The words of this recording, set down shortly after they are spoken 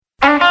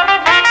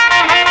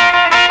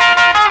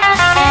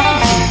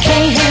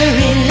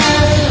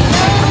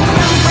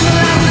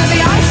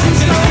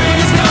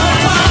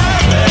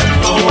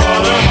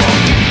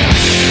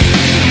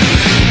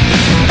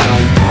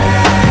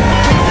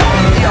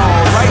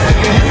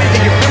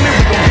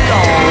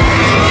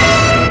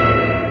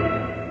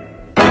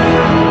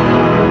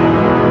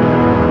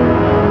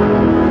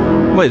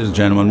Ladies and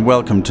gentlemen,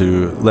 welcome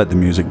to Let the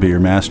Music Be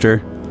Your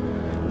Master.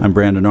 I'm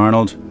Brandon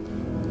Arnold.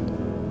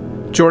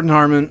 Jordan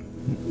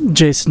Harmon.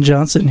 Jason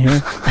Johnson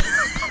here.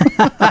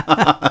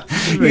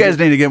 You guys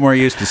need to get more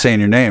used to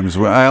saying your names.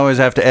 I always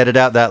have to edit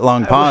out that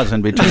long pause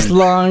in between. This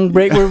long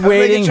break, we're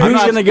waiting.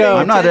 Who's going to go?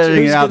 I'm not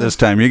editing it out this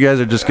time. You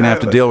guys are just going to have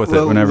to deal with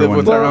it whenever live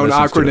with our own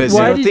awkwardness. You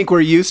don't think we're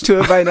used to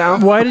it by now?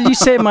 Why did you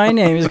say my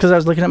name? Is it because I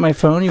was looking at my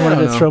phone? You wanted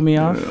to throw me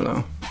off? I don't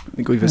know. I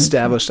think we've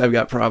established I've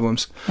got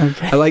problems.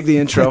 Okay. I like the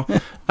intro.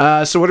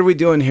 So what are we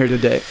doing here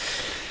today?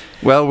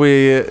 Well,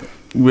 we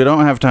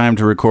don't have time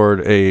to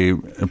record a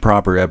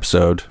proper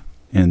episode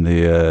in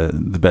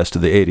the best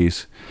of the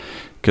 80s.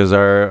 Because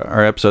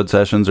our episode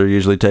sessions are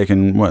usually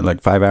taking,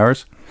 like 5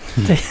 hours?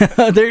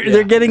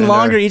 They're getting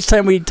longer each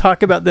time we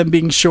talk about them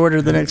being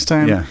shorter the next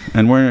time. Yeah,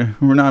 and we're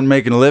not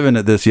making a living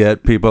at this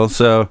yet, people.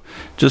 So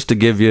just to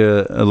give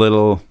you a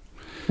little...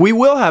 We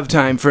will have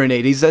time for an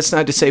 80s. That's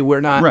not to say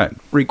we're not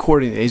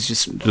recording it. It's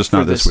just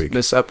not this week.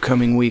 This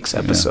upcoming week's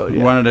episode.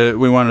 Yeah.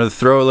 We wanted to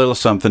throw a little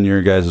something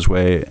your guys'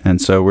 way,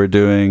 and so we're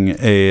doing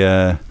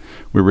we're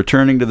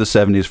returning to the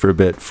 70s for a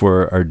bit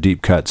for our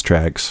deep cuts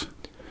tracks.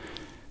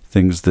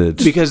 Things that...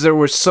 Because there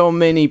were so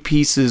many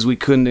pieces we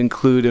couldn't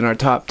include in our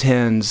top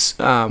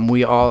 10s.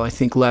 We all, I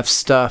think, left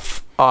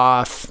stuff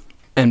off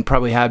and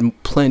probably had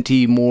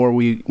plenty more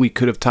we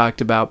could have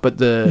talked about. But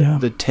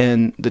the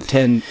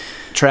 10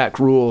 track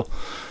rule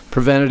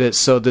prevented it.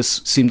 So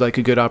this seemed like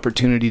a good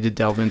opportunity to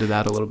delve into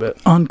that a little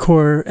bit.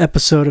 Encore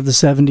episode of the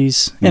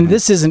 70s. And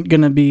this isn't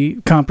going to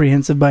be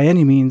comprehensive by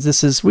any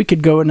means. We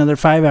could go another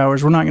 5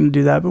 hours. We're not going to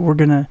do that, but we're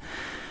going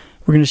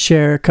to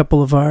share a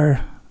couple of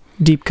our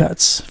deep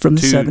cuts from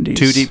the 70s.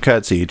 2 deep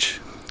cuts each,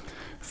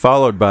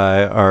 followed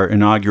by our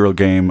inaugural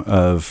game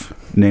of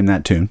Name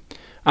That Tune.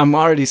 I'm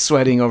already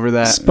sweating over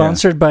that.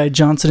 Sponsored by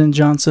Johnson &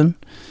 Johnson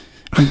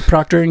and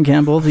Procter &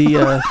 Gamble,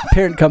 the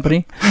parent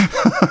company.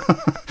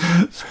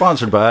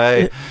 Sponsored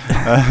by...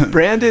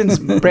 Brandon's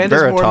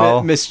Veritol.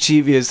 more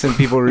mischievous than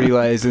people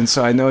realize, and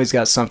so I know he's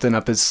got something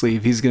up his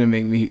sleeve. He's going to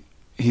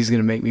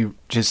make me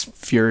just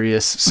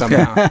furious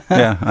somehow.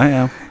 Yeah, I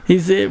am.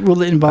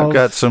 Will it involve... I've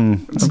got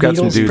some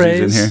doozies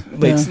sprays in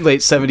here. Late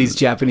 70s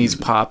Japanese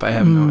pop. I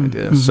have no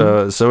idea.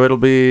 So it'll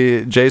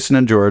be Jason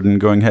and Jordan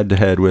going head to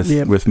head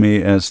with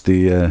me as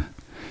the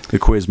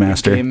quiz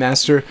master, game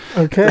master.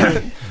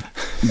 Okay.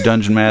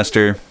 Dungeon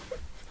master.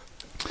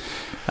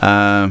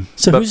 But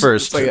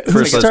first, let's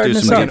do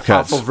some deep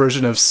cuts. Awful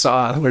version of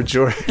Saw where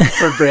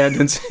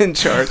Brandon's in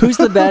charge. Who's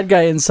the bad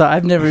guy in Saw?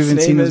 I've never even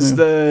seen his his name.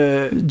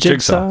 Is the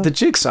Jigsaw. The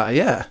Jigsaw,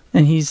 yeah.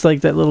 And he's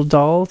like that little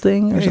doll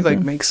thing, or he something?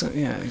 like makes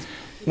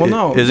Well,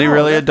 no. Is he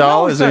really a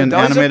doll? Is he an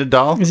animated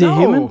doll? Is he a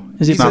human?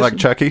 Is he not like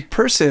Chucky?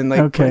 Person,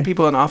 putting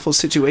people in awful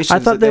situations. I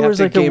thought there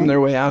was like game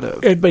their way out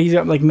of. But he's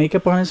got like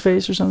makeup on his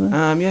face or something.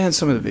 Yeah, in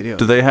some of the videos.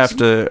 Do they have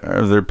to?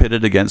 Are they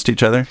pitted against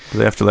each other? Do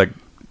they have to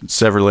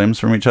sever limbs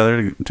from each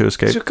other to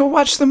escape? So go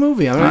watch the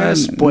movie. I'm not going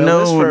to spoil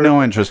this for...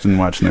 No interest in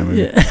watching the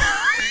movie. Yeah.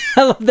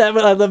 I love that,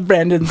 but I love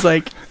Brandon's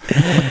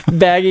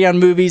bagging on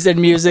movies and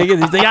music,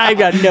 and he's like, I've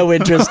got no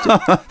interest.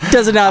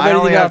 Doesn't have anything. I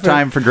only have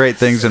time for great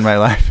things in my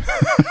life.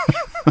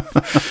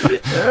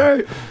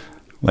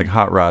 Like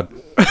Hot Rod.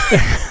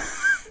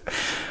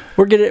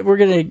 We're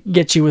gonna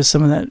get you with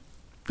some of that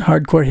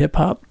hardcore hip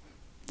hop.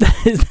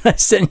 I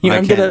sent you.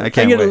 I'm gonna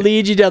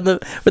lead you down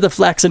with a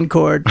flaxen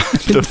cord.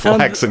 The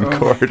flaxen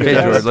cord. Okay,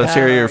 George, let's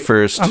hear your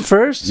first. I'm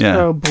first? Yeah.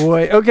 Oh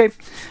boy. Okay,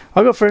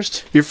 I'll go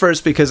first. You're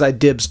first because I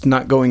dibs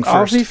not going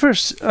first. I'll be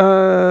first.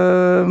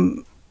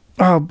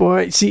 Oh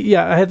boy. See,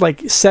 yeah, I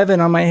had 7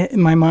 on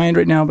in my mind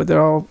right now, but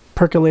they're all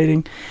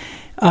percolating.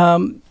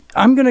 I'm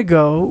gonna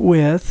go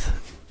with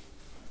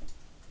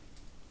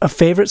a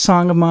favorite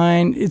song of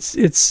mine.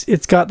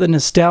 It's got the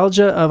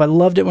nostalgia of I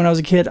loved it when I was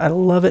a kid. I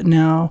love it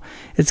now.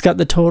 It's got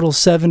the total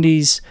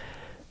 70s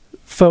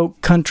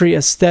folk country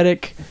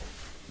aesthetic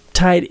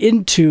tied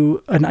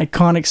into an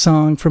iconic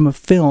song from a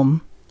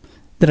film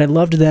that I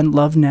loved then,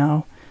 love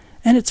now.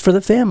 And it's for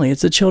the family.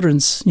 It's a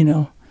children's,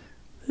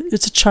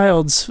 it's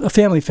a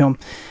family film.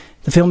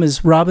 The film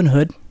is Robin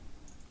Hood,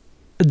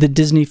 the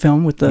Disney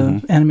film with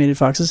the animated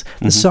foxes.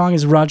 The song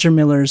is Roger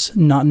Miller's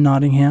Not in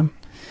Nottingham.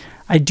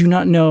 I do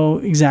not know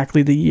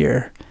exactly the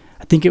year.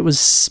 I think it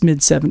was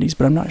mid-70s,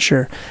 but I'm not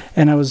sure.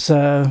 And I was,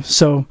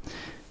 so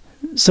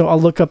I'll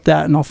look up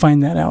that and I'll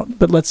find that out.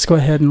 But let's go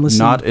ahead and listen.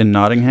 Not in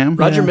Nottingham?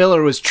 Roger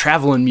Miller was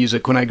traveling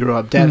music when I grew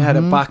up. Dad had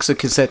a box of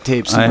cassette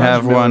tapes. I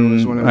have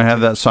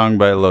that song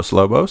by Los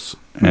Lobos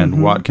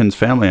and Watkins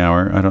Family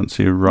Hour. I don't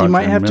see Roger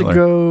Miller. You might have to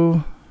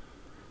go...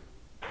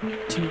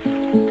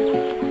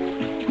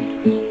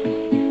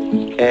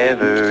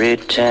 Every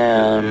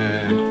town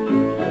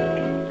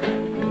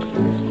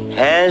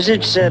has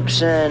its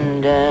ups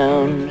and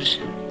downs.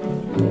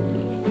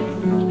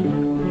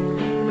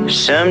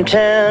 Some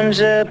towns'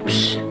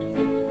 ups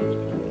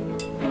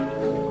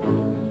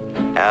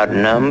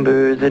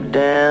outnumber the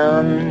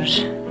downs,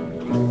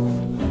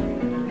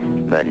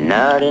 but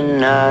not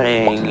in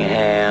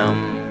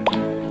Nottingham.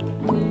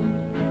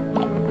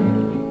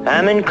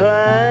 I'm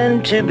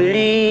inclined to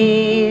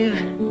believe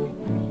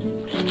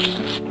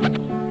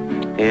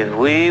If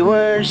we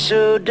weren't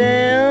so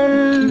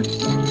down,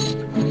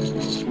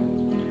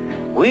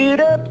 we'd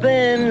up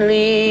and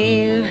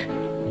leave.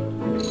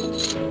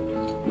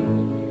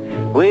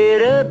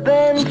 We'd up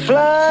and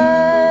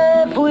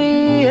fly if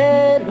we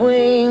had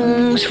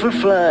wings for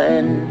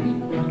flying.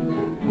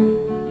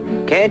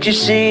 Can't you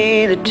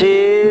see the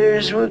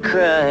tears we're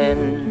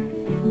crying?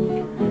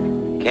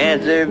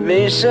 Can't there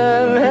be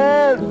some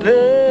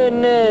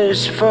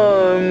happiness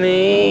for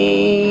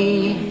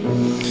me?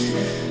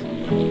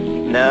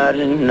 Not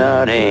in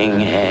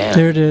Nottingham.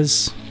 There it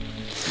is.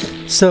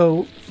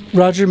 So,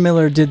 Roger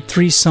Miller did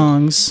 3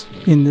 songs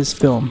in this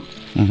film.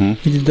 Mm-hmm.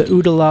 He did the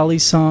Oodalali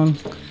song.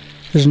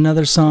 There's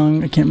another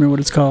song, I can't remember what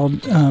it's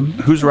called.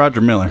 Who's Roger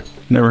Miller?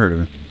 Never heard of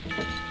him.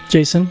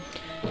 Jason?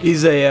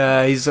 He's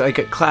like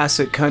a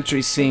classic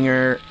country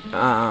singer.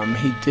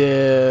 He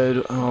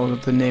did,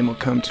 the name will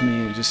come to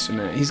me in just a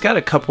minute. He's got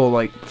a couple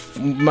like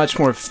much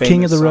more famous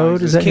King of the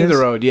Road, songs. is that King his? of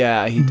the Road?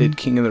 Yeah, he did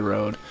King of the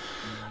Road.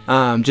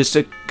 Just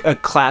a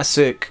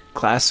classic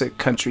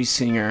country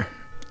singer.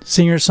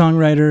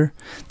 Singer-songwriter.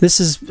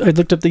 I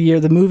looked up the year.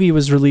 The movie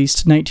was released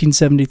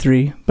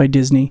 1973 by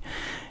Disney.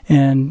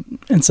 And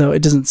so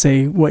it doesn't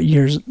say what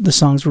years the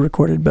songs were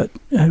recorded, but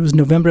it was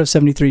November of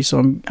 73, so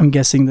I'm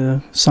guessing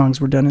the songs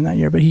were done in that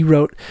year. But he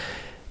wrote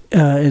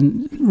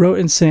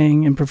and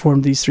sang and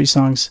performed these 3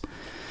 songs,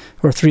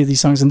 or 3 of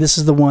these songs, and this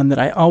is the one that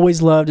I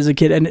always loved as a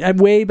kid.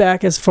 And way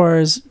back as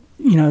far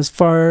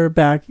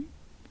back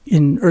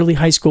in early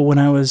high school when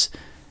I was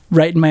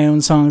writing my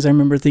own songs, I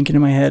remember thinking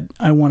in my head,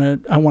 I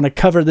want to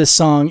cover this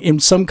song in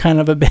some kind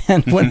of a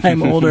band when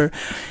I'm older,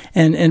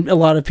 and a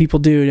lot of people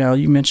do. Now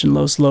you mentioned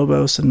Los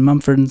Lobos and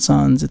Mumford &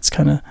 Sons. It's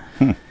kind of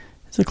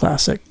it's a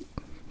classic,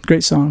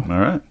 great song. All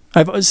right.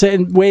 I've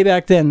said way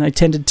back then I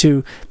tended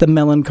to the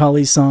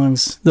melancholy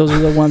songs. Those are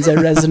the ones I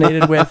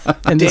resonated with,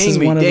 and this is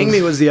one of Dang those.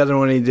 Me was the other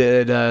one he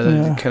did.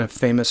 Kind of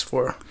famous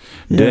for.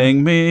 Yeah.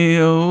 Dang me,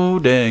 oh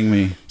dang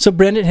me. So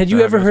Brandon, had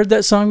you ever heard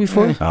that song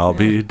before? I'll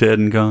be dead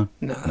and gone.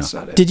 No, that's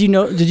not it. Did you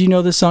know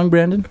this song,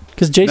 Brandon?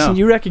 Because Jason, No.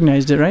 you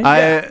recognized it, right?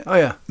 Oh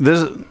yeah.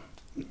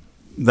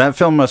 That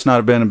film must not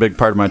have been a big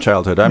part of my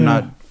childhood. I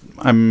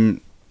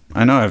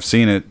know I've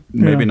seen it,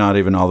 maybe not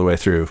even all the way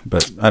through,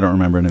 but I don't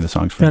remember any of the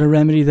songs from Got to it.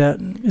 remedy that.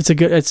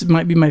 It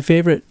might be my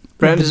favorite.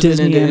 Brandon's been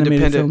Disney into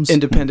animated films.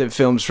 independent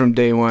films from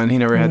day one. He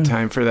never had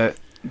time for that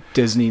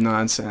Disney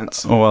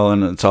nonsense. Oh, well,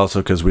 and it's also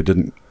because we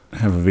didn't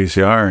have a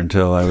VCR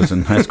until I was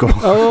in high school.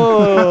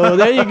 Oh,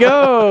 there you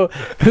go.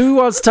 Who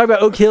wants to talk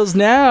about Oak Hills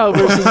now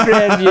versus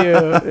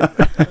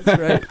Grandview? That's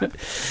right.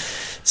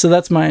 So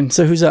that's mine.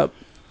 So who's up?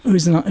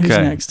 Who's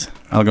next?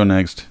 I'll go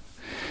next.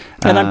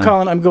 And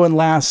I'm going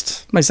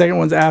last. My second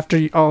one's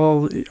after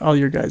all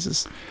your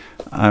guys's.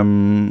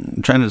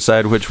 I'm trying to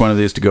decide which one of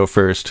these to go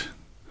first.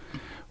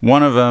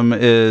 One of them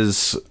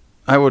is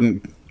I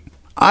wouldn't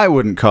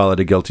call it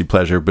a guilty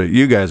pleasure, but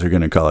you guys are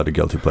going to call it a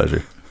guilty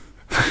pleasure.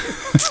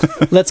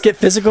 Let's Get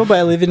Physical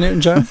by Olivia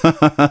Newton-John.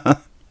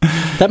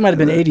 That might have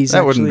been 80s.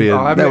 That wouldn't be a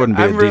I'm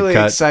deep really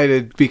cut.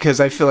 excited because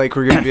I feel like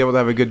we're going to be able to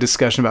have a good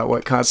discussion about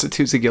what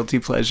constitutes a guilty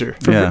pleasure.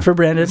 For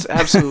Brandon. It's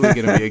absolutely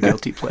going to be a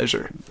guilty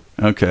pleasure.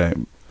 Okay.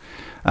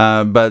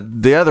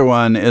 But the other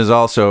one is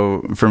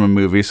also from a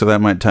movie, so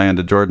that might tie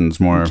into Jordan's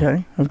more.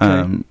 Okay.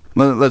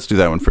 Let's do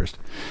that one first.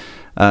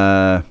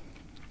 I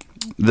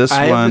have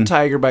The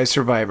Tiger by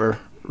Survivor,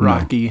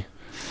 Rocky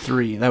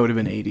 3. That would have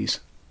been 80s.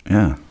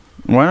 Yeah.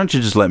 Why don't you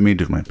just let me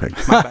do my pick?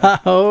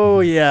 Oh,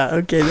 yeah.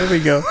 Okay, there we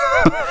go.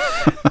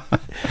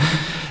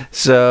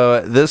 So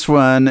this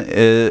one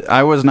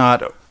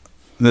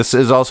this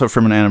is also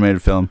from an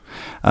animated film.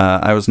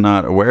 I was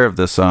not aware of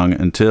this song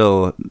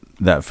until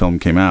that film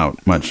came out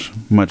much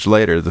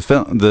later.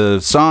 The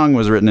song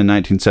was written in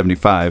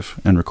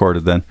 1975 and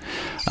recorded then.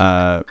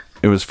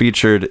 It was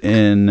featured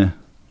in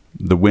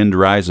The Wind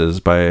Rises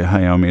by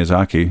Hayao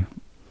Miyazaki,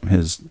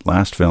 his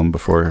last film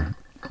before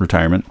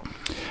retirement.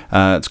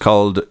 It's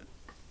called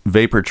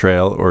Vapor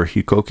Trail, or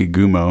Hikoki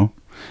Gumo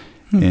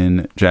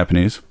in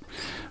Japanese,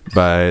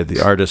 by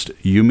the artist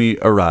Yumi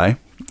Arai.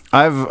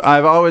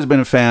 I've always been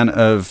a fan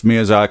of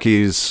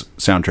Miyazaki's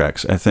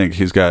soundtracks. I think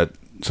he's got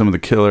some of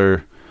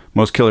the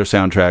most killer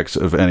soundtracks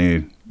of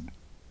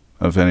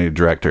any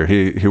director.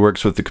 He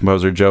works with the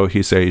composer Joe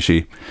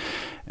Hisaishi,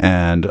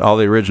 and all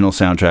the original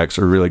soundtracks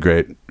are really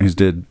great. He's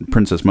did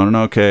Princess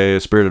Mononoke,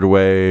 Spirited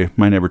Away,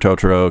 My Neighbor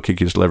Totoro,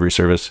 Kiki's Delivery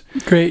Service.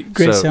 Great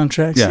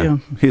soundtracks. Yeah.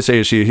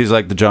 Hisaishi, he's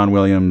like the John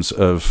Williams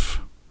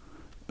of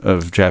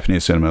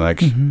Japanese cinema.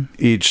 Like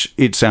each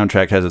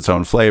soundtrack has its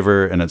own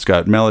flavor, and it's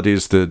got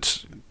melodies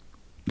that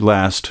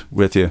last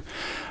with you.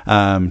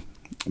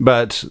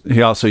 But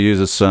he also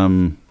uses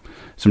some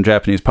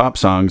Japanese pop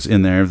songs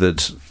in there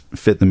that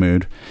fit the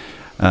mood,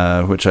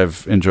 which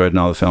I've enjoyed in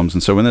all the films.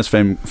 And so when this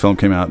film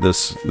came out,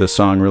 this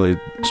song really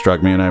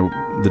struck me, and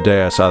the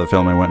day I saw the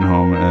film, I went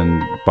home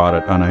and bought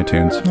it on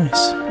iTunes.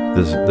 Nice.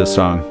 This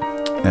song.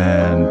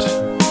 And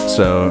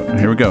so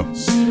here we go.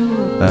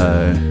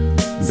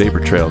 Vapor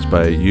Trails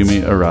by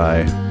Yumi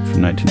Arai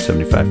from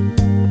 1975.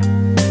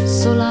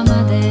 空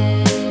ま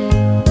で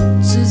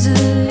続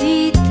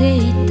いて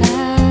いた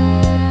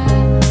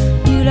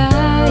夢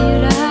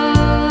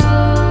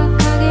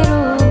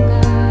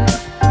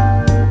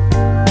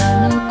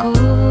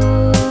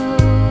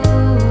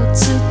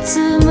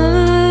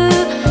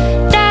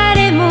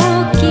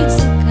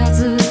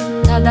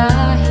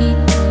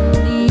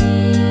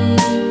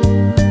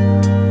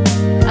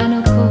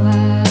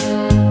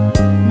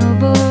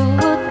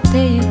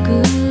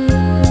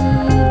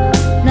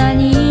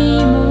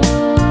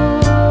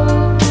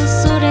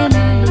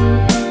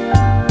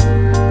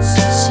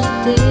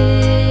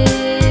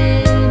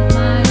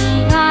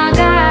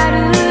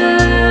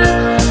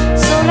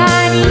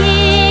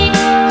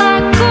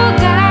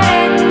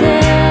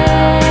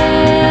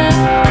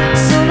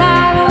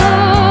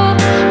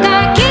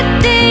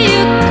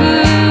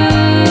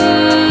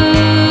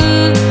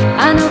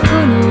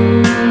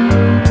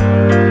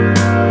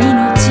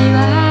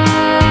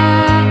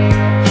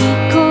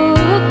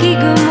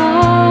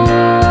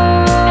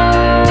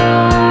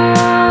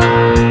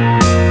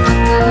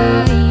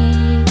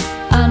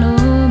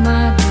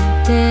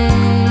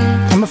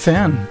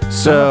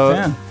So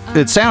fan.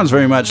 it sounds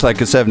very much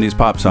like a 70s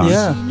pop song.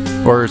 Yeah.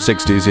 Or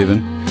 60s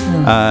even.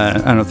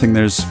 I don't think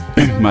there's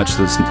much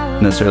that's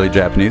necessarily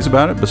Japanese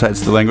about it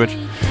besides the language.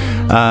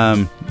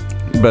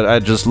 But I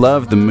just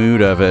love the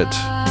mood of it.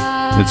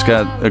 It's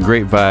got a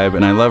great vibe,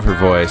 and I love her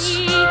voice.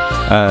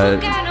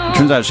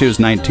 Turns out she was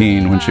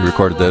 19 when she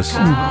recorded this.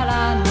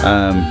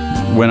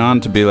 Went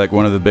on to be like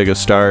one of the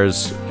biggest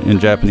stars in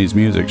Japanese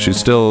music. She's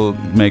still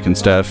making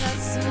stuff.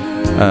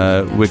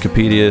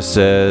 Wikipedia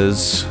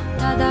says,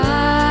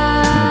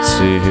 let's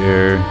see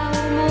here.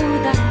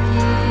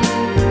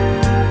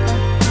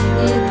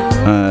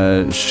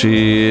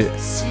 She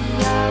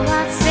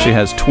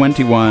has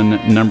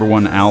 21 number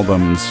one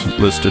albums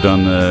listed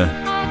on the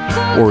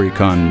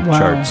Oricon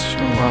charts,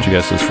 which I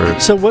guess is for.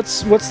 So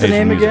what's the Asian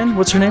name music. again?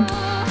 What's her name?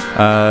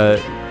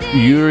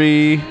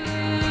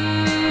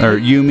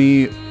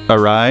 Yumi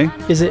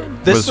Arai. Is it?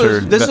 This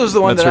was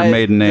the one that's that her I,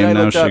 maiden name. that I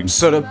Now looked up.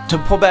 So to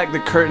pull back the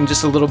curtain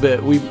just a little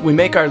bit, we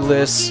make our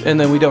lists and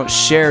then we don't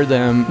share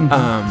them.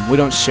 We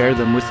don't share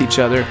them with each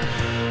other,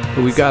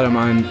 but we've got them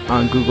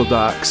on Google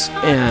Docs.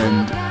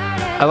 And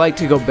I like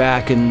to go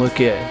back and look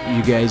at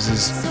you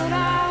guys'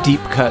 deep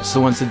cuts, the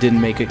ones that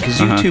didn't make it, because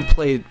you two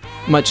played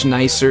much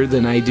nicer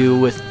than I do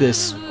with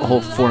this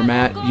whole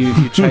format.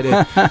 You try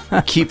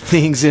to keep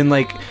things in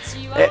like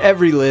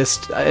every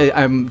list.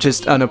 I'm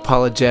just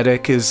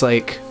unapologetic. Is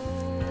like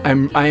I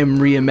am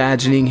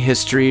reimagining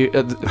history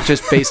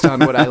just based on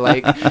what I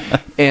like.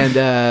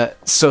 And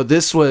so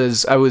this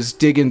was, I was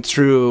digging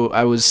through,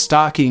 I was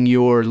stalking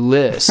your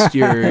list,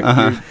 your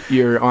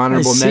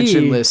honorable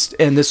mention list,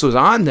 and this was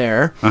on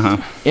there.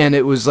 And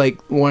it was like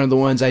one of the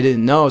ones I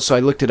didn't know, so I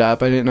looked it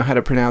up. I didn't know how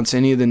to pronounce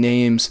any of the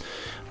names.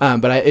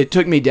 But it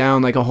took me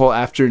down like a whole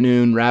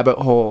afternoon rabbit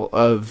hole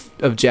of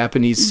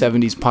Japanese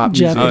 70s pop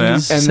music.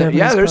 And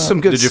there's some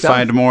good stuff. Did you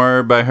find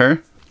more by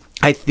her?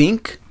 I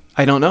think.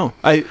 I don't know.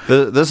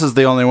 This is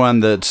the only one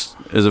that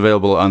is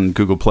available on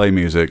Google Play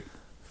Music.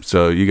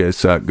 So you guys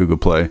suck, Google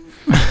Play.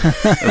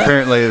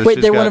 Apparently,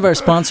 wait, they're one of our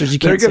sponsors. You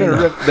can't. They're going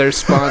to rip their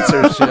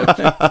sponsorship.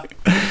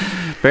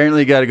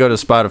 Apparently, you got to go to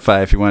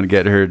Spotify if you want to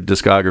get her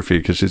discography,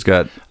 because she's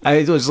got.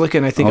 I was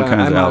looking. I think all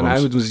kinds of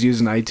albums. I was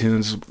using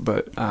iTunes,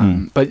 but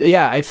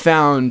yeah, I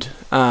found.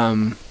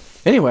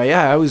 Anyway,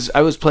 yeah, I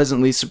was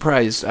pleasantly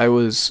surprised. I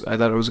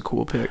thought it was a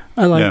cool pick.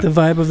 I like the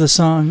vibe of the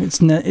song.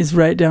 It's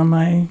right down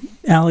my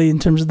alley in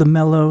terms of the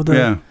mellow.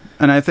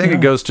 And I think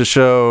it goes to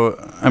show.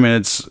 I mean,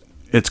 it's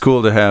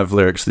cool to have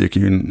lyrics that you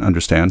can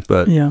understand,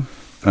 but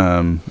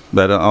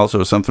that also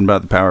is something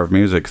about the power of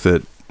music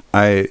that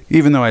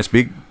even though I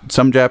speak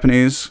some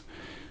Japanese,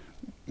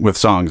 with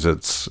songs,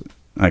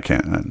 I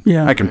can't.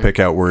 I can pick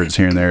out words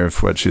here and there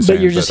of what she's saying.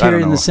 But you're just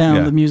hearing the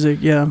sound, the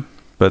music,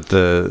 But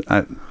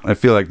I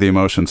feel like the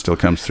emotion still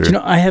comes through.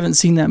 I haven't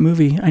seen that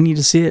movie. I need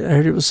to see it. I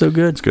heard it was so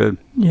good. It's good.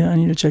 Yeah, I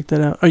need to check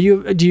that out. Are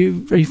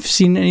you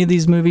seen any of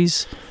these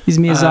movies? These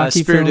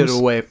Miyazaki Spirited films?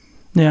 Away.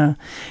 Yeah,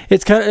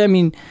 it's kind of. I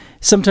mean,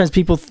 sometimes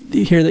people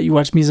hear that you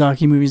watch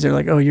Miyazaki movies, they're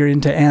like, "Oh, you're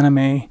into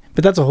anime,"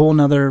 but that's a whole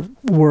nother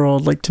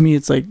world. Like to me,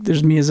 it's like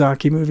there's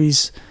Miyazaki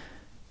movies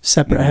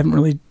separate. I haven't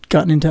really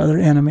gotten into other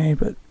anime,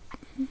 but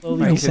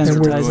My kids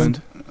are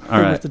ruined.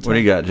 All right, what do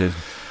you got, Jason?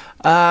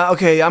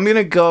 Okay, I'm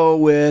gonna go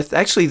with.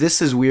 Actually,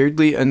 this is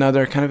weirdly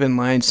another kind of in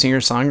line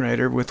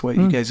singer-songwriter with what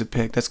you guys have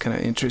picked. That's kind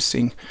of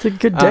interesting. It's a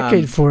good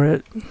decade for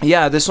it.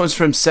 Yeah, this one's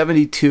from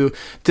 '72.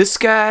 This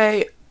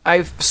guy, I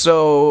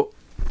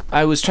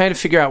was trying to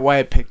figure out why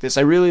I picked this.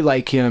 I really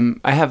like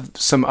him. I have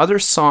some other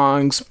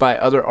songs by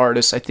other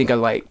artists I think I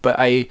like, but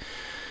I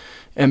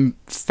am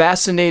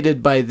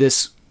fascinated by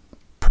this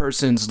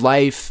person's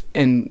life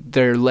and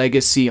their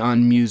legacy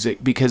on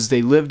music, because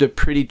they lived a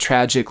pretty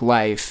tragic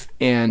life,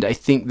 and I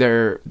think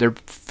they're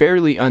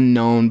fairly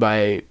unknown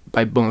by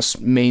most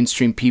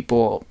mainstream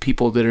people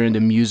that are into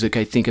music.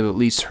 I think I've at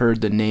least heard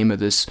the name of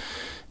this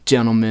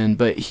gentleman,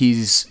 but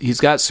he's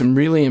got some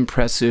really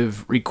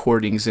impressive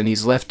recordings, and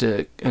he's left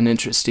an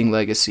interesting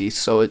legacy.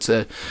 So it's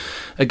a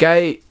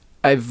guy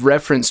I've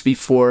referenced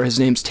before. His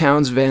name's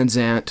Townes Van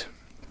Zandt.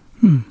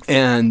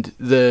 And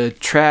the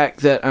track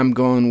that I'm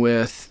going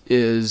with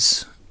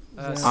is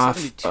off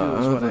is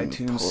what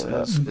iTunes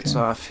says. Okay. It's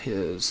off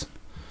his.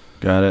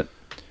 Got it.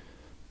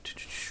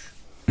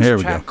 Here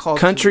we go. Called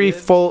Country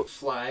Folk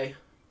Fly.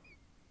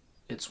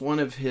 It's one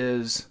of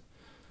his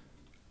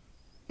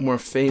more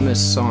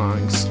famous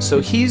songs. So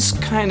he's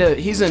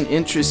an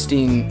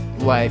interesting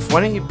life.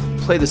 Why don't you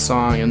play the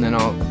song and then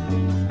I'll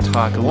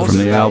talk a little from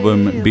bit the about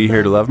album Be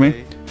Here to Love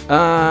Me?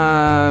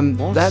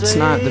 That's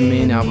not the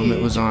main album it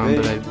was on,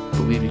 but I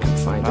believe you can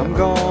find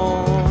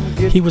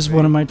it. He was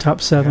one of my top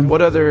 7.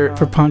 What other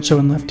for Pancho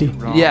and Lefty?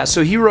 Yeah,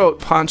 so he wrote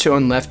Pancho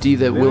and Lefty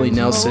that Willie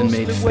Nelson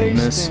made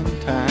famous,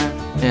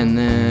 and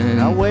then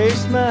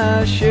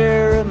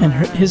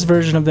his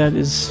version of that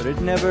is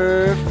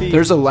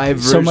there's a live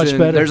version. So much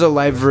better. There's a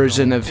live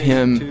version of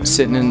him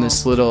sitting in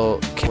this little.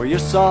 Where you're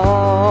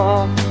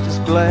soft as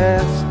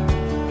glass,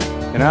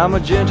 and I'm a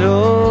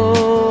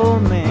gentle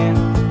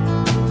man.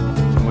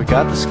 We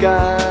got the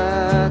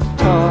sky to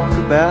talk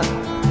about,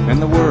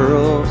 and the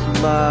world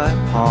to lie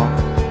upon.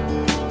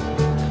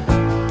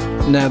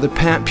 Now the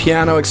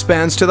piano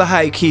expands to the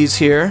high keys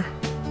here.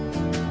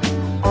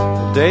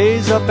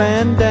 Days up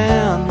and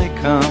down they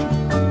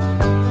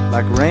come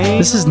like rain.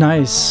 This is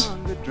nice.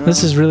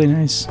 This is really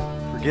nice.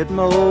 Forget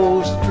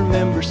most,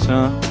 remember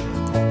some,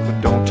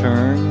 but don't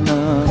turn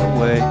none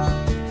away.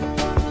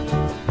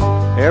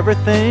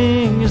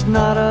 Everything is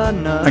not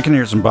enough. I can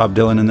hear some Bob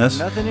Dylan in this.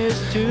 Nothing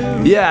is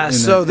too. Yeah, In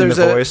so the there's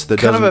voice a that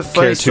kind of a doesn't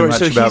funny care too story. much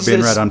So about he's being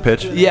this- right on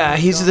pitch. Yeah,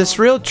 he's this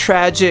real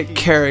tragic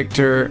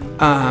character.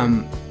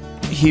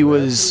 He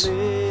was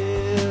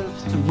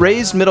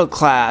raised middle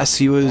class.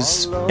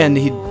 His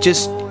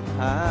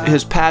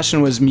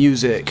passion was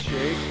music.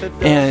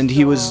 And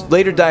he was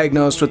later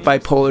diagnosed with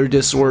bipolar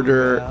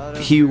disorder.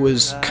 He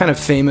was kind of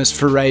famous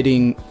for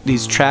writing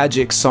these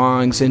tragic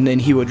songs, and then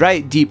he would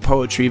write deep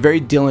poetry, very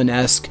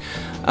Dylan-esque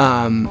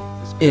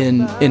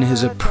in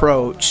his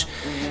approach.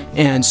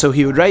 And so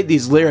he would write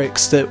these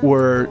lyrics that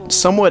were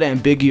somewhat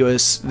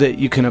ambiguous that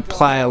you can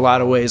apply a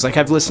lot of ways. Like,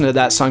 I've listened to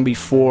that song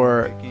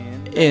before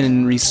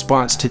in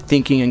response to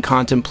thinking and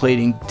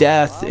contemplating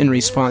death, in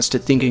response to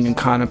thinking and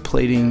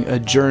contemplating a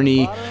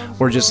journey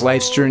or just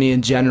life's journey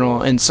in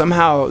general. And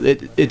somehow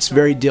it's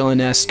very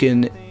Dylan-esque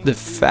in the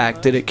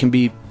fact that it can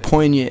be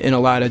poignant in a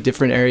lot of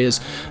different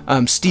areas.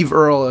 Steve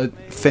Earle, a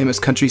famous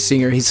country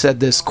singer, he said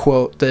this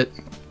quote that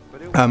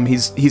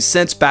he's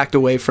since backed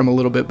away from a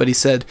little bit, but he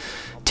said,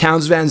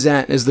 "Townes Van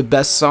Zandt is the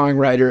best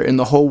songwriter in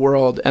the whole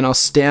world, and I'll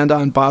stand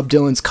on Bob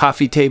Dylan's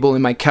coffee table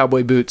in my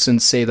cowboy boots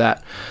and say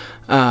that."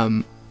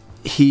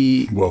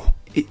 He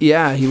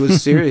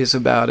was serious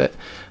about it.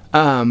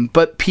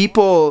 But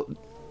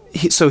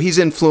he's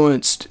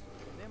influenced,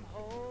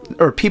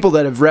 or people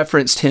that have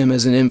referenced him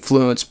as an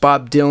influence: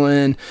 Bob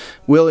Dylan,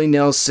 Willie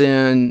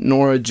Nelson,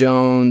 Norah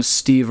Jones,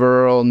 Steve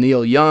Earle,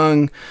 Neil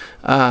Young,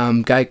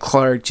 Guy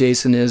Clark,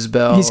 Jason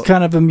Isbell. He's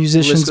kind of a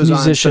musician's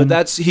musician.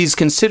 So he's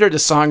considered a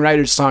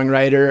songwriter's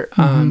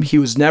songwriter. He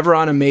was never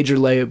on a major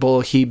label.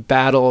 He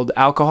battled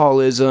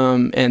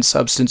alcoholism and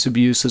substance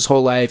abuse his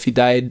whole life. He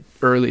died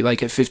early,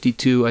 like at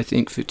 52, I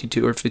think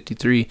 52 or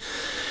 53,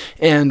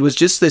 and was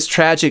just this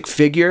tragic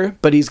figure.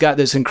 But he's got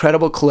this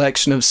incredible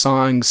collection of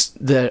songs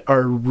that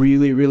are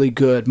really, really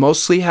good.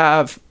 Mostly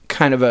have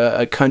kind of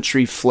a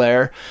country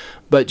flair,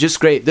 but just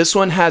great. This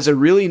one has a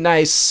really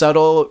nice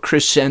subtle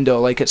crescendo.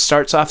 Like, it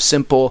starts off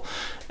simple,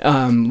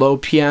 low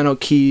piano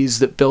keys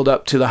that build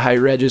up to the high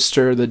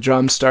register. The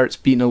drum starts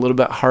beating a little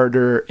bit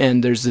harder,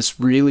 and there's this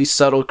really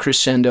subtle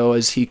crescendo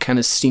as he kind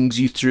of sings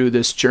you through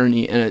this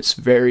journey, and it's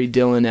very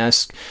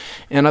Dylan-esque,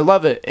 and I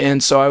love it.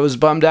 And so I was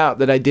bummed out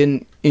that I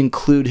didn't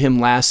include him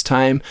last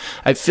time.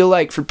 I feel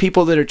like for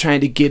people that are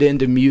trying to get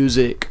into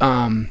music,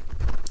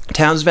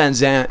 Townes Van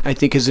Zandt, I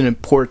think, is an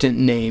important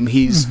name.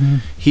 He's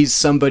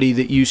somebody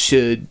that you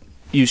should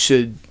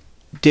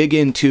dig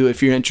into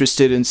if you're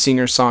interested in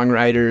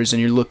singer-songwriters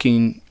and you're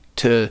looking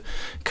to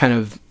kind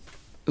of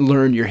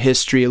learn your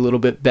history a little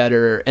bit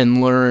better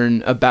and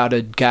learn about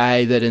a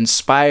guy that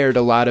inspired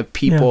a lot of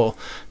people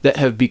that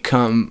have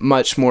become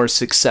much more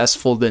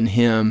successful than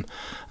him.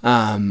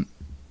 And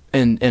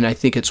I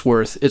think it's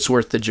worth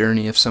the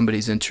journey if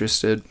somebody's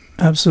interested.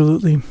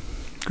 Absolutely.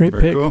 Great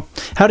Very pick. cool.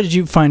 How did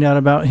you find out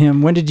about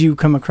him? When did you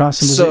come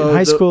across him? Was it in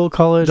high school,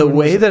 college? The When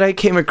way was it? that I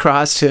came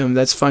across him,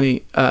 that's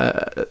funny,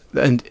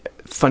 and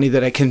funny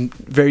that I can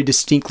very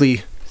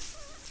distinctly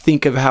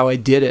think of how I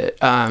did it.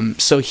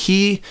 So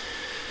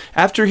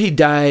after he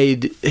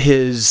died,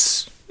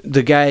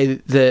 the guy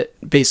that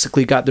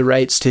basically got the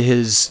rights to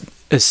his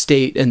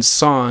estate and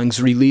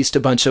songs released a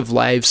bunch of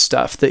live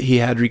stuff that he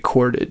had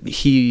recorded.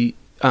 He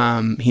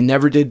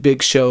never did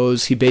big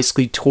shows. He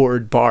basically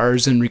toured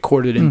bars and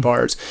recorded in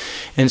bars.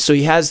 And so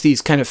he has these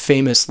kind of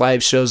famous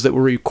live shows that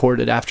were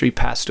recorded after he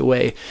passed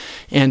away.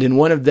 And in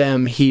one of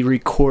them, he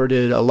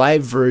recorded a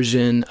live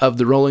version of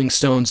the Rolling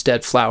Stones'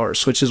 Dead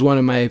Flowers, which is one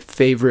of my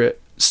favorite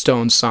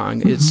Stones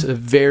songs. It's a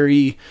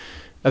very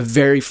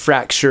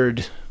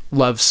fractured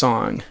love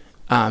song.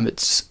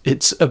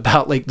 It's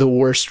about like the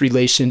worst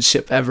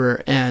relationship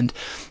ever. And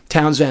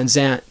Townes Van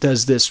Zandt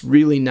does this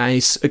really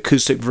nice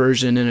acoustic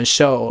version in a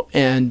show,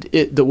 and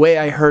the way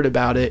I heard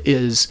about it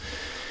is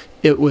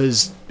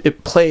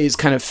it plays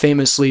kind of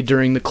famously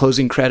during the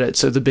closing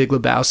credits of The Big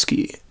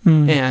Lebowski.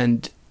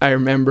 And I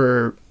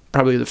remember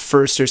probably the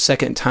first or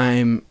second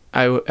time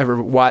I ever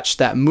watched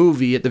that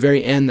movie, at the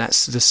very end the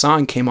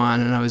song came on,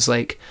 and I was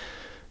like,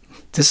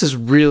 this is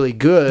really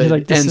good.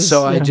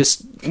 I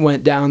just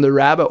went down the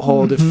rabbit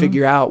hole to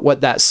figure out what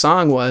that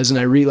song was, and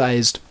I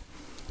realized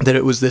that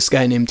it was this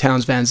guy named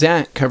Townes Van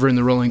Zandt covering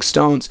the Rolling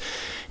Stones.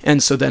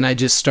 And so then I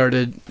just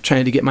started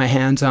trying to get my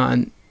hands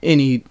on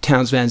any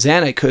Townes Van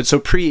Zandt I could. So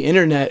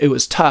pre-internet, it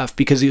was tough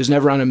because he was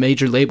never on a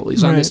major label.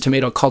 He's on this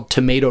called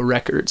Tomato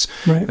Records.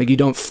 Right. Like, you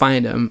don't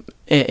find him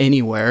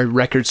anywhere.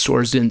 Record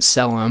stores didn't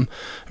sell him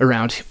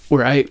around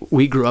where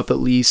we grew up, at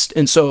least.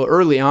 And so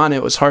early on,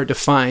 it was hard to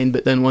find.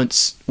 But then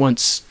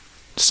once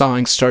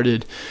songs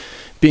started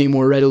being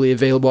more readily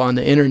available on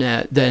the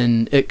internet,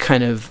 then it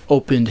kind of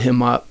opened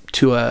him up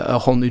to a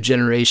whole new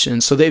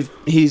generation. So they've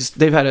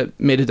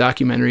made a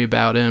documentary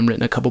about him,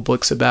 written a couple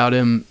books about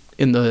him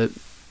in the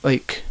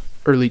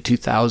early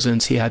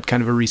 2000s, he had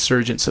kind of a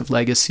resurgence of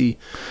legacy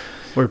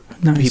where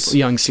Nice.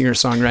 young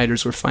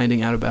singer-songwriters were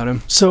finding out about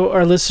him. So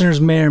our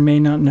listeners may or may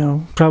not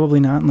know, probably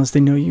not unless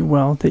they know you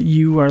well, that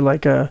you are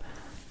like a,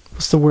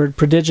 what's the word,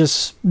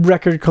 prodigious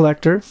record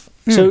collector.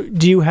 So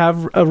do you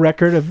have a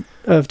record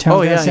of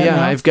Townes Van Sant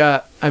now?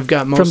 I've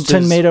got most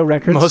From Tomato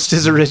Records? most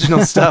his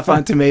original stuff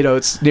on Tomato.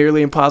 It's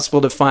nearly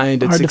impossible to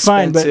find. It's Hard to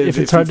find, but expensive if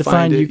it's hard to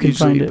find, you can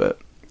usually, find it. But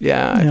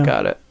yeah, I've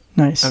got it.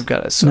 Nice. I've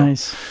got it. So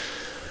Nice.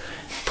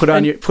 put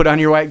on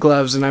your white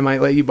gloves, and I might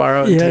let you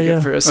borrow it and take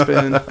it for a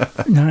spin.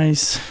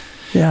 Nice.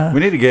 Yeah. We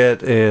need to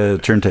get a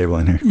turntable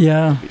in here.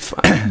 Yeah. Be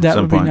fun. That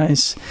Some would be point.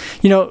 nice.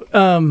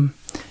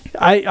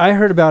 I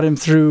heard about him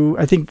through,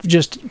 I think,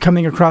 just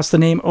coming across the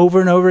name over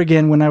and over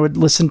again when I would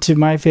listen to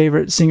my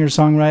favorite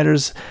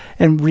singer-songwriters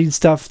and read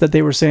stuff that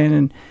they were saying,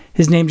 and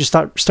his name just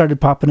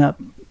started popping up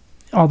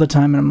all the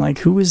time, and I'm like,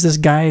 who is this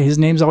guy? His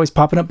name's always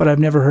popping up, but I've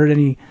never heard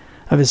any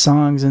of his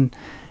songs, and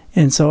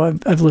so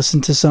I've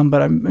listened to some,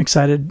 but I'm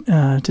excited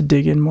to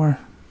dig in more.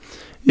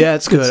 Yeah,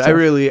 it's good. stuff. I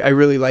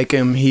really like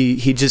him.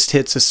 He just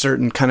hits a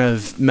certain kind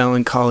of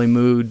melancholy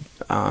mood.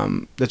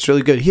 That's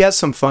really good. He has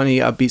some funny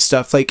upbeat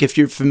stuff. Like if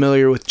you're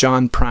familiar with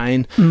John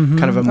Prine,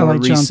 kind of a more I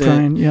like John recent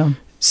Prine, yeah.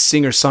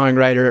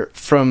 singer-songwriter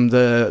from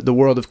the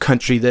world of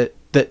country that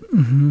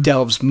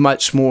delves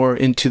much more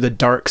into the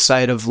dark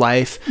side of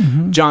life.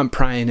 John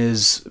Prine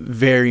is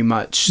very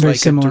much Very like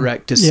similar. a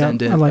direct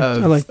descendant I like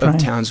of Prine.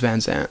 Townes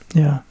Van Sant.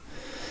 Yeah.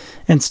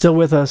 And still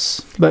with us,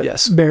 but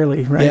Yes.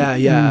 barely, right? Yeah, I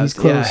mean, yeah, he's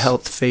close. yeah.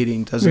 Health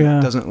fading Yeah.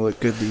 doesn't look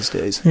good these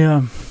days.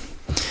 Yeah.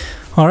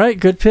 All right,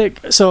 good pick.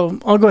 So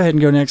I'll go ahead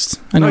and go next.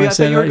 I know Oh, yeah, I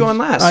said thought you were going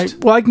last.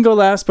 Well, I can go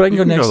last, but I can You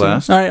go can next. go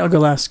last. All right, I'll go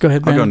last. Go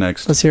ahead, I'll Ben. go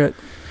next. Let's hear it.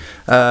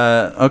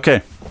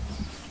 Okay.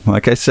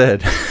 Like I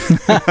said,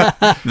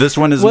 this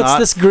one is What's not.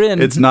 this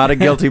grin? It's not a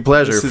guilty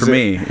pleasure This is for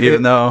me,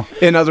 even though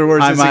In other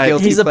words, I it's might- a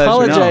guilty He's pleasure.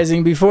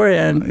 apologizing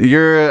beforehand.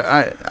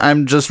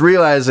 I'm just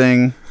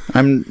realizing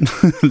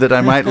that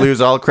I might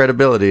lose all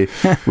credibility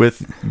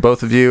with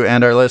both of you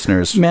and our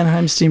listeners.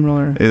 Mannheim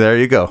Steamroller. There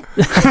you go.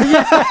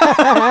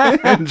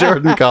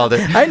 Jordan called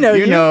it. I know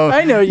you.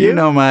 I know you. You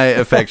know my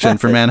affection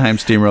for Mannheim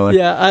Steamroller.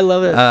 Yeah, I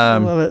love it. I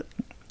love it.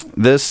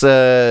 This,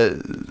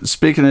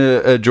 speaking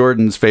of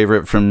Jordan's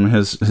favorite from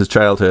his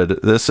childhood,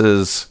 this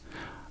is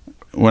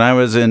when I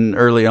was in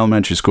early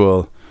elementary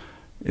school.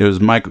 It was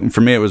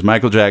for me. It was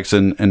Michael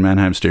Jackson and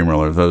Mannheim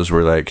Steamroller. Those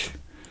were like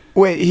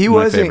Wait, he my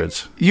wasn't.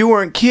 favorites. You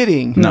weren't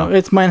kidding. No,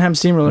 it's Mannheim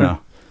Steamroller. No.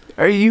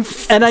 Are you?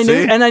 And I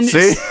knew. See? And I knew.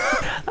 See?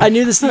 I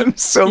knew this. I'm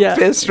so yeah.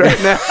 pissed right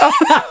now.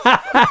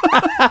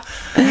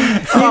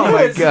 Oh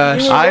my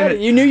gosh.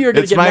 You knew you were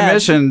going to It's get my mad.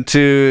 mission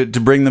to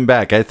bring them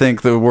back. I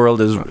think the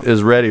world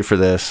is ready for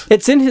this.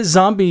 It's in his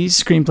zombie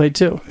screenplay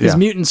too. His Yeah.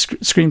 mutant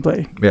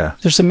screenplay. Yeah.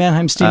 There's some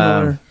Mannheim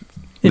Steamroller.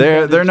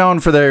 They're known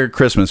for their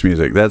Christmas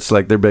music. That's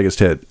like their biggest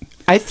hit.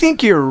 I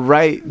think you're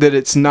right that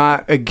it's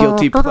not a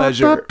guilty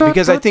pleasure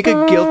because I think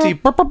a guilty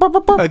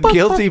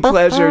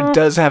pleasure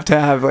does have to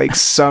have like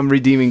some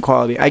redeeming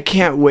quality. I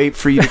can't wait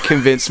for you to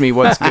convince me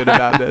what's good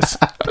about this.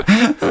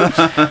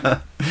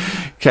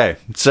 Okay,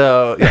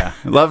 so yeah,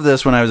 loved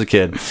this when I was a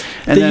kid.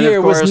 And The year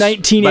of was course,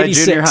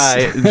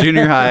 1986. By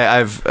junior high,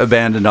 I've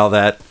abandoned all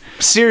that.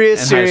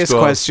 Serious In high school.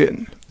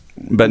 question.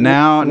 But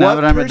now What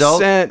that I'm adult,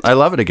 percent- I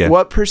love it again.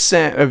 What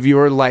percent of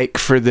your like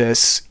for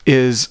this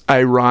is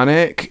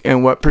ironic,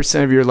 and what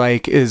percent of your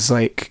like is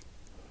like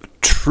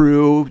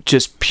true,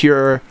 just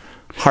pure,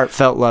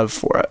 heartfelt love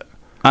for it?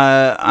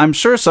 I'm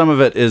sure some of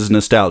it is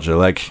nostalgia.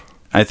 Like,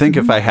 I think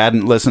if I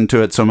hadn't listened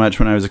to it so much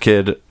when I was a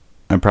kid,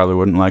 I probably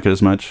wouldn't like it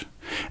as much.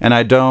 And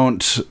I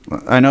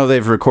know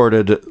they've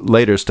recorded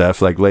later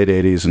stuff, like late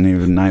 80s and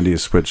even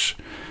 90s, which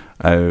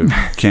I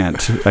can't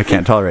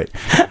tolerate.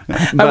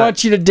 I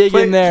want you to dig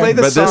in there. Play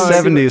the But this song.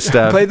 70s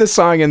stuff. Play the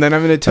song, and then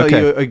I'm going to tell Okay.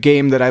 you a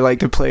game that I like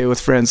to play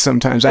with friends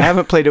sometimes. I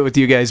haven't played it with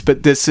you guys,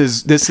 but this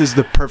is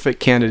the perfect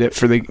candidate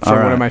for All one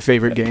right. of my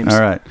favorite games. All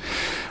right.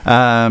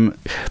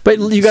 But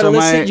you got to So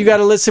listen. You got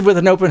to listen with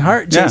an open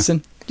heart, Yeah. Jason.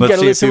 You Let's got to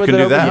see if listen you with can an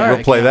do open that. heart.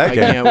 We'll play that I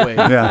game. can't wait.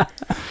 Yeah.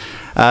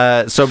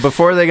 So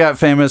before they got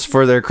famous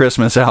for their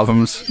Christmas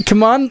albums,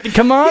 Come on,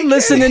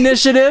 listen,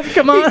 Initiative.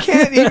 Come You on.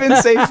 can't even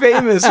say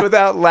famous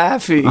without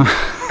laughing.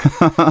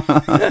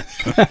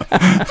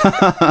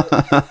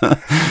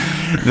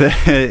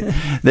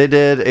 they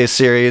did a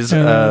series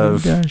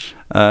of gosh.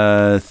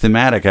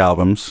 thematic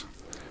albums.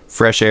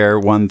 Fresh Air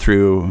 1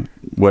 through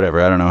whatever.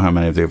 I don't know how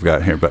many they've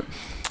got here, but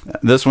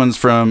this one's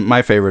from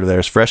my favorite of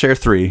theirs. Fresh Air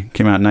 3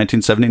 came out in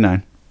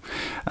 1979.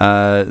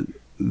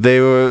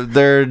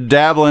 They're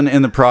dabbling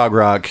in the prog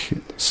rock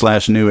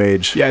 / new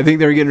age. Yeah, I think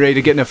they were getting ready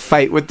to get in a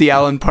fight with the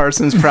Alan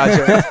Parsons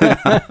Project.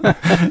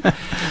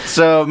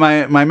 So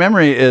my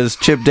memory is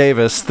Chip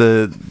Davis,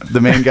 the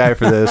main guy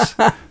for this,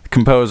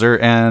 composer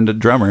and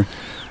drummer.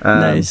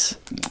 Nice.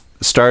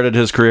 Started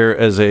his career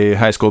as a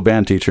high school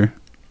band teacher,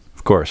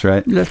 of course,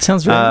 right? That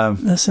sounds right.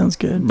 That sounds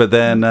good. But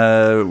then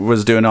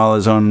was doing all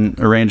his own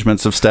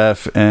arrangements of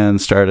stuff and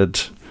started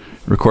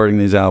recording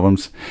these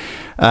albums.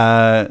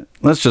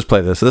 Let's just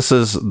play this. This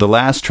is the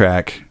last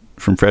track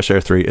from Fresh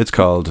Air 3. It's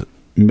called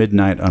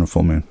Midnight on a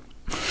Full Moon.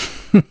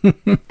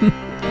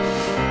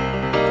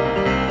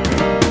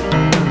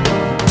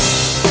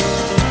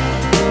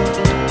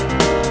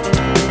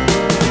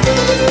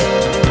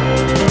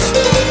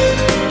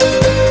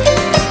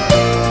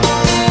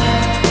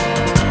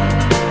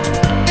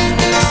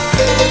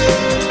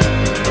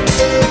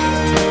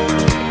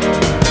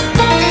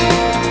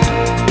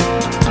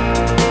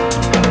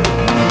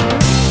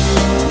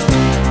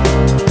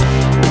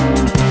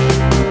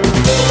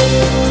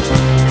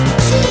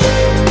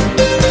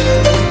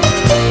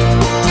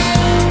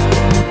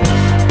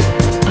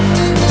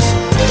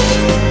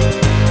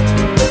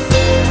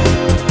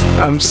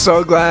 I'm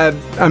so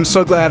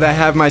glad I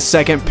have my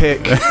second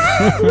pick.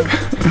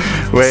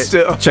 Wait,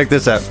 Still. check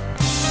this out.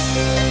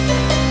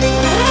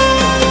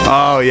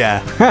 Oh,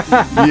 yeah.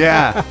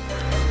 Yeah.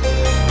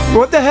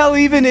 What the hell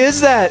even is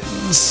that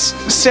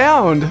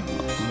sound?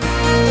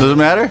 Does it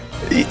matter?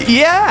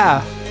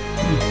 Yeah.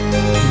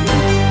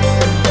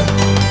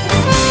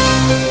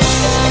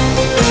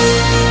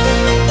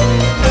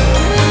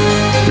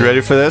 You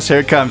ready for this? Here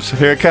it comes.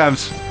 Here it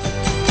comes.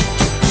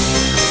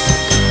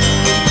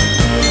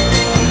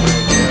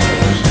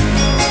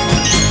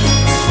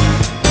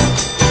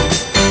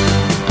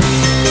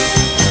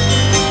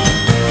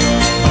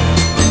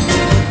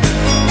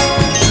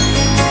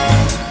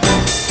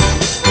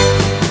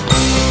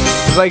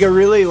 It's like a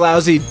really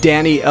lousy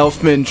Danny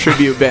Elfman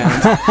tribute band.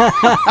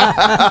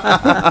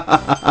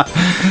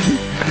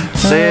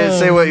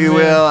 Say what you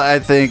will. I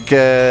think.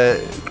 I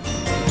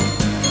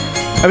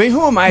mean,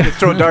 who am I to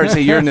throw darts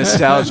at your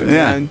nostalgia,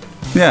 man?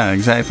 Yeah,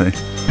 exactly.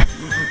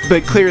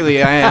 But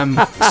clearly, I am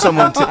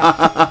someone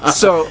to.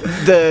 So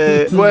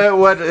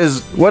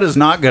What is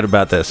not good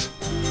about this?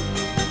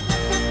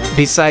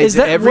 besides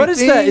everything, what is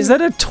that? Is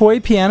that a toy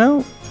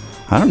piano?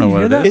 I don't know You what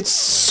hear it that? is. It's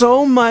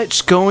so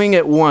much going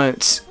at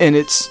once, and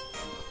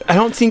I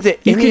don't think that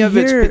You any can of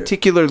it's hear-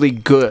 particularly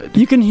good.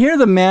 You can hear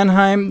the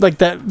Mannheim, like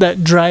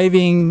that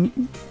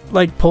driving,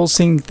 like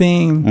pulsing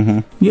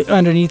thing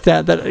underneath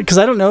that. Because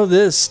I don't know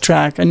this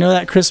track. I know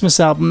that Christmas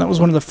album. That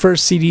was one of the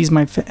first CDs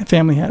my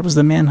family had. Was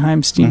the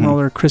Mannheim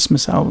Steamroller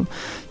Christmas album.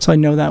 So I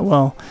know that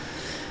well.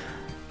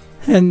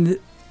 And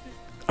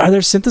are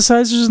there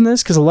synthesizers in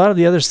this? Because a lot of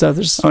the other stuff,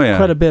 there's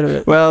quite a bit of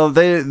it. Well,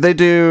 they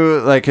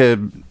do like a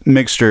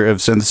mixture of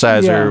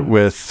synthesizer Yeah.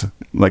 with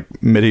like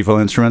medieval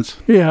instruments.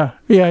 Yeah.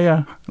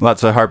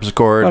 Lots of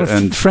harpsichord A lot of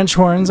and French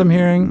horns I'm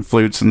hearing.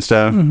 flutes and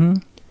stuff. Mm-hmm.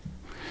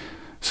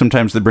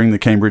 Sometimes they bring the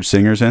Cambridge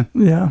Singers in.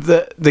 Yeah.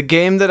 The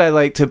game that I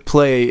like to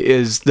play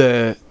is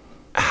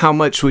how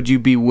much would you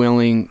be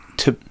willing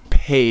to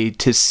pay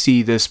to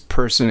see this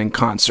person in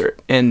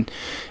concert? And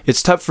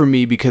it's tough for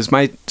me because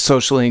my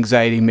social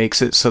anxiety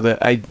makes it so that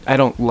I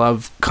don't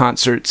love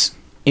concerts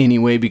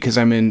anyway, because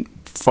I'm in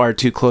far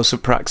too close a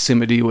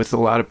proximity with a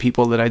lot of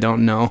people that I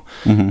don't know.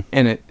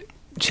 And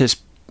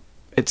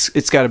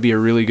it's got to be a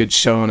really good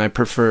show, and I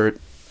prefer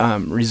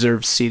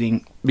reserved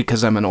seating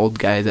because I'm an old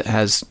guy that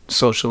has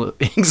social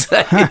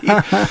anxiety.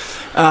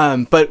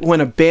 But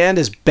when a band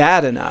is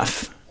bad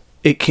enough,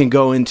 it can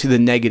go into the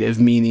negative,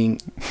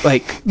 meaning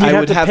like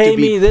You'd have to pay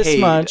me this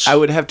much. I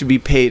would have to be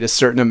paid a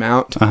certain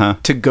amount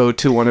to go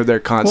to one of their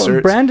concerts.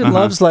 Well, Brandon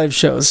loves live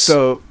shows.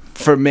 So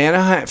for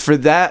Mannheim,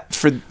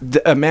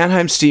 a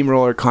Mannheim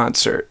Steamroller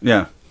concert,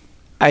 Yeah.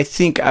 I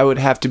think I would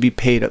have to be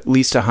paid at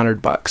least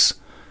 $100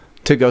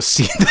 to go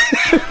see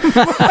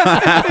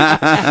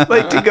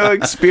like to go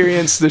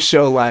experience the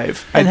show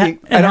live. And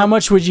how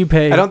much would you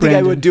pay? I don't think I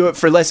Brandon? would do it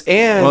for less.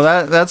 And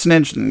Well, that's an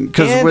interesting,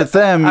 because And with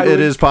them I it would-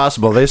 is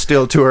possible. They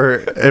still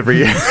tour every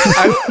year.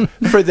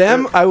 for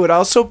them, I would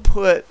also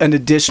put an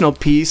additional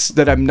piece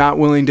that I'm not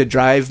willing to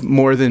drive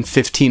more than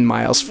 15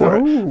 miles for.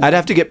 Oh. I'd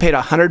have to get paid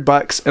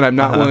 $100, and I'm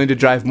not willing to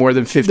drive more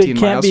than 15 They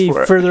can't miles be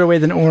for it. further away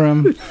than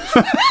Orem.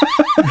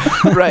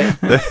 Right.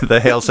 the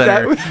Hale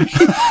Center.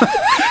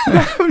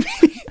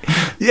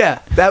 Yeah,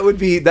 that would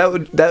be Oh,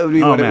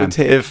 what it would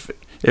take.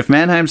 If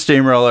Mannheim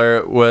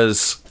Steamroller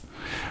was,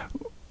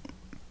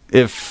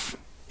 if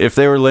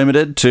they were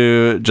limited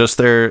to just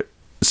their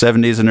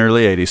 70s and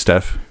early 80s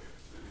stuff,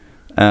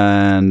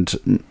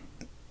 and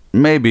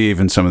maybe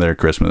even some of their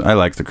Christmas, I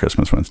like the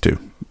Christmas ones too,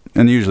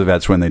 and usually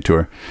that's when they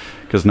tour,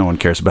 because no one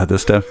cares about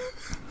this stuff,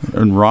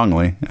 and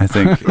wrongly, I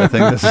think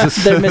this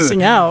is They're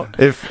missing out.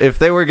 If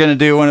they were gonna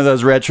do one of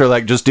those retro,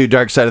 like just do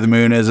Dark Side of the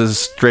Moon as a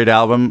straight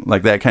album,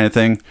 like that kind of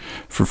thing,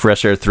 for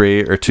Fresh Air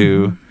 3 or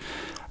 2,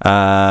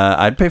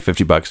 I'd pay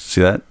 $50 to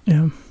see that.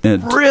 Yeah.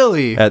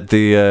 Really? At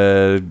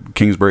the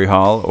Kingsbury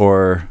Hall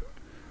or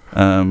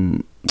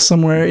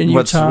Somewhere in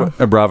Utah.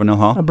 Abravanel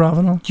Hall.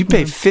 Abravanel. You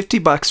pay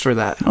 $50 for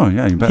that. Oh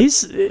yeah, you bet.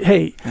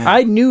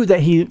 I knew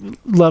that he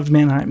loved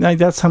Mannheim. Like,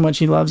 that's how much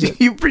he loves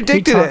it. You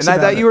predicted He it, talks and I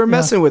about thought you were it.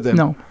 messing with him.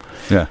 No.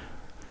 Yeah.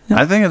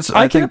 I think it's.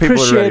 I I can think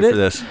people are ready appreciate for it.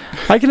 this.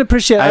 I can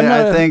appreciate it.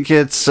 I think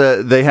it's.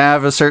 They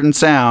have a certain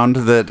sound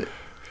that,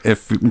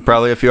 if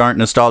you aren't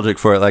nostalgic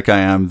for it like I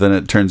am, then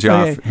it turns you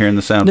Okay. off hearing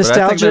the sound. But I think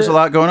Nostalgia- there's a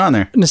lot going on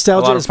there. A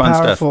Nostalgia lot of is fun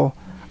stuff. powerful.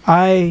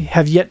 I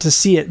have yet to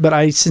see it, but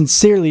I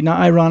sincerely, not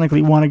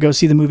ironically, want to go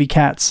see the movie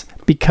Cats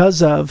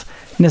because of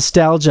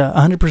nostalgia.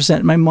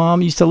 100%. My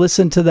mom used to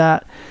listen to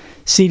that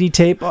CD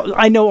tape.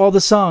 I know all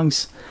the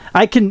songs.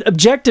 I can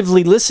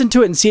objectively listen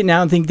to it and see it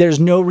now and think there's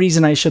no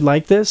reason I should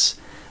like this,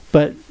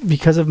 but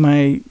because of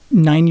my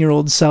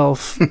 9-year-old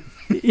self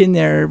in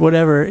there,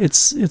 whatever,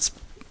 it's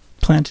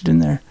planted in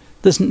there.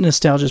 This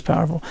nostalgia is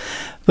powerful.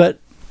 But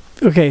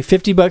okay,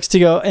 $50 to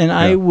go, and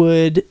I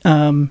would.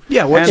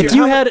 If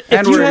you had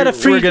a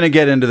free, we're going to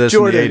get into this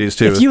Jordan, in the 80s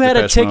too. if you had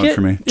a ticket,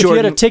 if you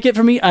had a ticket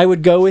for me, I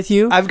would go with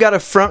you. I've got a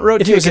front row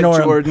If it was ticket, in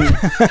Orem. Jordan.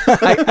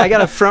 I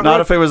got a front Not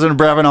row. if it was in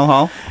Bravenel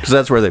Hall, because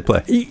that's where they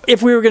play.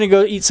 If we were going to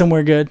go eat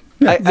somewhere good,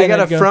 I then got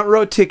I'd a go. front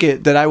row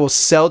ticket that I will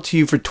sell to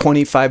you for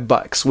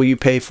 $25. Will you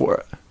pay for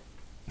it?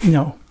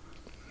 No.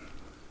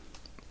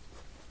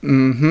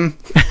 Mm-hmm.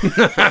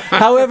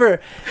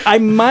 However, I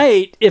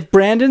might, if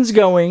Brandon's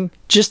going,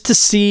 just to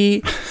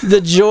see the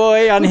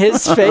joy on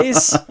his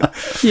face,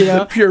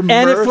 Pure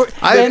and if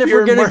mirth.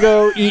 we're going to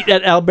go eat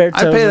at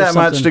Alberto's, I pay or that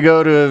much something. to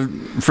go to a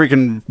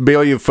freaking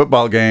BYU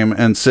football game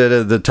and sit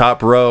at the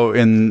top row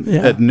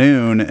at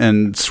noon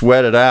and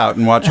sweat it out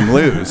and watch them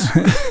lose.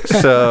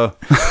 So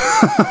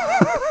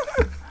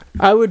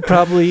I would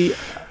probably.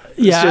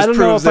 Yeah, This I just don't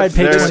know proves if I'd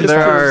pay that- this just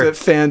 25. proves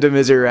that fandom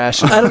is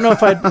irrational. I don't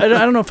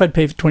know if I'd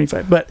pay for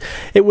 25, but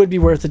it would be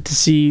worth it to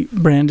see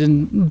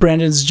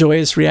Brandon's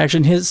joyous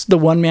reaction, the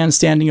one-man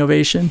standing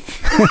ovation.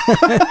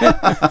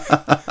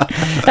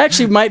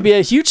 Actually, might be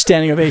a huge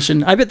standing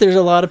ovation. I bet there's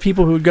a lot of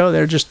people who would go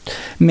there, just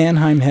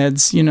Mannheim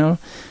heads, I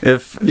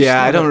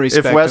don't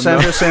respect if Wes him, though.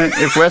 Anderson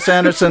if Wes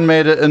Anderson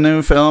made a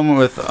new film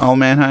with all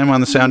Mannheim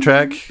on the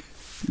soundtrack,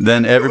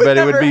 then everybody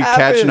would never be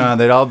catching happen. on.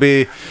 They'd all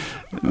be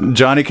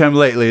Johnny Come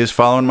Lately is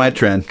following my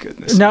trend.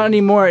 Not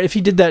anymore. If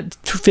he did that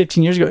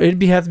 15 years ago,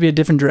 it'd have to be a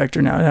different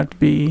director now. It'd have to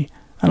be,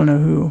 I don't know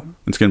who.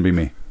 It's going to be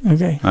me.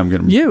 Okay. I'm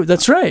going to You,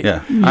 that's right.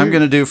 Yeah. I'm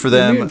going to do for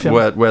them new film.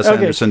 what Wes Okay.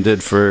 Anderson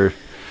did for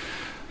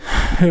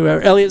Whoever.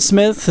 Elliott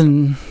Smith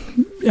and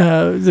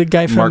the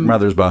guy from...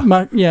 Mark Mothersbaugh.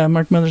 Mark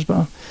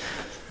Mothersbaugh.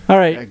 All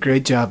right. Yeah,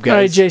 great job, guys. All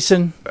right,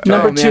 Jason.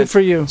 Number Oh, 2 man. for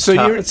you. So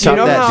Top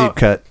that how, deep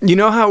cut. You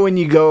know how when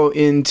you go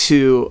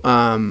into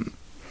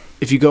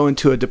if you go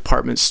into a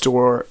department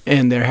store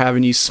and they're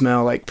having you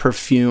smell like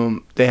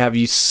perfume, they have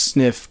you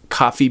sniff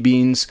coffee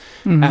beans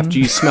after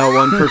you smell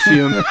one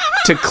perfume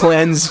to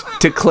cleanse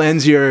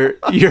your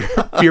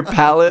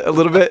palate a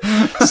little bit,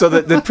 so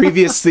that the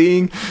previous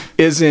thing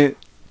isn't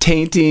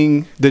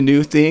tainting the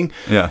new thing.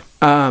 Yeah.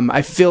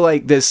 I feel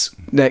like this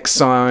next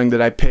song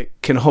that I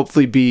picked can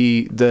hopefully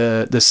be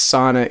the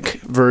sonic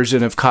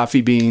version of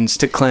coffee beans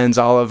to cleanse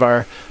all of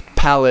our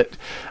palate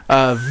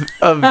of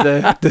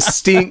the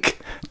stink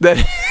that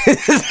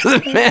is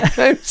the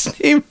Mannheim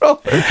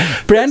Steamroller.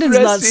 Brandon's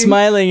not Resting-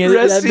 smiling that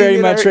resting very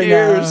in much our right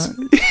ears.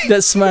 now.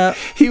 That smile.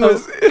 He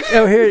was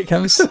Oh, here it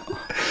comes.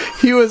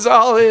 he was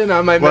all in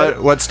on my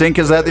What stink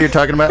is that you're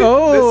talking about?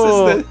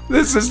 Oh.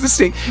 This is the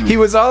stink. He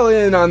was all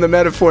in on the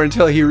metaphor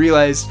until he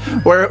realized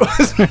where it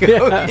was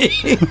going.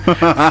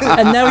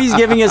 And now he's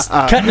giving us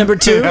cut number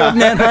 2 of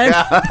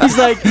Mannheim. He's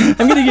like,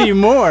 I'm going to give you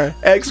more.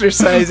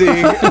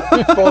 Exercising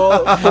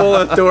full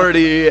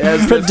authority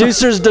as the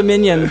Producer's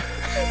Dominion.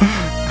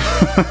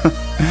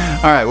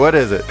 All right, what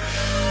is it?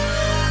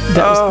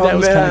 That was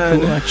kind man.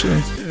 of cool,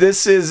 actually.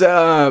 This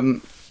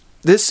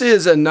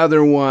is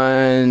another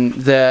one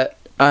that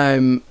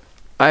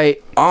I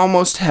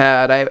almost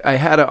had. I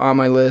had it on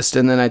my list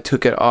and then I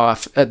took it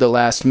off at the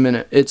last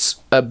minute. It's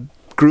a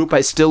group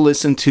I still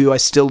listen to, I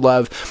still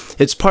love.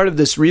 It's part of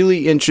this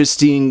really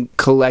interesting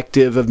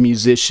collective of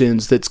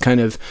musicians that's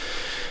kind of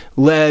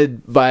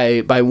led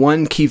by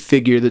one key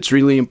figure that's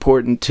really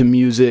important to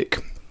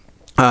music.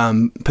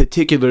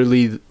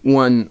 Particularly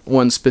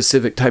one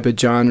specific type of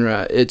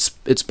genre. It's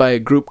by a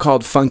group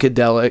called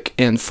Funkadelic,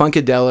 and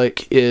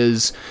Funkadelic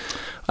is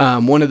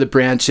one of the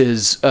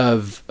branches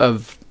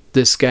of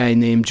this guy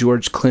named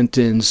George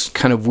Clinton's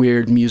kind of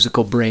weird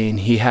musical brain.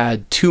 He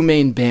had 2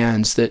 main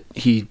bands that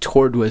he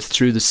toured with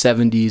through the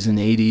 70s and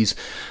 80s.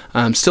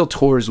 Still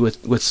tours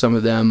with some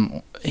of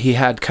them. He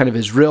had kind of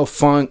his real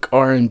funk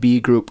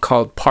R&B group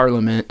called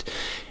Parliament,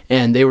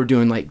 and they were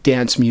doing like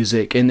dance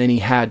music. And then he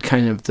had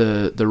kind of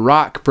the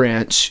rock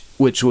branch,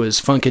 which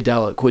was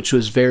Funkadelic, which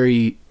was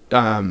very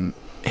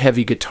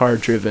heavy guitar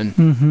driven.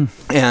 Mm-hmm.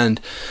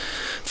 And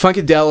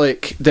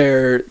Funkadelic,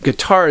 their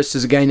guitarist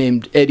is a guy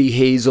named Eddie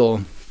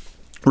Hazel.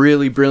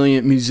 Really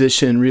brilliant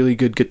musician, really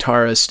good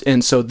guitarist.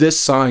 And so this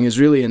song is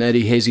really an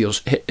Eddie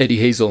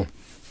Hazel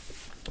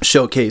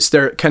showcase.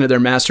 Their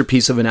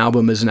masterpiece of an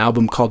album is an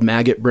album called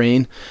Maggot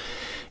Brain.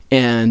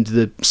 And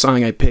the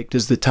song I picked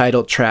is the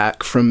title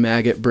track from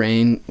Maggot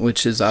Brain,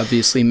 which is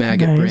obviously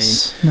Maggot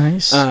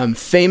Nice.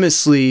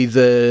 Famously,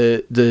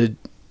 the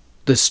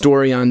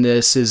story on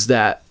this is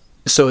that,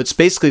 so it's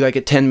basically like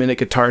a 10-minute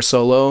guitar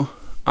solo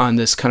on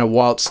this kind of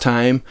waltz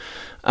time.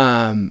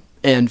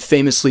 And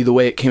famously, the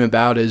way it came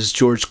about is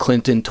George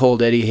Clinton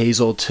told Eddie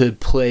Hazel to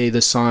play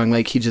the song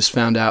like he just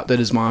found out that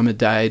his mom had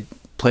died,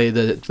 play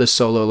the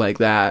solo like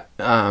that,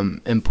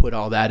 and put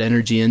all that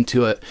energy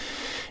into it.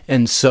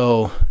 And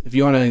so if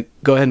you want to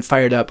go ahead and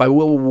fire it up, I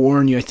will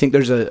warn you, I think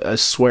there's a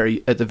swear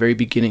at the very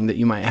beginning that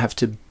you might have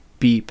to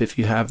beep if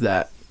you have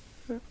that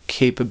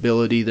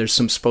capability. There's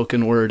some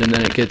spoken word, and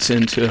then it gets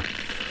into...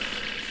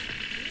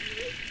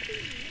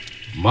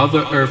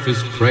 Mother Earth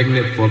is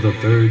pregnant for the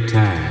third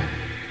time,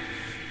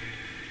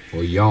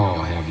 for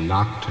y'all have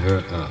knocked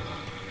her up.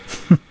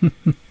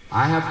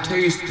 I have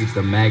tasted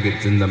the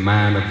maggots in the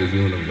mind of the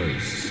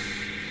universe.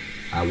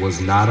 I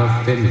was not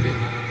offended,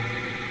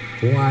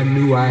 for I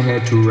knew I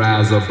had to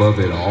rise above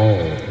it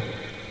all,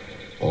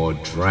 or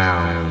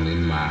drown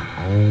in my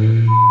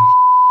own.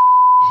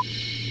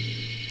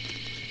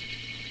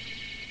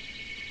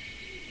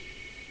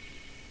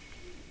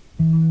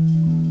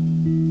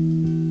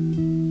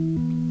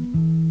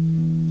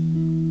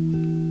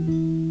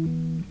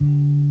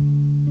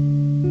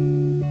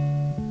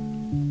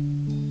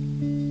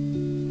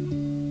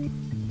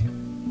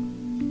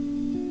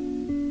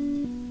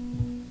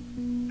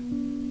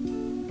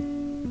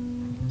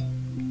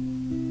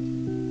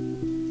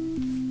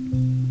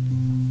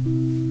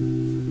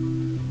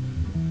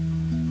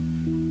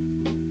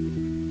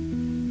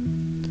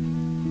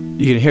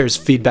 You can hear his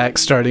feedback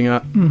starting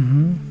up.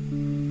 Mm-hmm.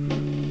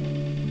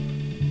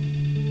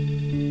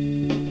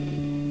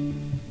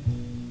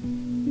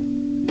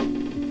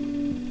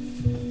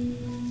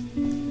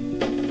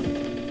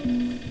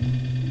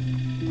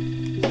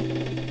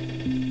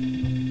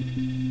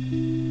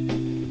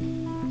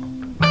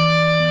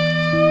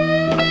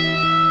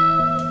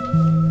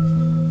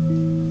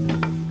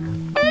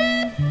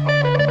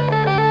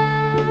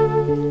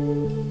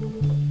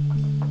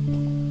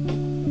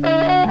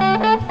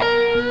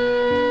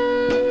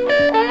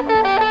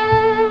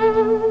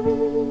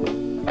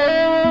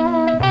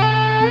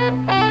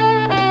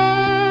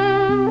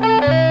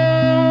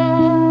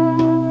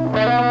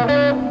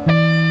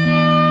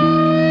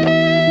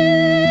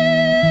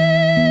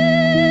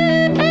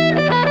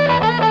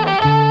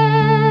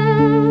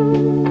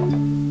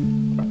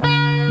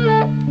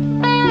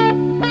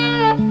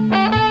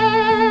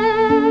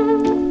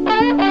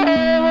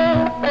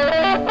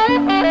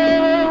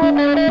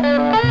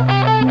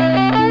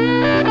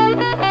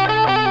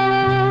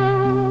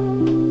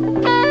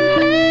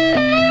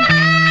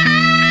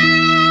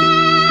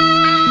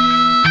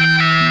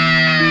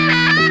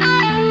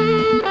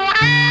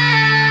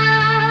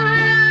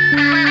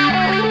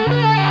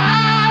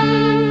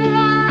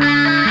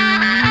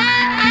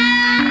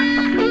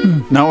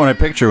 Not what I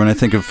picture when I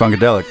think of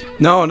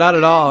Funkadelic. No, not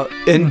at all.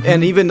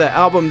 And even the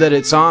album that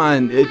it's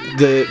on,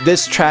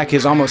 this track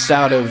is almost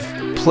out of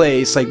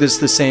place. Like, this is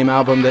the same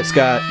album that's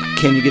got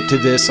Can You Get to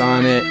This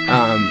on it.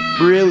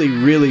 Really,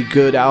 really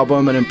good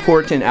album, an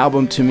important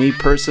album to me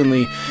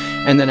personally.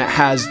 And then it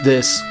has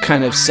this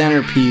kind of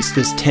centerpiece,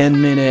 this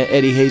 10-minute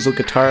Eddie Hazel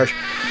guitar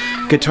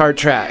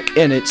track.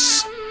 And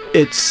it's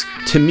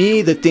to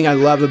me, the thing I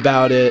love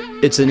about it,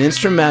 it's an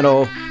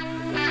instrumental,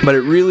 but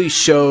it really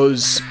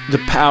shows the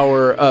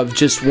power of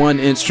just one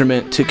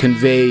instrument to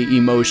convey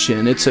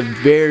emotion. It's a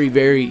very,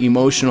 very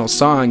emotional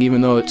song, even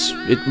though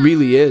it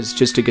really is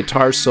just a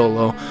guitar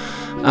solo.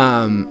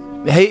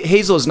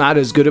 Hazel is not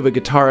as good of a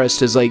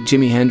guitarist as like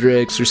Jimi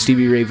Hendrix or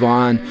Stevie Ray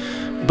Vaughan,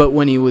 but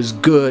when he was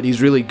good,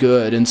 he's really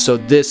good. And so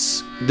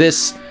this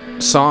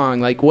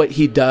song, like what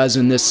he does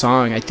in this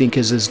song, I think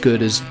is as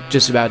good as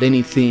just about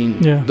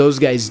anything those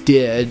guys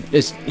did.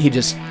 He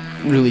just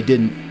really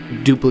didn't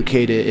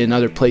duplicate it in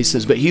other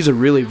places, but he's a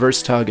really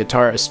versatile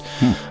guitarist.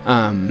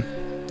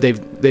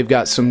 They've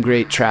got some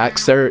great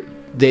tracks.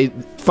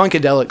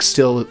 Funkadelic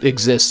still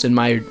exists in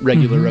my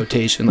regular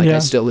rotation. Like I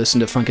still listen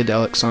to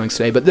Funkadelic songs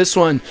today, but this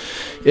one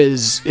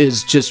is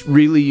just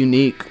really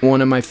unique. One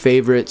of my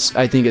favorites.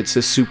 I think it's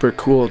a super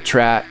cool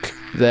track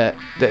that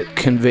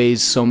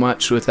conveys so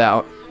much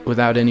without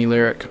any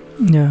lyric.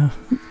 Yeah,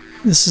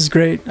 this is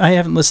great. I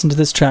haven't listened to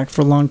this track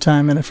for a long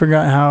time, and I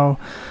forgot how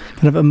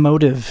kind of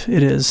emotive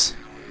it is,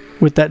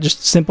 with that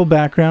just simple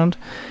background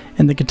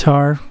and the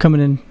guitar coming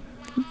in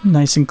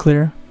nice and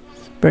clear.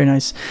 Very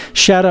nice.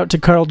 Shout out to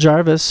Carl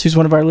Jarvis, who's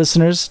one of our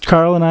listeners.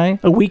 Carl and I,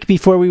 a week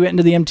before we went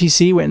into the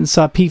MTC, went and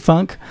saw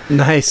P-Funk.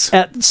 Nice.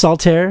 At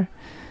Saltaire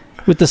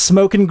with the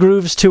Smoke and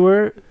Grooves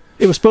tour.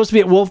 It was supposed to be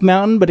at Wolf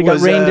Mountain, but it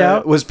got rained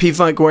out. Was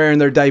P-Funk wearing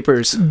their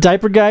diapers?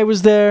 Diaper guy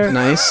was there.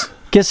 Nice.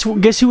 Guess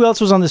who else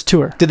was on this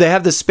tour? Did they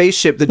have the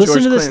spaceship that George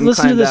Clinton climbed out of?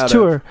 Listen to this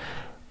tour.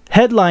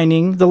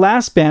 Headlining the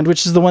last band,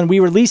 which is the one we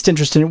were least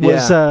interested in,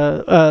 was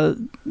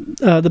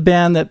the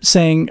band that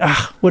sang.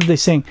 What did they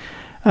sing?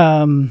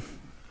 The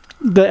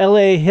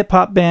LA hip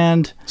hop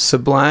band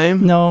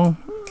Sublime. No,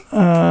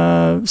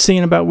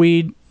 singing about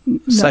weed.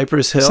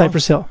 Cypress Hill.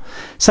 Cypress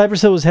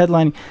Hill was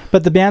headlining,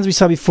 but the bands we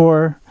saw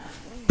before: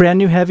 Brand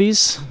New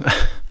Heavies,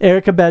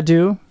 Erykah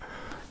Badu.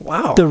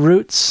 Wow. The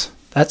Roots.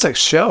 That's a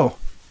show.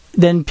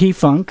 Then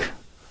P-Funk.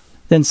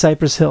 Then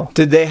Cypress Hill.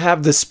 Did they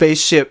have the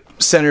spaceship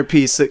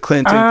centerpiece that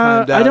Clinton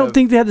climbed out I don't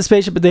think they had the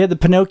spaceship, but they had the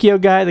Pinocchio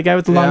guy, the guy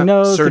with the long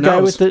nose, the guy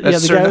with the guy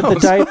with the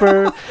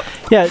diaper.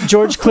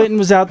 George Clinton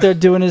was out there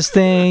doing his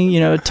thing,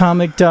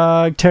 Atomic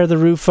Dog, Tear the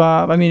Roof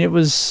Off. I mean, it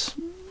was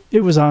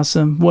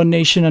awesome. One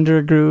Nation Under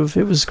a Groove.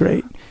 It was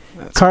great.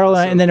 That's Carl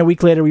awesome. And then a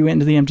week later we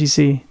went into the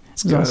MTC. It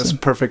was awesome. That's a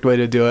perfect way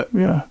to do it.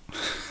 Yeah.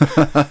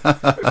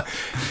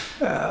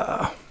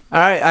 All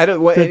right, I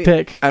don't. Good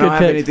pick. I don't Good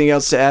have pick. anything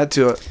else to add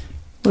to it.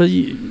 Well,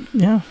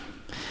 yeah.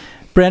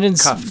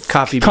 Brandon's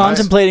Coffee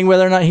contemplating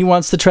whether or not he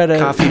wants to try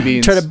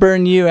beans. to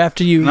burn you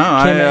after you. No,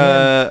 came in.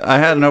 I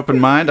had an open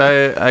mind.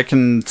 I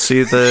can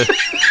see the.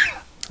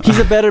 He's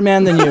a better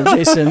man than you,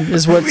 Jason.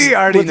 Is what We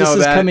already what this know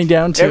is that. coming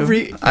down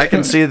to. I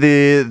can see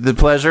the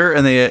pleasure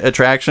and the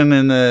attraction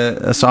in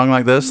a song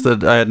like this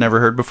that I had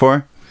never heard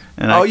before.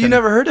 And you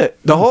never heard it?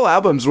 The whole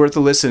album's worth a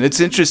listen. It's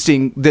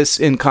interesting. This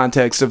in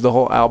context of the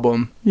whole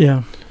album.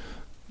 Yeah.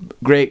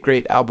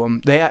 Great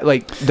album.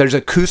 There's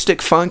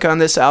acoustic funk on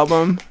this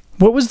album.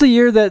 What was the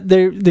year that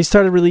they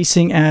started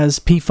releasing as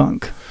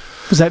P-Funk?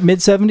 Was that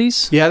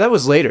mid-70s? Yeah, that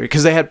was later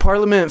because they had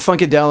Parliament,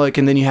 Funkadelic,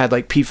 and then you had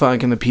like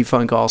P-Funk and the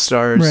P-Funk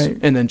All-Stars. Right.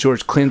 And then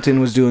George Clinton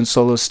was doing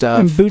solo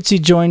stuff. And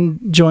Bootsy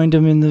joined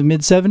him in the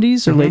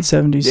mid-70s or late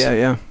 70s?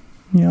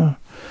 Yeah.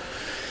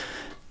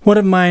 One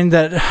of mine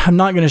that I'm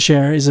not going to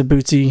share is a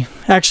Bootsy.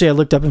 Actually, I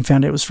looked up and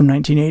found it was from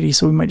 1980,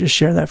 so we might just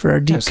share that for our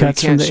deep So you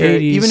cuts from can't the share 80s.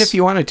 it. Even if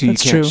you wanted to,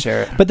 That's you can't true.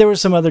 share it. But there were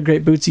some other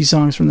great Bootsy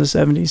songs from the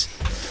 70s.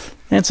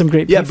 And some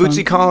great Yeah, P-Funk-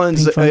 Bootsy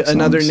Collins, P-Funk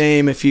another songs.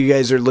 name if you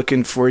guys are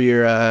looking for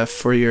your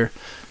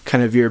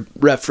kind of your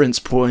reference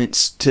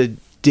points to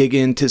dig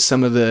into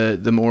some of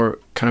the more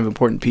kind of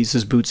important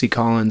pieces. Bootsy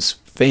Collins,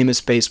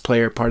 famous bass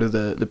player, part of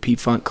the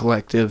P-Funk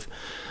collective,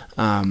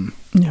 kind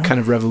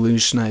of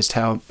revolutionized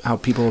how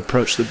people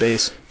approach the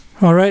bass.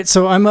 All right,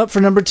 so I'm up for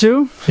number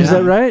 2. Is Yeah.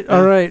 that right? Yeah.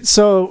 All right,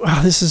 so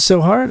this is so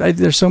hard.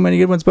 There's so many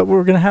good ones, but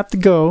we're going to have to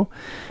go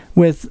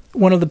with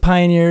one of the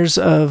pioneers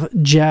of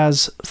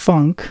jazz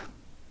funk,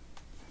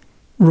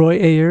 Roy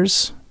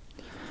Ayers.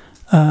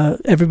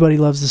 Everybody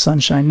Loves the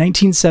Sunshine,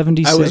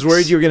 1976. I was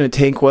worried you were going to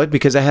take what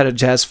because I had a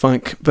jazz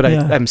funk, but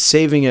Yeah. I'm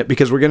saving it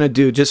because we're going to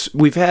do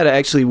we've had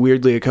actually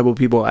weirdly a couple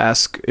people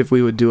ask if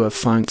we would do a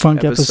funk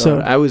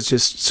episode. I was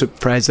just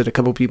surprised that a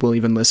couple people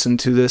even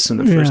listened to this in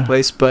the first Yeah.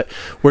 place, but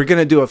we're going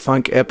to do a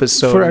funk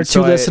episode. For our And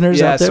two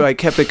listeners out there. so I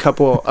kept a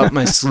couple up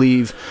my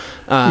sleeve,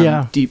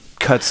 deep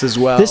cuts as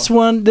well. This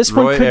one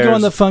Roy could go on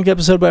Ayers. the funk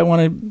episode, but I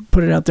want to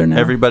put it out there now.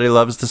 Everybody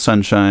Loves the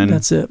Sunshine.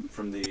 That's it.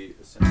 From the.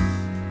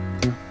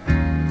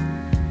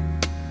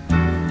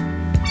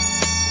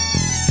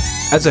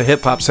 That's a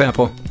hip hop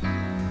sample.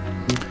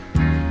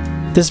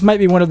 This might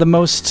be one of the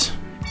most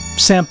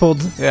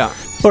sampled, Yeah.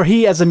 or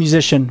he as a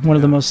musician, one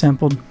of the most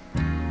sampled.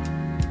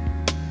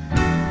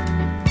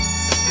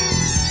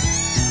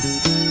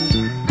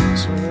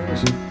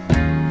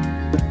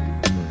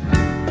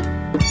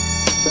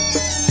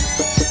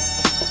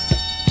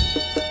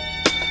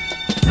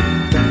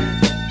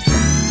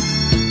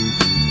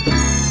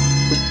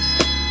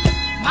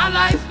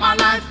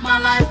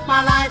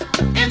 My life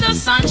in the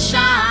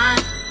sunshine.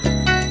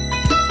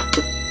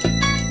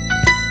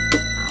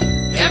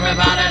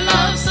 Everybody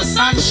loves the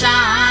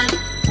sunshine.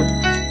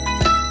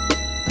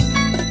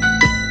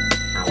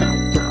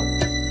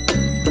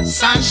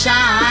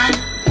 Sunshine.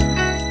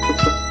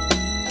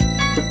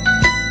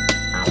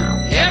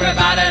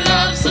 Everybody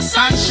loves the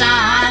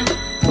sunshine.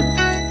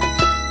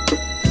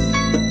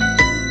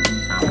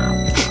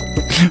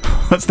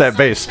 What's that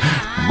bass?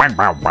 Bow,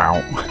 bow,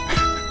 bow.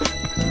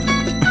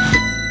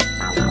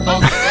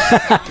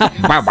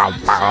 Bow, bow,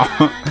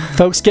 bow.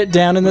 Folks, get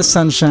down in the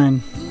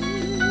sunshine.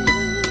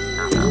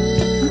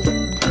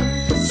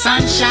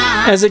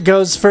 Sunshine. As it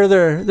goes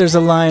further, there's a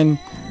line,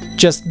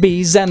 just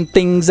bees and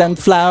things and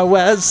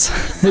flowers.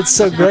 It's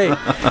so great.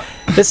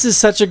 This is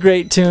such a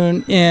great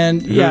tune,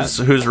 and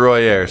Who's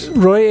Roy Ayers?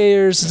 Roy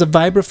Ayers is a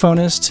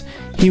vibraphonist.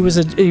 He was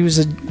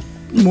a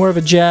more of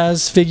a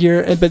jazz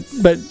figure, but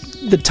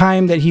the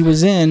time that he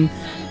was in,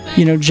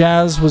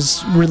 jazz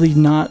was really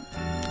not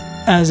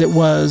as it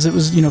was. It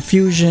was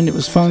fusion. It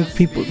was funk.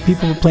 People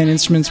were playing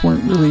instruments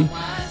weren't really.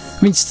 I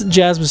mean,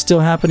 jazz was still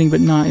happening, but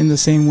not in the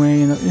same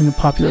way, in a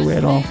popular way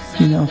at all.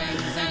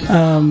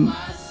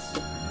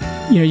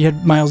 You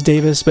had Miles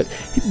Davis, but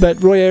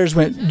Roy Ayers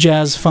went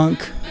jazz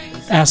funk,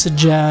 acid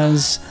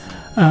jazz.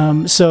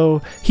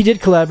 So he did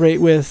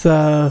collaborate with,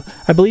 I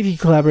believe he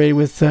collaborated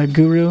with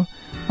Guru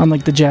on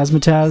like the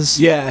Jazzmatazz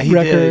he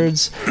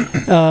records.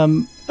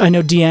 I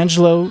know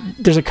D'Angelo,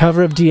 there's a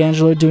cover of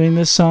D'Angelo doing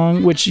this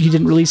song, which he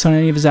didn't release on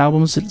any of his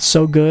albums. It's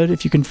so good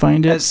if you can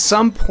find At it.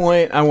 some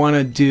point, I want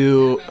to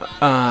do,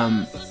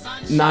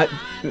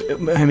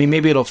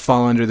 maybe it'll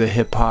fall under the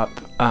hip hop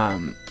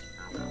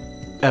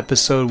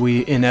episode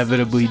we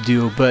inevitably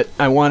do, but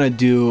I want to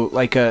do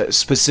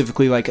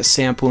specifically a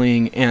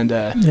sampling and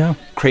a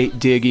crate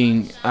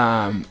digging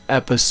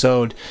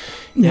episode.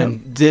 Yeah.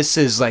 And this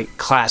is like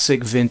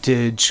classic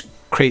vintage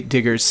crate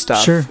digger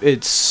stuff. Sure.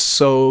 It's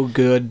so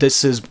good.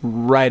 This is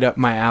right up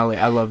my alley.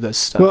 I love this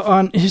stuff.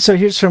 Well, so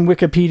here's from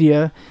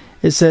Wikipedia.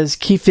 It says,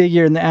 key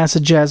figure in the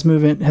acid jazz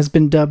movement, has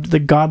been dubbed the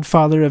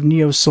godfather of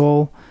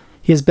neo-soul.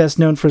 He is best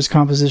known for his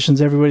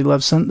compositions Everybody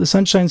Loves the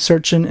Sunshine,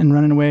 Searchin', and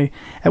Running Away.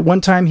 At one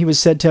time, he was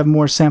said to have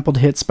more sampled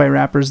hits by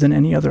rappers than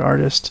any other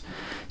artist.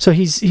 So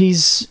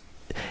he's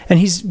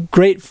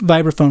great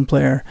vibraphone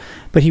player,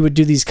 but he would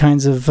do these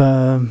kinds of,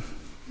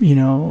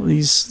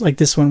 these, like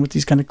this one with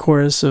these kind of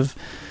chorus of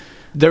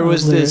there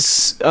was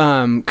lyrics. this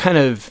kind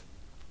of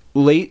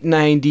mid to late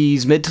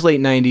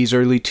 90s,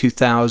 early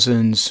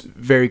 2000s,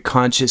 very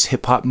conscious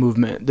hip hop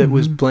movement that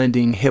was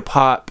blending hip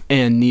hop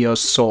and neo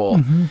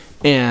soul.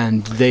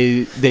 And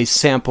they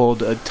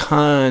sampled a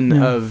ton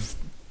of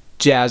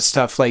jazz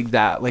stuff like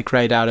that, like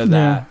right out of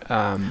that.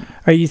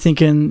 Are you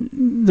thinking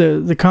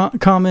the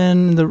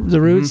Common, the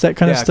Roots, that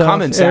kind of stuff?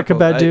 Common Erykah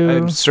Badu.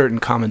 I'm certain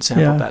Common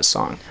sampled that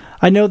song.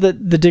 I know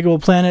that the Diggable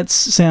Planets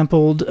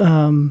sampled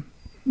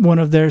one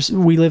of theirs.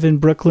 We Live in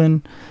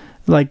Brooklyn.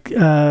 Like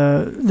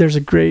there's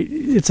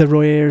it's a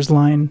Roy Ayers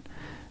line,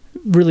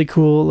 really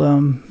cool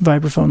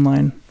vibraphone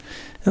line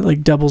that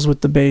like doubles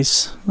with the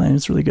bass line.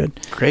 It's really good.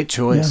 Great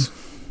choice. Yeah.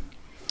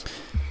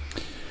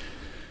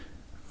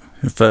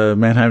 If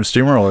Mannheim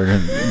Steamroller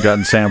had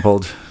gotten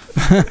sampled.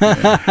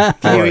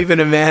 Can you even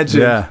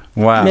imagine? Yeah.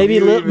 Wow. Maybe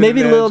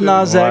Lil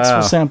Nas X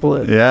will sample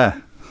it. Yeah.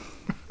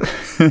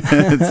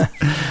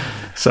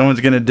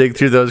 Someone's going to dig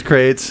through those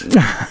crates,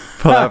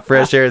 pull out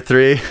Fresh Air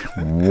 3.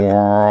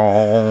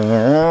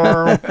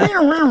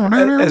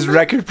 As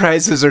record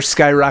prices are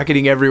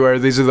skyrocketing everywhere,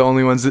 these are the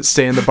only ones that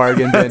stay in the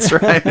bargain bin. That's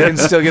right. You can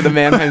still get the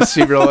Mannheim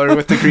Steamroller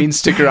with the green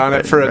sticker on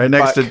it for a right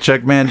next to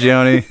Chuck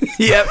Mangione.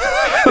 Yep.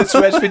 It's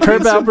wedged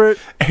between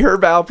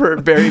Herb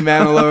Alpert, Barry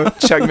Manilow,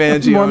 Chuck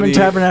Mangione, Mormon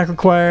Tabernacle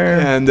Choir,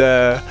 and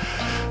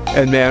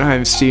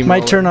Mannheim Steamroller. My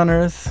Turn on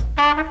Earth.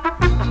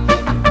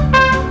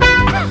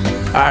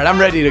 All right, I'm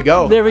ready to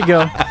go. There we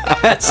go.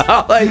 That's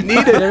all I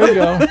needed. There we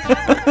go.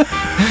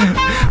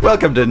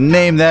 Welcome to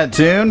Name That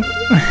Tune.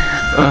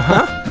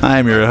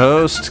 I'm your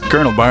host,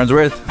 Colonel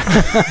Barnsworth.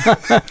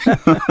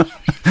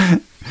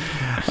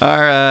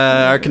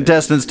 Our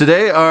contestants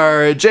today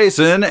are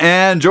Jason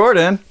and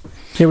Jordan.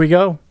 Here we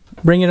go.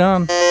 Bring it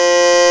on.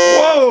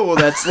 Whoa,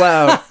 that's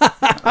loud.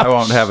 I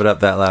won't have it up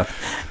that loud.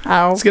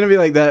 Ow. It's going to be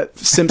like that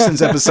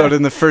Simpsons episode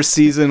in the first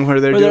season where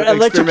they're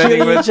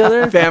experimenting with each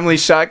other? family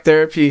shock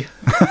therapy.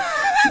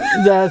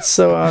 That's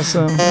so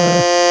awesome.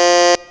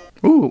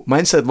 Ooh,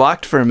 mine said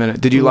locked for a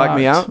minute. Did you lock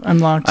me out? I'm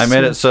locked. I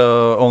made it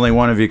so only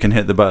one of you can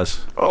hit the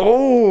buzz.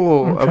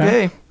 Oh,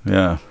 okay.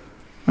 Yeah.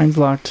 Mine's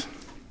locked.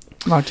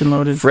 Locked and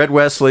loaded. Fred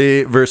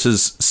Wesley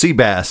versus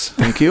Seabass.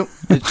 Thank you.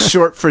 It's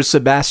short for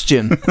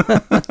Sebastian.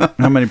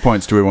 How many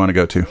points do we want to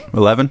go to?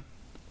 11?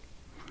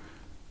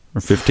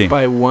 Or 15?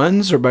 By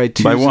ones or by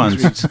twos? By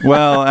ones.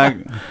 Well,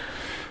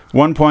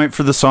 1 point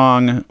for the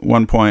song,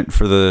 1 point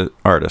for the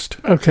artist.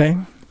 Okay.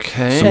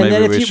 Okay. So And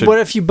maybe then we what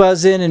if you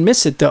buzz in and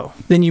miss it though?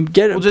 Then you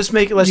get it.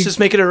 Let's just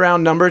make it a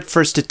round number,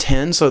 first to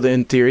 10. So that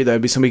in theory, that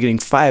would be somebody getting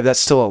 5. That's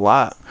still a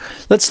lot.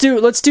 Let's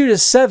do to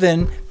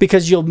 7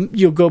 because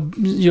you'll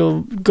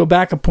go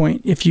back a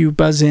point if you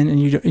buzz in and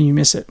you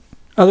miss it.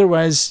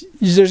 Otherwise,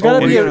 there's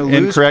got to be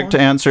incorrect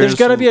answers. There's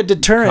got to be a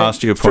deterrent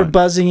cost you a for point.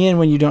 buzzing in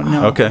when you don't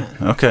know.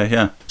 Okay,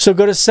 yeah. So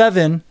go to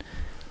 7,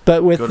 but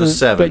Go to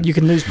 7. but you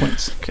can lose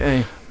points.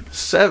 Okay.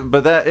 7,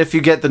 but that if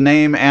you get the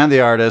name and the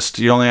artist,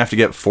 you only have to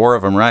get 4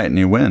 of them right and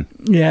you win.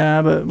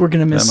 Yeah, but we're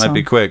gonna miss. That might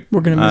be quick.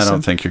 We're gonna miss. I don't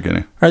some. think you're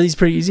gonna. Are these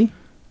pretty easy?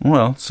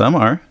 Well, some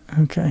are.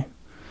 Okay.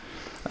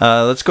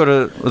 Let's go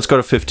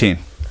to 15.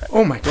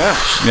 Oh my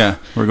gosh. Yeah,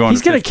 we're going.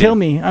 He's to 15. gonna kill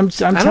me. I'm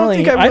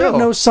telling you. I don't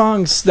know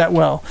songs that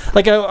well.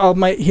 Like I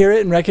might hear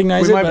it and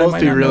recognize it. We might but both I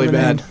might be not really know the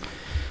bad. name.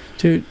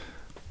 Dude.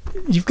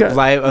 You've got a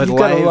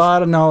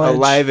lot of knowledge. A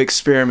live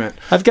experiment.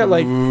 I've got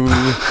like,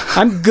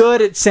 I'm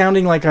good at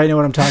sounding like I know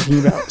what I'm talking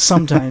about.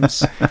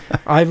 Sometimes,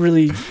 I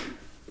really,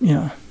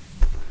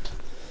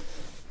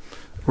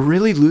 We're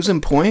really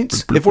losing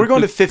points. If we're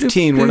going to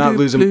 15, we're not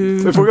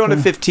losing. If we're going to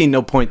 15,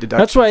 no point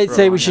deduction. That's why I'd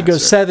say we should go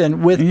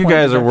 7 with. You point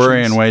guys are deductions.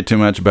 worrying way too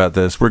much about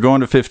this. We're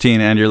going to 15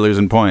 and you're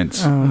losing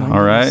points. Oh, my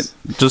all right,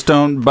 goodness. just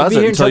don't buzz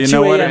We'll be it here until you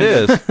until know 2 what it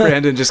a.m. is.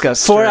 Brandon just got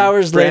stern. 4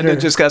 hours later. Brandon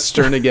just got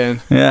stern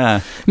again.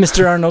 Yeah.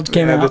 Mr. Arnold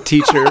came And out. the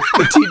teacher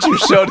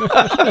showed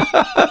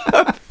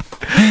up.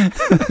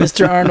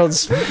 Mr.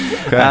 Arnold's.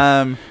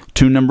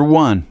 Tune number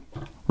 1.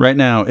 Right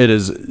now it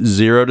is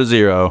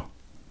 0-0.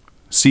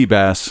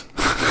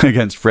 Seabass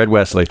against Fred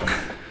Wesley.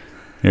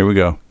 Here we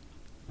go.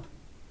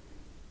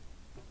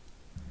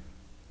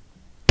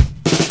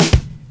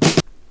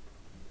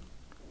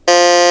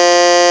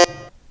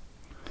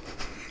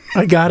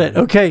 I got it.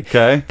 Okay.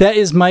 Okay. That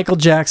is Michael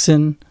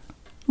Jackson.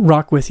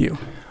 Rock with you.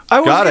 I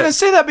was Got going it. to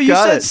say that, but you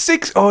Got said it.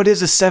 6. Oh, it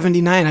is a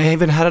 79. I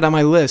even had it on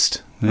my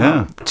list.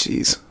 Yeah. Oh,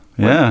 jeez.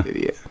 Yeah. What an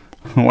idiot.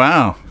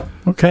 Wow.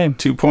 Okay.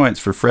 2 points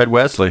for Fred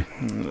Wesley.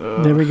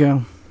 There we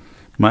go.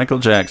 Michael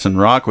Jackson,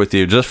 Rock with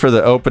You, just for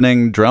the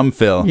opening drum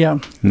fill. Yeah.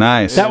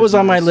 Nice. That was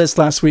on my list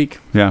last week.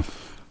 Yeah.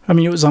 I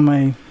mean, it was on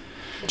my.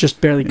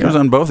 Just barely It was got.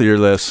 on both of your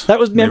lists. That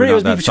was. Remember, Maybe it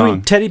was not that between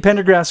song. Teddy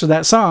Pendergrass or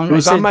that song. It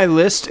was on my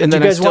list, and do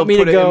then you I guys still want me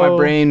put to it in my go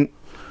brain.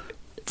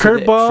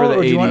 Curveball,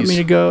 or do you want 80s. me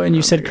to go? And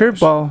you said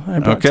curveball. I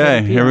brought Okay,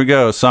 Teddy here we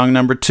go. Song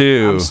number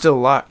 2. I'm still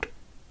locked,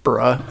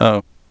 bruh.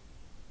 Oh.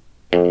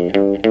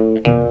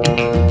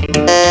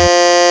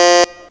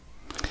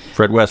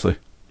 Fred Wesley.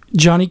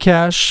 Johnny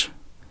Cash.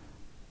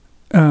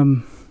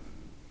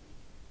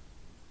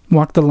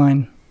 Walk the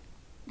Line.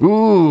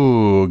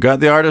 Ooh, got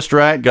the artist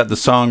right, got the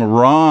song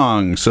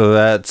wrong. So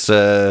that's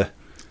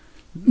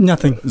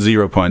Nothing.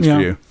 0 points Yeah.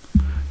 for you.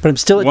 But I'm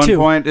still at 1 2.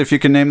 point if you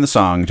can name the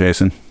song,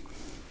 Jason.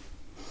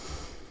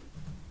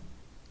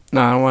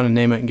 No, I don't want to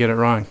name it and get it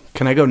wrong.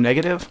 Can I go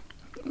negative?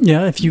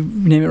 Yeah, if you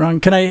name it wrong.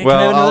 Can I have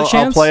Well, another I'll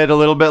chance? play it a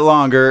little bit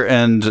longer,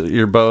 and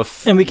you're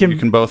both. And you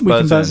can both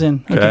buzz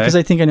in. Okay, because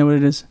I think I know what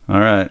it is. All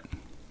right.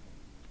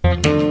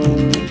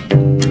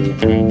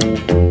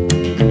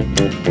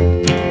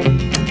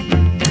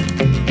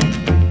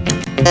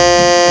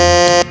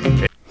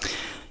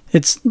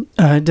 It's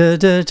da da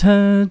da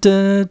da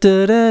da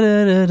da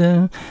da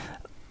da.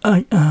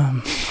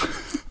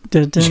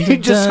 You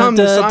just hummed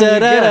the song you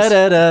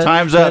guessed.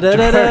 Time's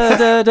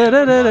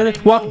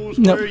up. Walk.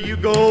 No. Where you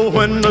go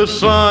when the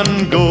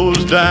sun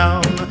goes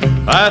down.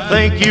 I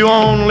think you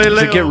only Does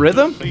live it get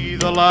rhythm? to see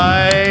the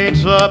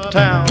lights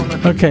uptown.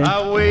 Okay.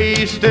 I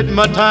wasted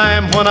my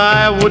time when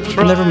I would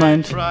try. Never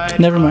mind.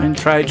 Never mind.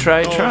 Try.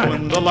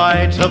 When the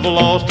lights have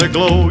lost their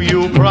glow,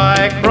 you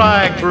cry,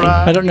 cry,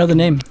 cry. I don't know the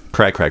name.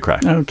 Cry, cry, cry.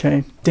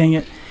 Okay. Dang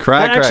it. Cry,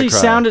 that cry, actually cry.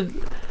 sounded.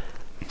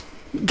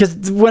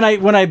 Because when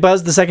I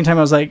buzzed the second time,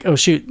 I was like, "Oh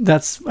shoot, I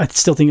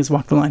still think it's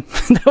Walk the Line."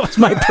 That was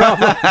my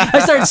problem. I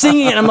started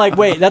singing it, and I'm like,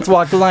 "Wait, that's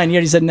Walk the Line." He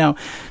already said no.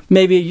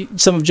 Maybe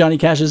some of Johnny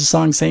Cash's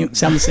songs sound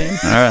the same.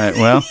 All right.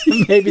 Well,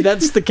 Maybe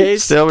that's the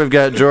case. still we've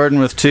got Jordan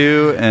with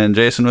 2 and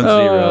Jason with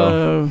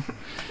 0.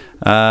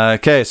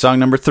 Okay, song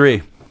number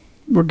 3.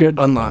 We're good.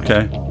 Unlock.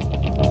 Okay.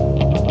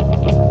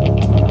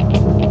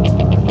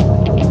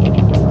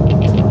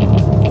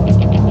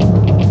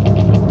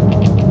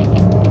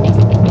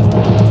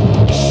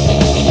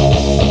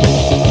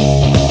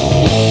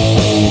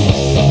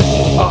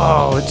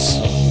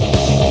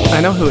 I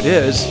know who it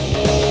is.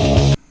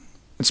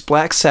 It's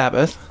Black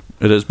Sabbath.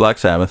 It is Black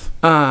Sabbath.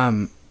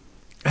 I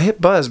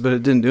hit buzz, but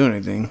it didn't do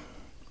anything.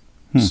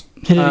 Hit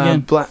it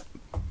again. Black.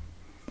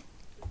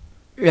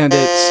 And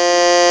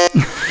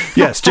it's.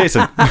 Yes,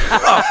 Jason.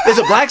 Is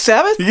it Black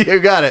Sabbath? You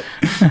got it.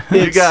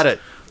 You got it.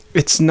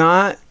 It's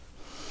not.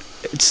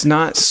 It's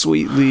not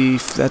Sweet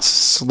Leaf. That's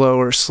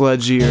slower,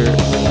 sludgier.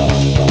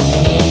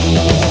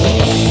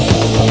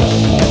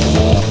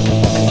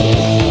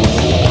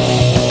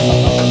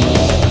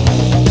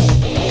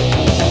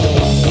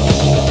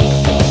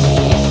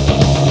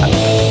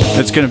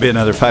 It's going to be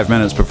another 5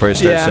 minutes before you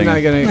start Yeah, singing.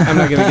 I'm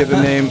not gonna get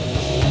the name.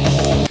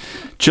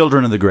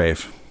 Children of the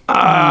Grave.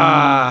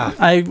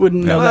 I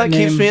wouldn't know Well, that that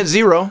name. keeps me at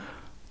 0.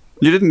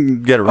 You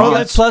didn't get it wrong. Oh,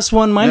 that's plus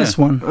 1, minus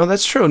 1. Oh,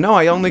 that's true. No,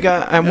 I only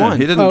got. I'm Yeah,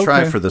 one. he didn't Oh,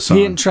 try okay. for the song.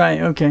 He didn't try.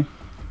 Okay.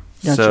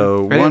 Gotcha.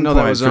 So I didn't 1 know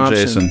that point was an for option.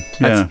 Jason.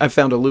 Yeah. I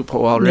found a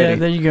loophole already. Yeah,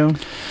 there you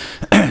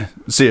go.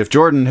 See, if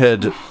Jordan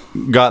had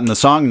gotten the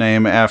song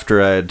name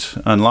after I'd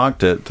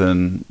unlocked it,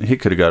 then he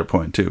could have got a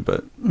point too.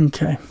 But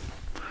Okay.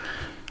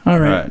 All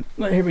right.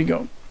 Here we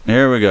go.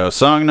 here we go.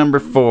 Song number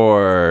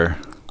 4.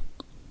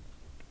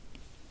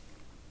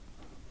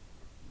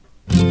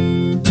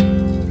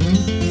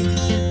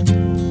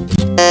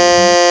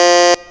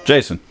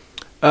 Jason.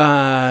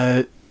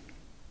 Led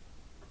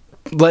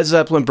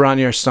Zeppelin,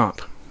 Bronnier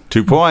Stomp.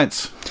 2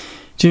 points.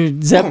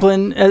 Dude,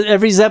 Zeppelin,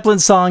 every Zeppelin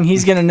song,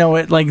 he's going to know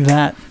it like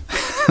that.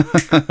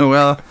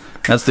 Well,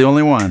 that's the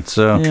only one.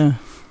 So Yeah.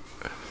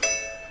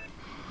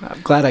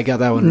 I'm glad I got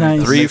that one Nice.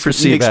 right. 3 for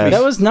Seabass.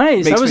 That was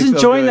nice. I Makes was me feel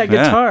enjoying good.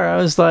 that guitar. I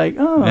was like,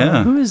 oh,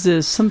 Yeah. who is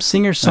this? Some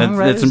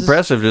singer-songwriter? It's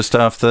impressive just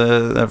off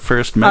that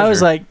first measure. I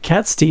was like,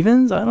 Cat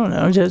Stevens? I don't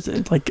know.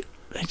 Just like...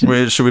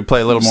 Should we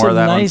play a little more of Some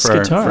that nice one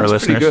for guitar. our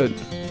It's Pretty listeners?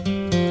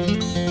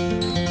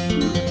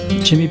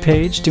 good. Jimmy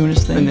Page doing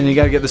his thing. And then you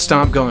got to get the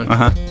stomp going.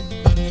 Uh-huh.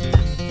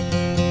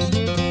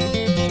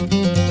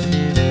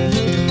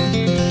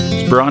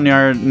 Is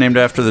Bronnier named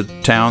after the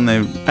town they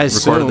recorded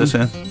assume. this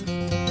in?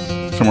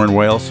 Somewhere in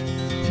Wales?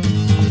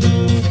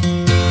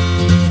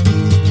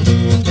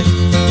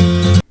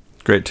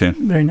 Great tune.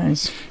 Very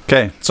nice.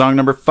 Okay, song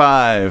number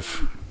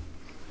 5.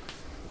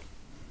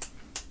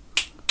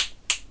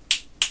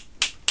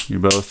 You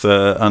both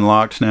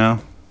unlocked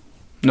now?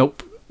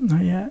 Nope.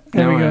 Not yet.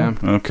 There Now we I go. am.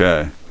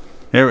 Okay.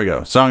 Here we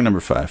go. Song number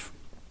 5.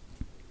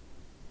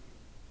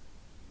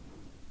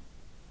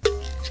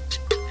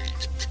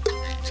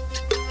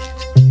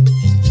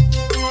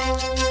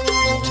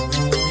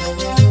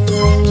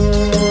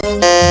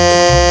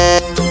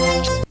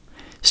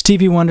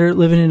 Stevie Wonder,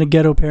 Living in a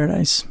Ghetto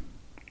Paradise.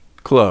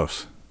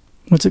 Close.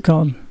 What's it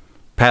called?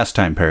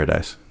 Pastime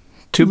Paradise.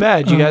 Too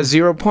bad. You got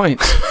 0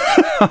 points.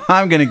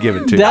 I'm going to give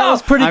it to you. That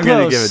was pretty I'm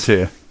going to close. give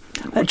it to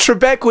you.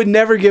 Trebek would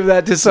never give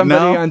that to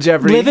somebody No. on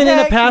Jeopardy. Living in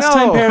a Heck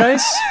Pastime no.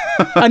 Paradise?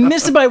 I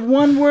missed it by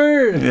 1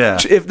 word. Yeah.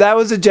 If that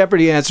was a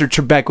Jeopardy answer,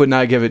 Trebek would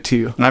not give it to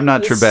you. I'm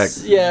not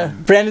Trebek. Yeah.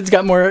 Brandon's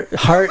got more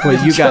heart.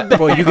 Well, you got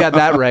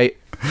that right.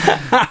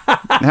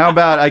 How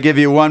about I give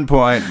you 1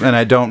 point and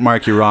I don't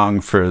mark you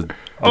wrong for the title?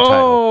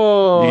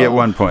 Oh. You get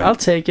 1 point. I'll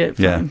take it.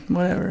 Yeah. Fine.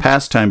 Whatever.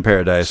 Pastime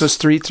Paradise, So it's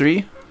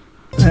 3-3.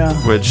 Yeah.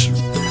 which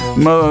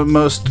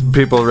most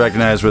people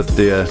recognize with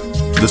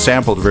the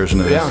sampled version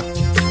of this. Yeah.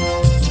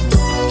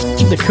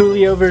 The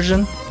Coolio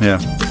version. Yeah.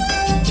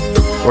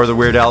 Or the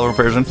Weird Al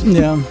version.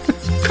 Yeah.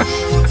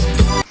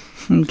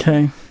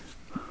 Okay.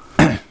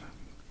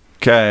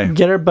 Okay.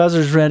 Get our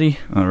buzzers ready.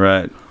 All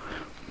right.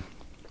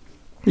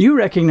 You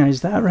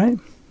recognize that, right?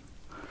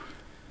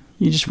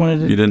 You just wanted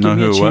to You didn't give know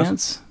me who a it was?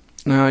 chance?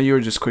 No, you were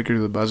just quicker to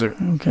the buzzer.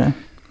 Okay.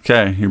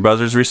 Okay, your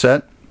buzzer's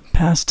reset.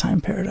 Pastime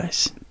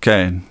Paradise.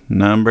 Okay,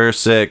 number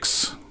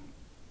 6.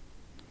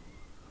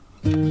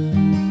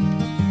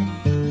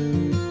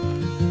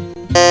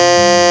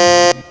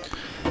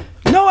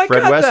 No, I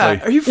Fred got Wesley.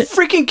 that. Are you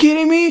freaking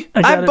kidding me?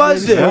 I I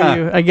buzzed before it.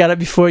 you. I got it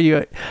before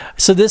you.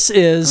 So this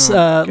is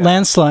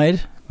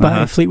Landslide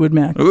by Fleetwood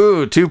Mac.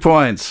 Ooh, 2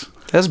 points.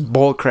 That's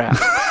bull crap.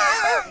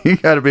 You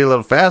got to be a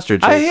little faster,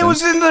 Jason. I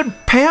was in the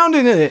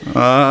pounding it.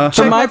 From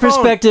Check my my phone.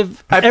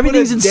 perspective, I put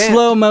everything's a in dent.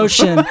 slow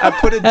motion I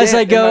put a as dent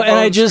I go, in my and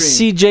I phone just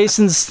screen. see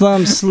Jason's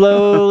thumb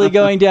slowly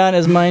going down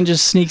as mine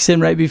just sneaks in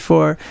right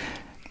before.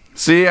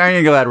 See, aren't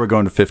you glad we're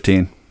going to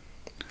 15?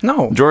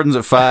 No. Jordan's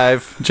at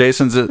 5.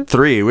 Jason's at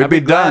 3. We'd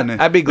be glad-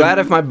 done. I'd be glad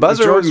if my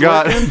buzzer Jordan was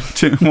got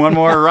working. one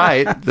more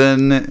right,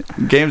 then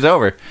game's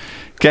over.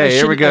 Okay,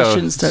 here we I go.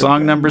 shouldn't start Song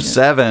going number yet.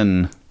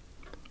 7.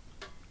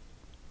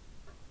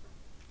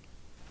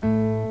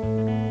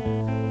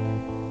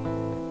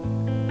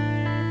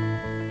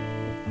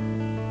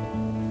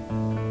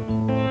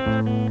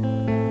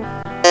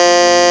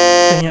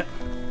 Dang it.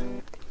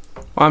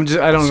 I don't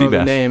know the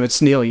Seabass. name.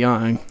 It's Neil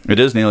Young. It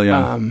is Neil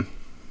Young.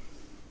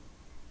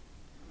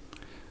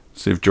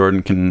 See if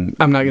Jordan can.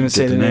 I'm not going to get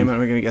say the name. I'm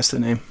going to guess the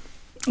name.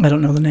 I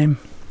don't know the name.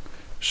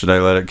 Should I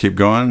let it keep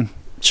going?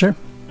 Sure.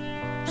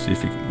 See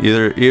if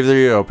you either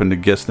you're open to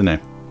guess the name.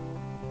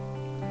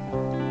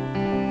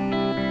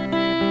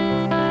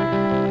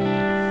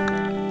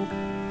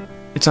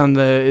 It's on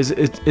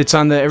the it's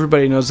on the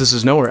Everybody Knows This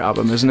Is Nowhere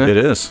album, isn't it? It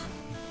is.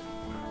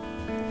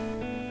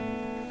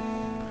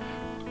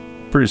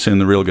 Pretty soon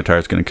the real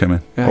guitar's going to come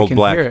in. Yeah, I can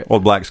hear it.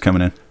 Old Black's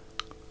coming in.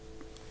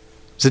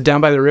 Is it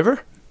Down by the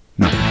River?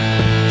 No.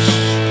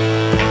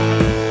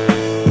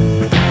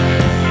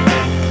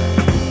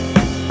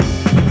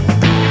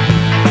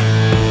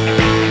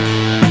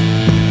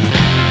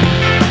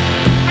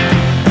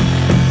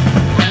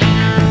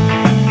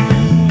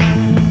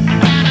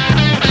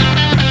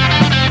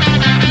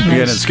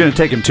 Again, it's going to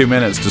take him 2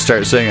 minutes to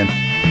start singing.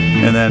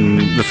 And then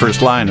the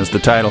first line is the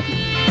title.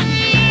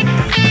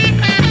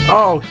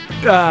 Oh,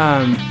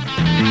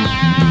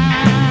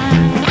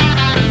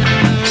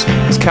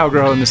 it's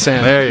Cowgirl in the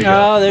Sand. There you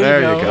go. Oh,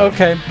 there you go.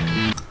 Okay.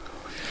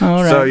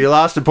 All right. So you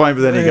lost a point,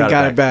 but then you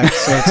got it back.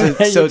 So it's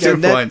There you a Two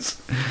net-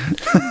 points.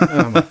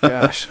 Oh my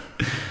gosh.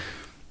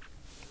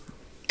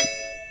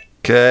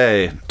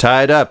 Okay,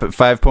 tied up at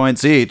 5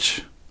 points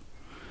each.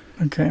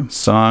 Okay.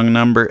 Song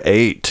number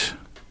 8.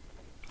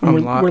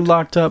 We're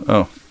locked up.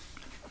 Oh,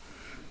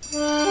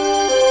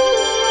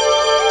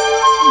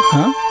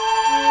 Huh?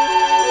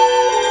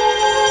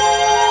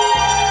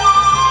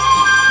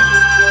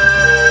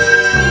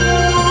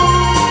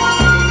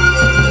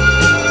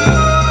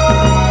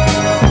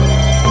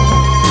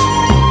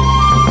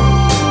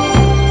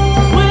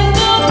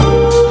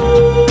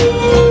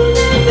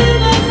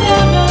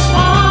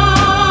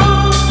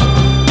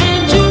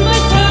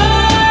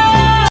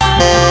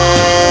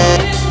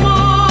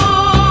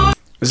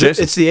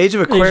 It's the Age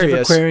of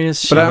Aquarius.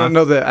 Aquarius. But I don't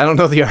know the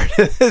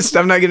artist.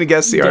 I'm not going to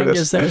guess the Don't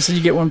artist. guess that, so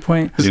you get 1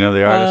 point. do you know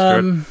the artist?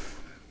 Jordan?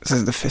 This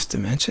is the Fifth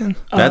Dimension.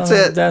 That's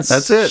it. That's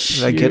it.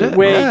 Did I get it?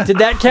 Wait, Yeah. did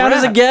that count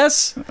as a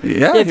guess?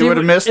 Yeah, If you you- would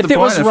have missed if the it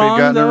point was if you'd wrong,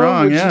 gotten it though,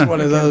 wrong. which is Yeah.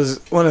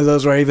 One of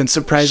those where I even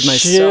surprised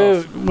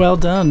myself. Shoot, well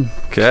done.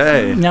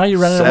 Okay. Now you're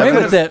running Seven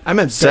away with it. I'm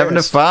embarrassed. 7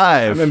 to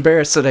 5. I'm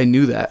embarrassed that I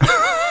knew that.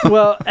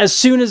 Well, as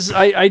soon as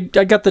I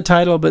got the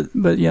title, but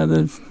yeah,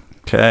 the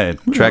Okay,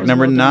 track was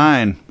number well done.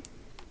 9.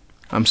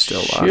 I'm still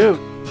lost. shoot.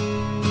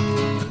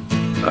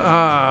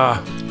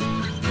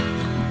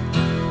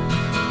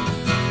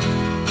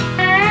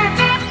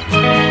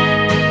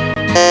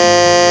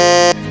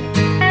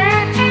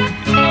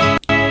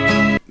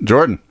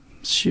 Jordan.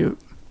 Shoot.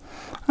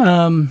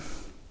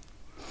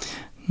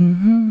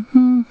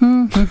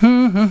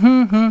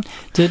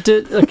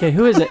 Okay,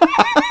 who is it?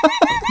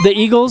 The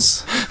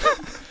Eagles?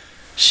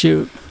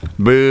 Shoot.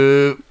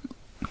 Boo.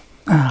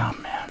 Oh,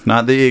 man.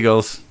 Not the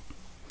Eagles.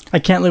 I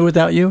Can't Live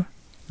Without You?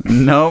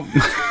 Nope.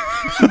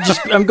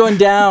 I'm going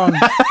down.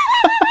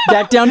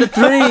 Back down to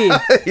 3.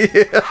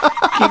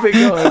 Keep it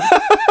going.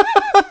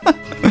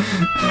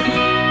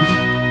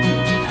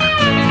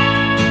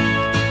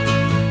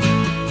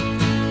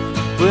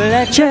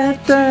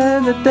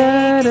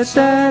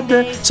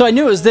 So I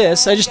knew it was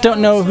this. I just don't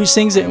know who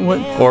sings it and what.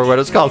 Or what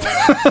it's called.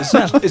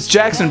 It's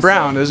Jackson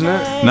Brown, isn't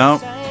it? No.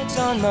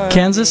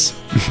 Kansas?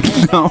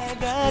 No.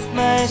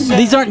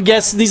 These aren't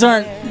guesses. These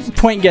aren't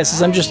point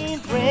guesses. I'm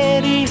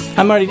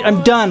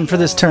done for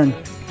this turn.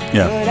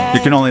 Yeah.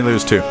 You can only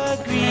lose 2. You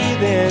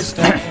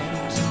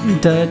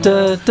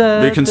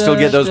You can still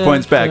get those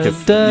points back if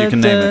you can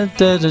name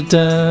it.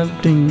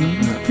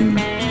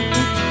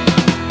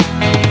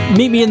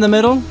 Meet Me in the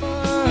Middle?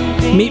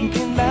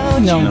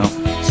 No.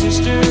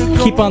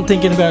 Keep On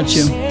Thinking About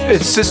You.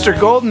 It's Sister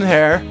Golden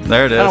Hair.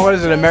 There it I don't know, what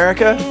is. is it,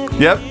 America?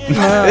 Yep.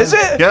 Is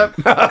it? Yep.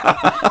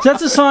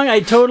 That's a song I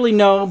totally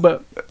know,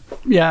 but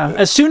yeah.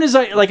 As soon as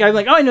I'm like, oh,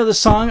 I know the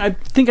song. I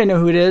think I know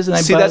who it is, and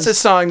I See, buzz. that's a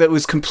song that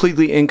was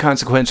completely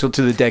inconsequential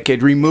to the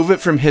decade. Remove it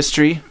from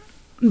history,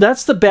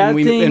 That's the bad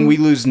thing. And we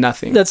lose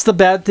nothing. That's the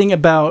bad thing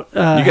about You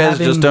guys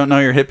just don't know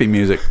your hippie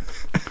music.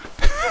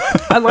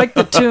 I like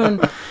the tune.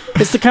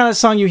 It's the kind of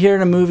song you hear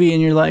in a movie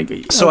and you're like,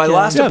 So I okay.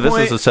 lost a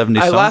point. This is a 70s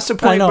I song. lost a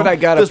point, I know. but I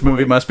got This a point.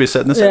 movie must be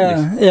set in the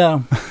 70s.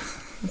 Yeah.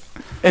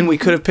 And we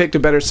could have picked a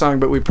better song,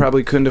 but we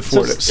probably couldn't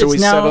afford it. So it's we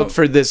now- settled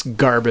for this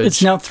garbage.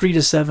 It's now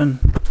 3-7.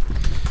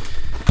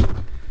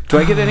 Do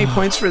I get any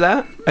points for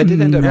that? I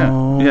did end up.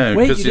 No. Yeah,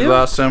 Wait, because you you do?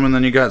 lost some and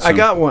then you got some. I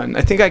got one.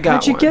 I think I got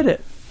How'd you one. get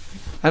it?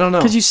 I don't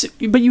know.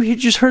 But you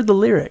just heard the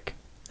lyric.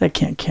 That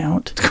can't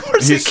count. Of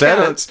course You it said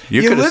it. counts.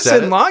 You You could have said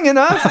listen it. long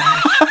enough.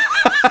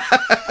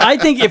 I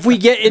think if we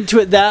get into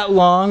it that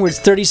long, where it's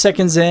 30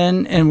 seconds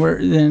in, and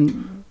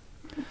then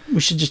we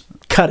should just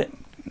cut it.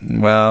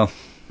 Well,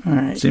 All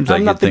right. seems like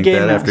I'm you not the think game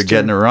that after master.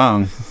 getting it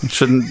wrong.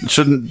 Shouldn't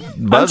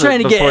I'm buzz trying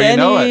it to get before you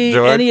know it,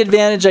 any George.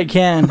 advantage I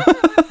can.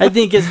 I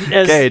think as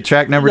Okay,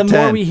 track number the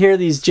 10. more we hear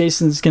these,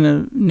 Jason's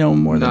gonna know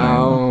more than I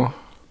will.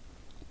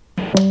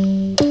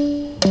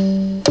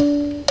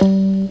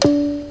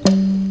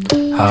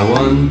 I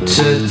want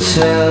to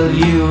tell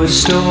you a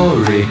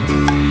story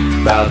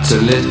about a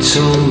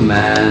little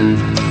man,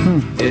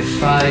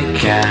 if I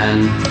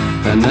can,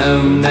 a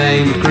gnome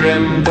named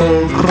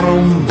Grimble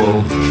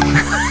Grumble.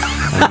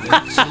 A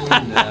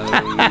little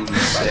gnome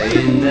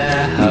stay in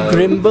their home,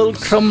 Grimble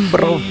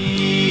Crumble.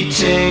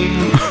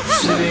 eating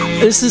sweet.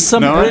 This is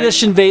some No,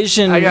 British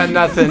invasion. I got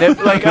nothing.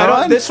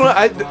 This one,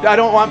 I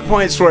don't want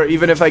points for it,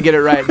 even if I get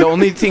it right. The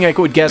only thing I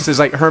would guess is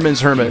like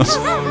Herman's Hermits.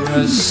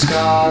 A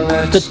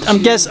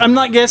scarlet I'm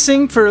not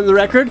guessing for the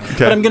record,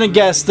 but I'm gonna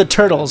guess the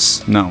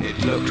turtles, No.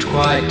 It looked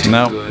quite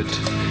No. good.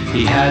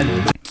 He had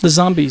the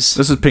zombies.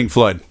 This is Pink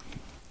Floyd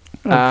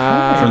from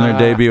their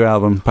debut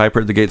album,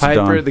 Piper at the Gates of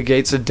Dawn. Piper at the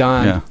Gates of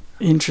Dawn. Yeah.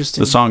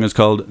 Interesting. The song is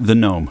called The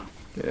Gnome.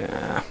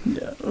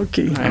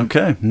 Okay.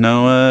 Okay.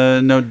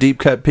 No deep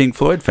cut Pink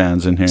Floyd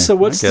fans in here. So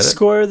what's I the get it.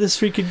 score of this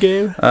freaking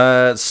game?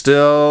 It's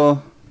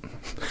still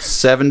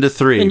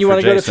 7-3. And you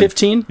want to go to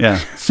 15? Yeah,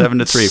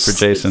 7-3 for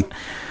Jason.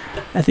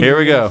 I think Here I'm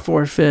we gonna go.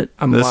 Forfeit.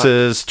 This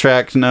is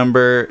track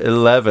number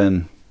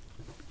 11.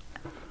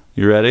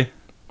 You ready?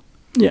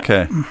 Yeah.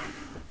 Okay.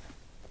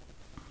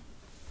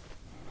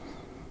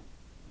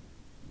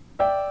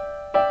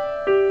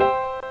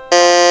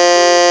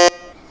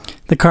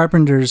 The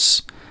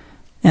Carpenters,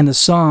 and the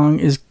song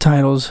is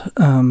titled.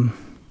 The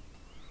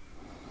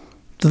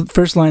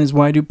first line is,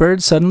 "Why do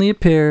birds suddenly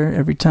appear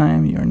every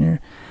time you're near,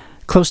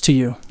 close to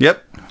you?"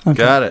 Yep. Okay.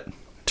 Got it.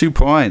 2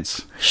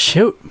 points.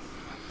 Shoot.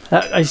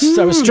 I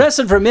was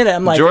stressing for a minute.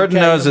 I'm like, Jordan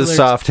okay, knows his lyrics.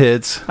 soft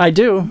hits. I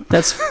do.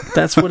 That's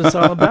what it's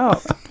all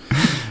about. It's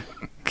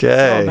all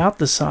Okay. about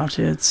the soft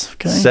hits.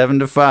 Okay.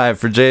 7-5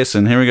 for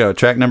Jason. Here we go.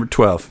 Track number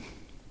 12.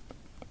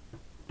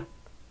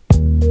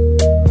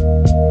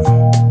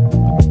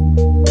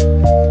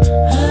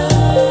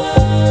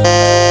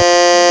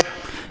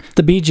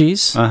 The Bee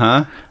Gees. Uh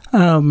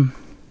huh.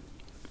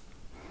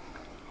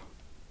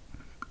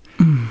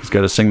 He's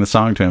got to sing the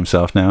song to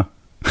himself now.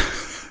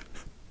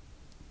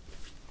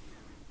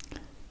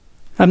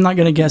 I'm not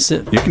gonna guess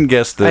it. You can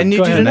guess the, I Need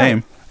You the Tonight.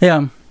 name.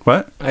 Yeah.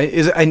 What?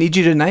 I Need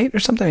You Tonight or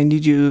something? I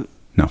Need You...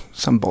 No.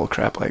 Some bull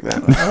crap like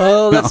that.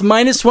 Oh, that's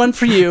 -1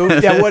 for you.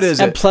 Yeah, what is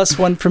and it?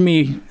 +1 for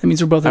me. That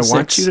means we're both I at 6.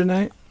 Want You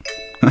Tonight?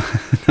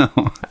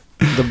 No.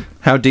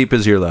 How deep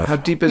is your love? How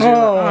deep is your...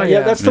 Oh,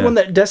 yeah, that's the Yeah. one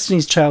that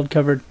Destiny's Child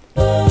covered.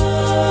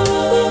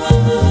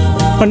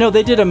 Oh no,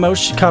 they did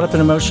Caught Up in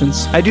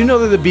Emotions. I do know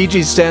that the Bee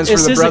Gees stands for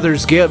This the is a-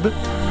 Brothers Gibb.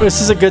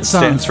 This is a good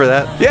song. Stands for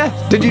that? Yeah,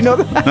 did you know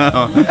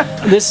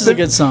that? This is a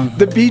good song.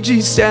 The Bee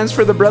Gees stands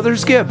for the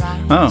Brothers Gibb.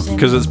 Oh,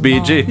 because it's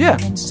BG. Yeah.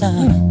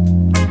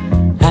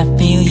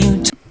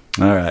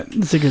 All right.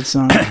 It's a good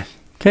song.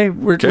 Okay,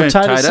 we're Okay,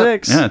 tied at tied up.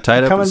 6. Yeah,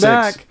 tied up Coming at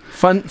 6. back.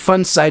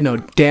 Fun side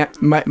note.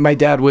 My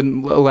dad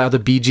wouldn't allow the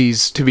Bee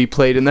Gees to be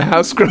played in the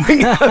house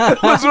growing up.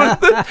 It was one of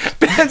the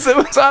bands that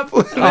was off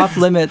limits. Off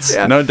limits.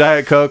 Yeah. No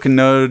Diet Coke and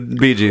no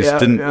Bee Gees. Yeah,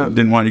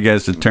 Didn't want you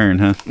guys to turn,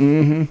 huh?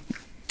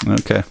 Mm-hmm.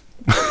 Okay.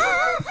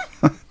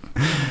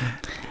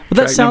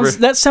 Well, Track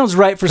that sounds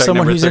right for track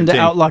someone number who's into 13.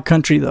 outlaw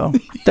country, though.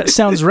 That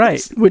sounds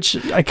right, which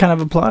I kind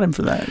of applaud him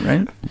for that,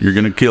 right? You're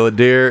gonna kill a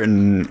deer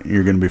and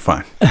you're gonna be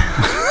fine.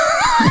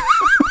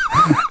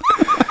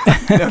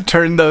 Now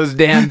turn those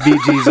damn Bee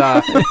Gees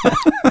off.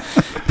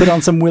 Put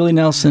on some Willie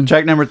Nelson.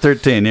 Track number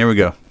 13. Here we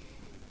go.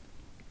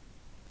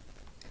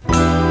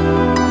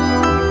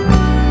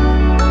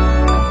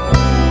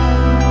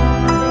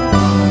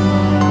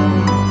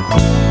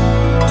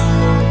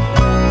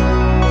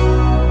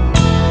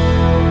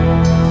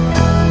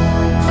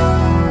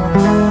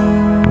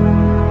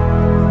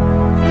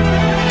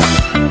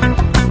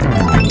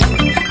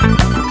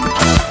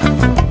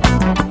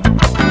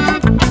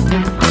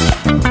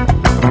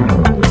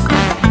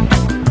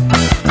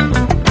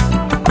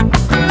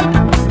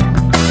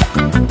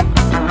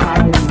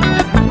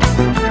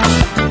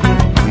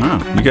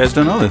 You guys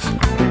don't know this.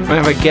 I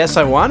have a guess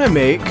I want to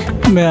make,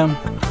 Yeah.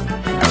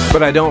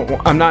 but I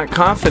don't. I'm not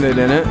confident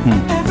in it.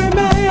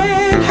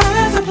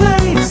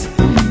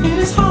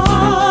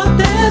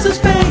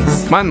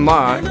 Mine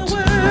locked.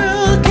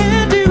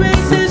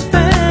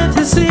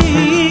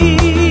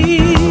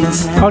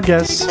 I'll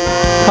guess.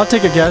 I'll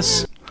take a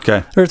guess.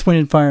 Okay. Earth, Wind,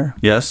 and Fire.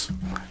 Yes.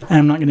 And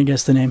I'm not going to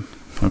guess the name.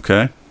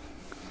 Okay.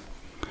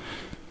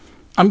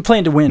 I'm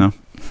playing to win. No.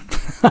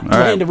 I'm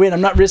playing to win.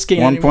 I'm not risking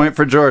it 1 anymore. point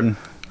for Jordan.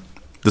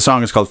 The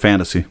song is called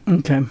Fantasy.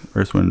 Okay.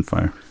 Earth, Wind, and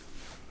Fire.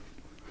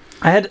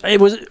 I heard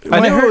his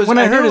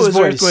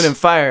voice. Earth, Wind, and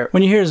Fire.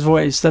 When you hear his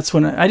voice, that's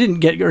when I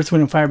didn't get Earth,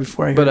 Wind, and Fire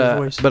before I heard his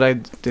voice. But I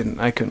didn't.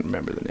 I couldn't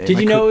remember the name. Did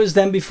you know it was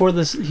them before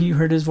this? You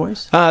heard his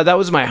voice. That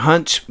was my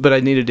hunch, but I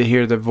needed to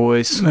hear the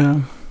voice.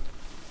 Yeah.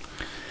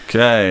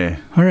 Okay.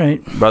 All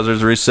right.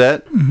 Buzzers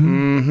reset.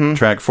 Mm-hmm.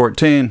 Track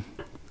 14.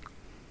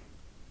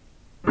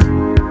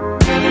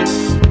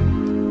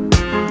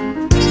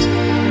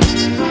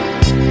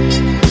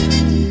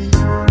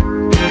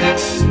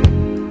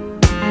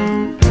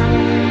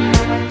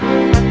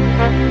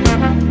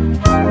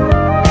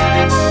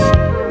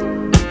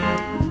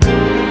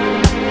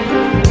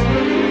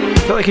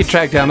 I feel like he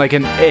tracked down like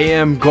an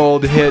AM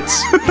Gold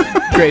Hits,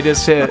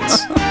 greatest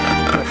hits.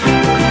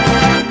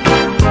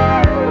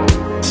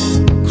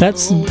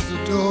 That's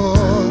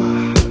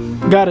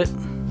got it.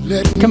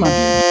 Come on,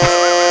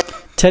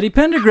 Teddy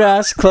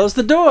Pendergrass, close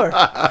the door.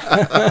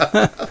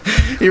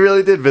 He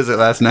really did visit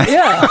last night.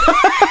 Yeah,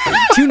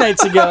 2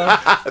 nights ago.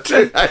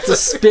 The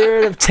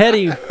spirit of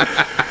Teddy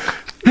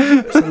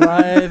is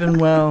alive and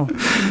well.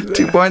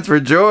 2 points for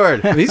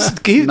Jord. He's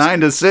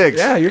 9-6.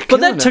 Yeah, you're But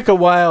killing that it. took a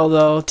while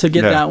though to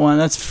get that one.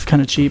 That's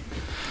kind of cheap.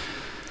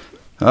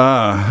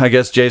 I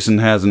guess Jason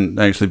hasn't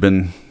actually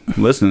been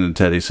listening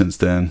to Teddy since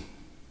then.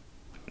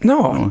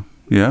 No, Oh,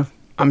 yeah.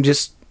 I'm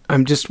just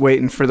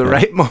waiting for the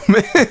right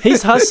moment.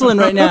 He's hustling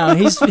right now.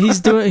 He's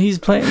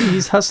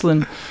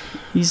hustling.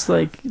 He's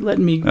like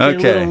letting me get a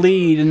Okay. little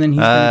lead, and then he's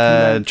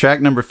gonna come back.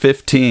 Track number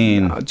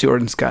 15.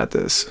 Jordan's got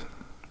this.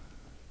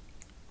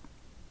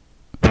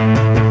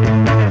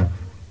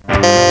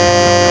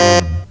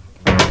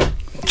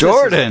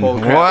 Jordan.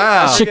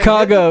 Wow.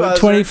 Chicago buzzer.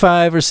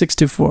 25 or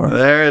 624.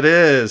 There it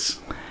is.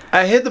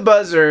 I hit the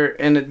buzzer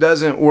and it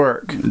doesn't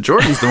work.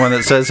 Jordan's the one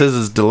that says his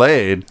is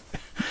delayed.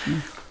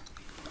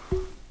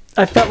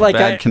 I felt like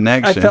Bad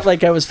connection. I felt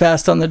like I was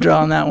fast on the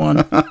draw on that one.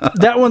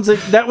 that one's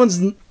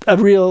a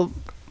real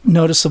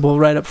noticeable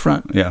right up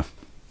front. Yeah.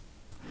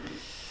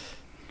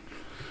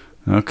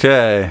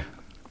 Okay.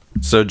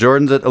 So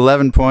Jordan's at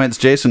 11 points,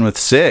 Jason with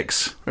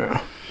 6.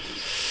 Yeah.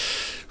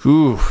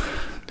 Ooh.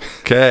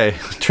 Okay.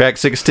 Track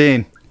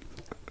 16.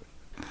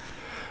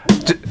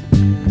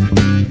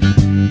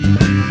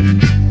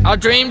 I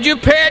dreamed you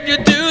paid your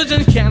dues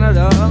in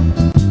Canada.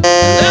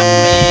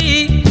 Left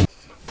me.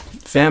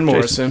 Van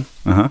Morrison.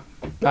 Uh-huh.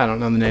 I don't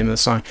know the name of the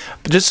song.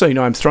 But just so you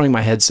know, I'm throwing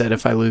my headset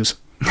if I lose.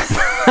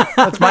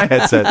 That's my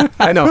headset.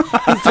 I know.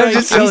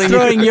 He's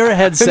throwing your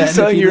headset. I'm just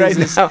telling if he you right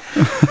loses. now.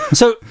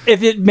 So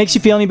if it makes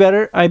you feel any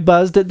better, I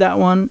buzzed at that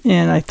one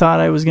and I thought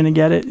I was going to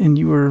get it, and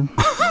you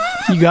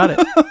got it.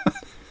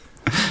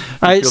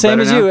 feel Same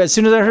better as now? you. As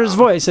soon as I heard his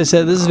voice, I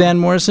said, "This is Van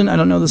Morrison. I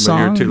don't know the But song."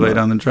 you're too late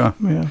on the draw.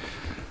 Yeah.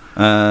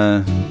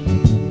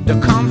 To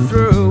come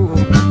through.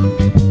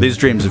 These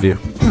dreams of you.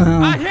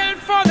 I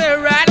headed for the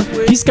right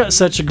way. He's got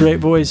such a great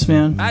voice,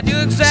 man. I do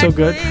exactly. So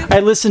good. I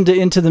listened to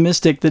Into the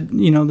Mystic.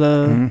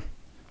 When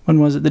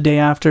was it? The day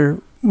after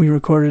we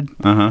recorded,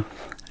 Uh-huh.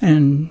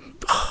 and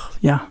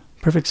yeah,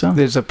 perfect song.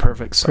 There's a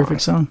perfect song.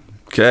 Perfect song.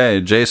 Okay.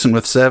 Jason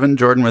with 7,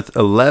 Jordan with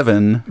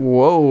 11.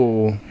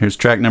 Whoa. Here's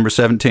track number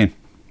 17.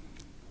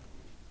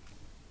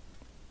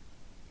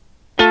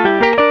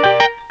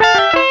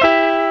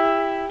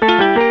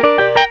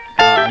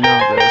 I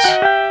know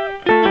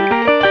this.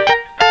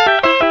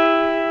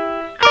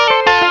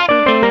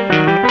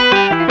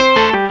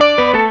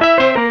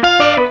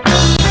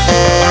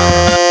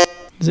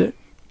 Is it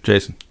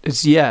Jason.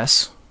 It's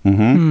Yes.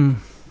 Mm-hmm.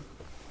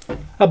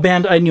 a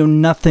band I knew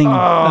nothing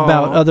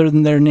about other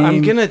than their name?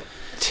 I'm gonna.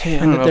 I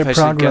don't know they're if I should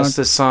prog rock. guess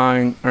the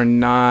song or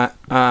not.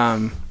 You've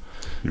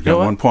You know got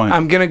what? 1 point.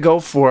 I'm gonna go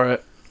for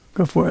it.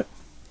 Go for it.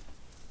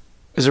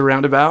 Is it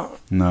Roundabout?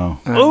 No.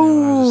 I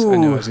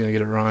knew I was gonna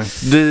get it wrong.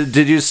 Did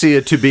you see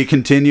a to be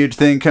continued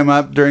thing come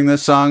up during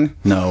this song?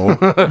 No.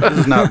 This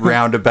is not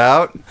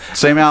Roundabout.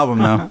 Same album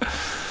though.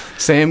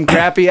 Same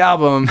crappy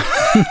album.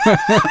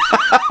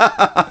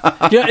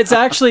 It's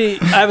actually,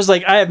 I was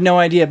like, I have no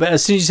idea. But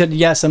as soon as you said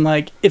yes, I'm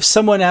like, if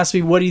someone asked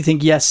me, what do you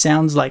think yes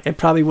sounds like? I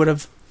probably would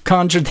have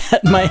conjured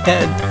that in my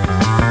head.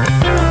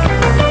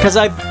 Because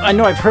I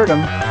know I've heard them.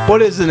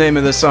 What is the name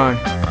of the song?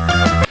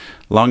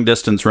 Long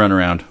Distance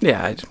Runaround.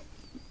 Yeah.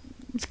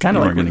 It's kind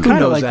of You like, weren't gonna kind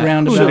Who of knows like that?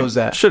 Roundabout. Who knows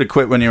that? Should have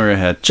quit when you were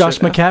ahead. Josh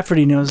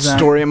McCafferty knows that.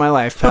 Story of my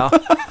life, pal.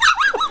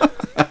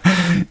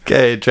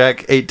 Okay,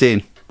 track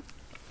 18.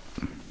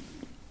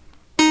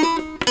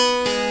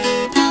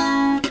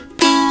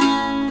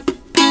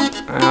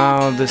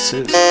 Oh, this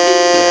is.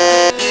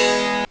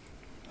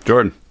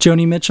 Jordan.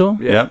 Joni Mitchell.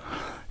 Yep.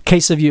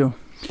 Case of You.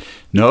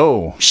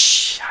 No.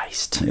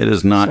 Scheist. It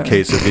is not Sorry.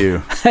 Case of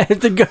You. I have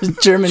to go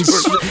German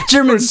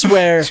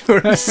swear.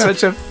 Jordan's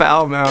such a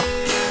foul mouth.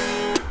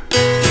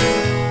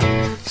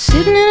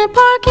 Sitting in a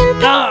parking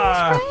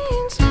Ah,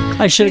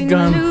 I should have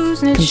gone It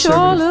sure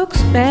conservative.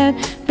 looks bad.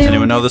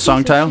 Anyone know the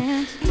song title?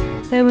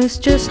 There was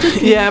just a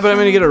Yeah, but I'm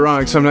going to get it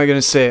wrong, so I'm not going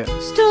to say it.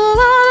 still a lot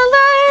of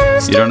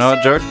land. You don't know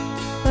it, Jordan?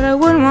 But I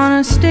wouldn't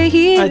want to stay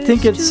here. I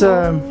think it's.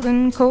 Cold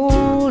and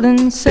cold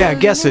and Yeah,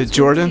 guess it,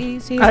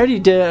 Jordan. I already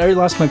did. I already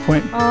lost my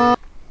point. I'm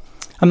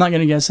not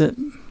going to guess it.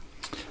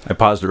 I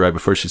paused it right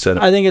before she said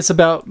it. I think it's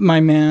about my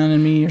man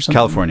and me or something.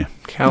 California.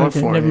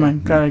 California. Okay, never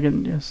mind. God, I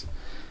didn't guess.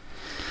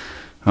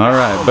 All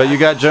right, but you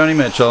got Joni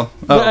Mitchell.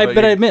 But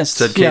I you missed.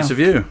 Said Case of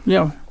You.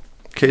 Yeah.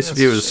 Case of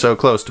You is so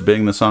close to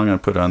being the song I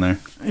put on there.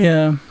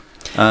 Yeah.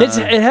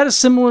 It had a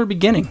similar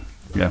beginning.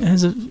 Yeah. It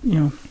has a,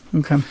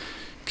 okay.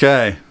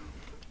 Okay.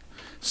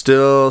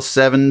 Still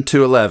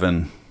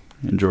 7-11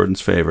 in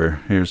Jordan's favor.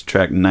 Here's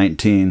track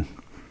 19.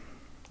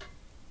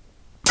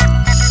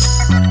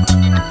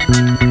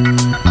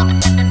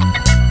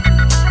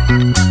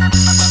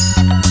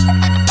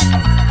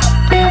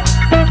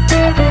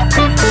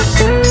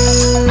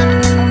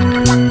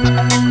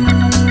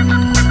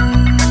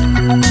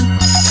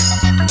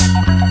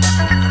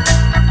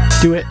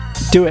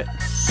 Do it.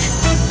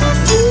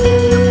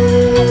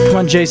 Come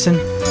on, Jason.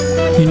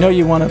 You know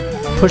you want to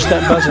push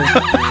that buzzer.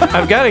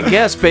 I've got a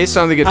guess based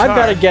on the guitar. I've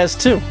got a guess,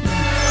 too.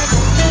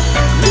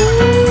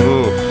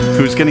 Ooh,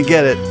 who's going to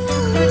get it?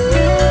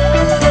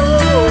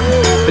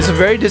 It's a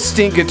very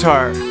distinct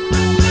guitar.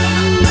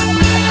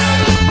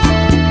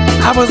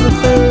 I was the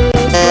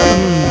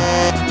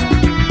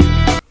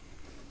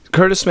third.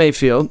 Curtis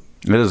Mayfield.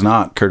 It is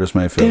not Curtis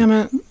Mayfield. Damn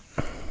it.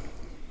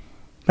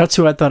 That's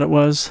who I thought it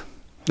was.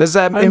 Does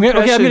that I'm going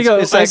to go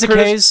is that Isaac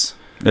Curtis, Hayes.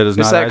 It is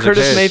not that Isaac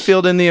Curtis Hayes.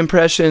 Mayfield in the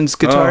Impressions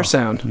guitar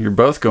sound? You're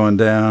both going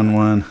down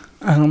one.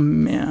 Oh,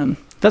 man.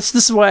 This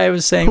is why I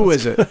was saying. Who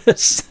is it?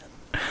 This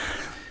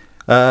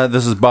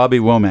is Bobby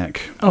Womack.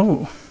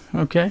 Oh,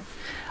 okay.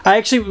 I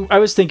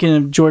was thinking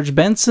of George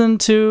Benson,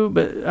 too,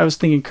 but I was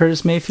thinking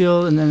Curtis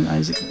Mayfield and then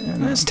Isaac.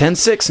 It's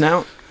 10-6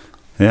 now.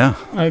 Yeah.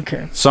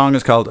 Okay. Song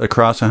is called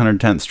Across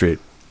 110th Street.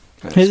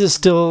 His is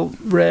still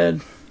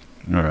red.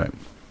 All right.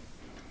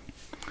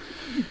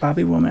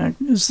 Bobby Womack.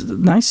 It's a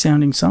nice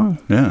sounding song.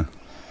 Yeah.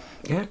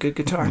 Yeah, good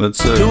guitar.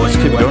 Let's keep going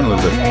a little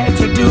bit.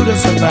 To do to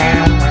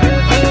survive.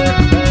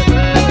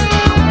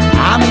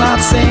 I'm not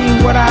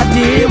saying what I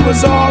did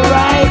was all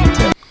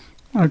right.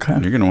 Okay.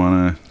 You're going to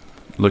want to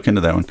look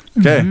into that one.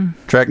 Okay.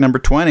 Mm-hmm. Track number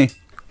 20.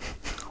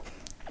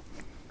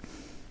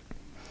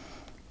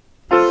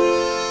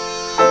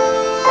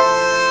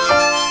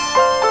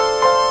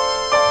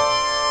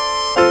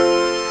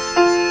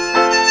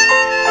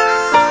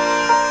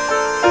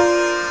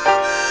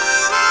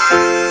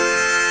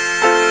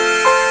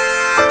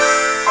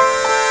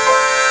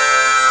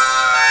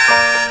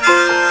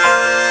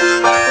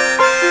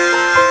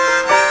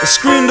 The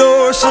screen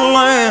door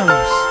slams,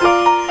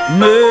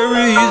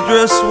 Mary's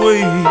dress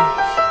waves.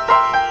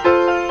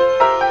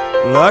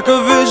 Like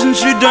a vision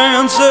she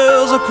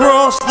dances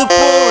across the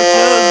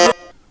porch.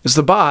 Is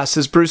the boss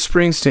is Bruce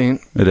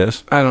Springsteen. It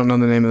is. I don't know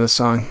the name of the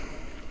song.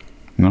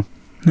 No?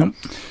 Nope.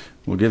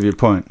 We'll give you a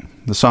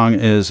point. The song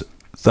is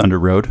Thunder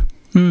Road.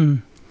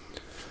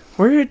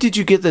 Where did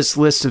you get this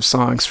list of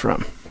songs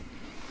from?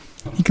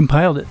 He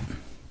compiled it.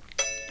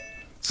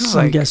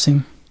 I'm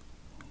guessing.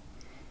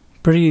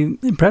 Pretty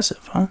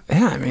impressive, huh?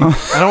 Yeah, I mean,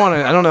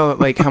 I don't know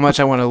like how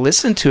much I want to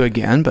listen to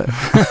again, but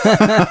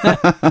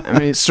I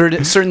mean, it's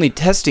certainly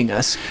testing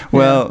us.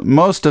 Well,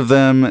 most of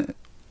them.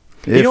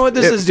 You know what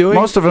this is doing?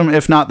 Most of them,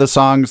 if not the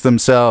songs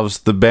themselves,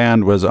 the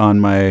band was on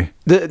my.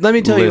 Let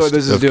me tell you what list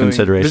this is of doing.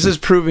 consideration. This is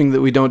proving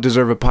that we don't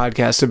deserve a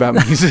podcast about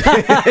music.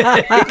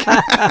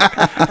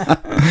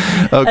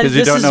 Oh, because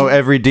you don't know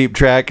every deep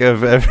track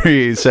of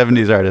every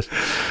 70s artist.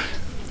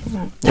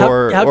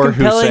 How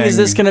compelling is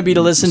this going to be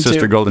to listen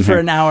Sister to Golden for Hair?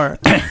 an hour?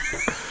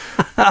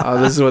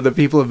 This is what the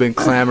people have been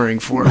clamoring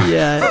for.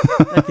 Yeah,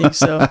 I think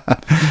so.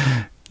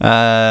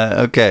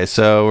 Okay,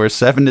 so we're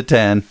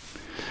 7-10.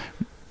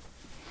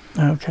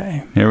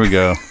 Okay. Here we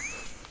go.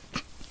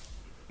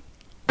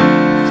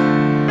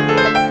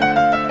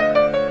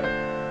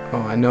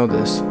 Oh, I know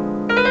this.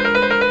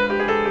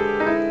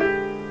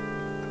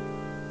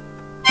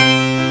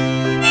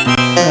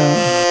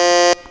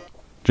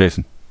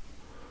 Jason.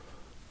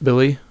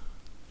 Billy,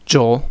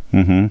 Joel,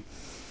 Mm-hmm.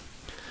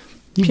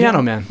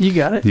 Piano Man. You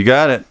got it. You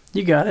got it.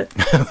 You got it.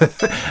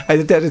 I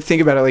had to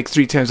think about it like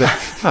 3 times. Like,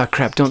 oh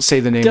crap! Don't say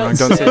the name wrong.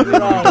 Don't say the name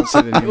wrong. Don't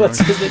say the name wrong. What's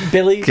his name?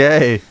 Billy?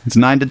 Okay, it's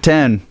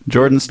 9-10.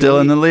 Jordan's still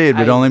in the lead,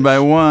 but only by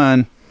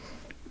 1.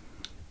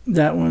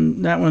 That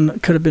one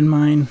could have been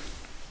mine.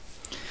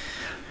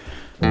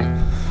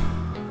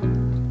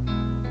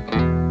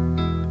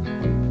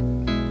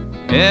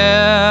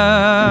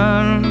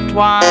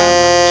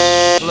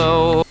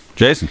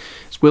 Jason.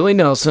 It's Willie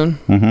Nelson,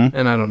 Mm-hmm.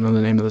 and I don't know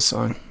the name of the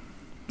song.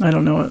 I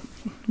don't know it.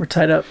 We're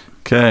tied up.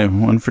 Okay,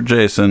 1 for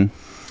Jason.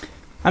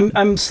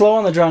 I'm slow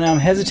on the draw now. I'm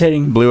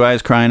hesitating. Blue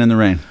Eyes Crying in the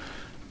Rain.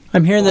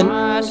 I'm hearing the.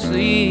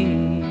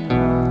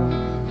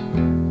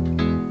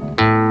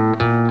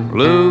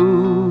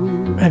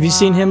 Blue. Have you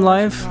seen him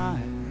live?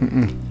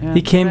 Mm-mm.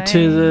 He came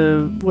to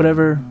the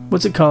whatever.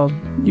 What's it called?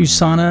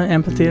 USANA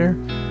Amphitheater.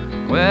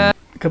 A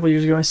couple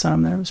years ago, I saw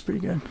him there. It was pretty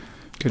good.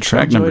 Good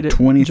track Enjoyed number it.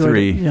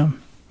 23. Enjoyed it,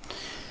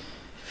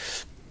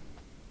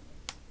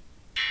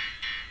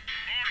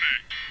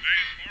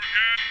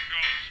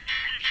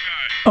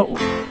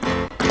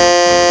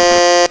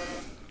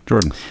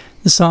 Jordan.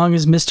 The song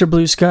is Mr.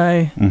 Blue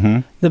Sky.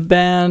 Mm-hmm. The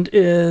band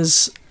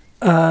is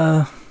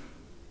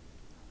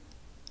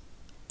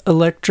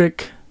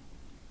Electric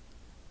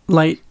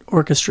Light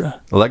Orchestra.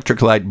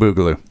 Electric Light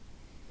Boogaloo.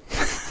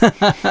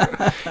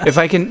 If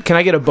I can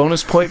I get a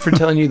bonus point for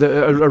telling you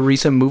a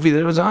recent movie that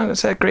it was on?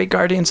 It's that great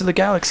Guardians of the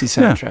Galaxy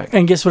soundtrack.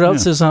 And guess what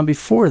else is on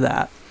before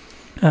that?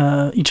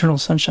 Eternal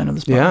Sunshine of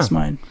the Spotless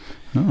Mind.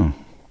 Oh.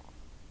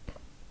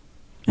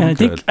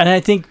 And I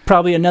think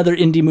probably another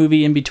indie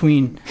movie in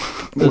between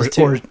those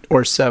two.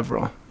 Or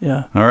several.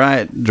 Yeah. All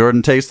right.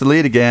 Jordan takes the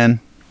lead again.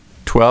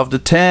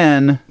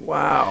 12-10.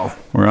 Wow.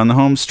 We're on the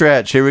home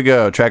stretch. Here we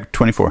go. Track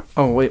 24.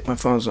 Oh, wait. My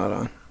phone's not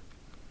on.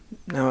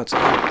 Now it's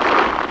on.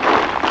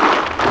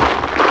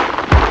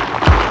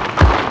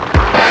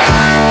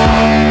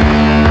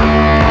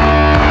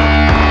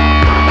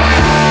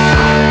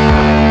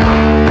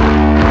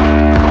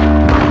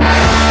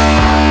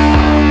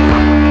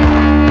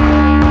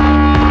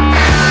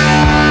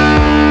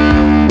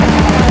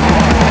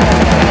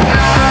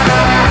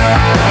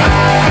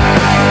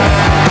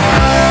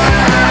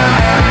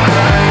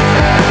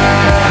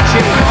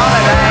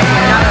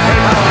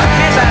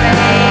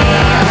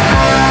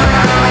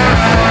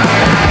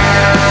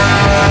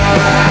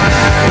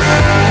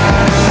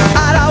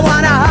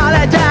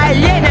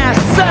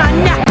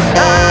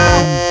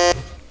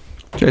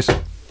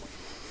 Jason.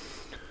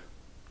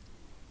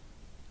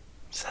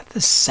 Is that the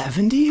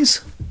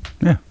 70s?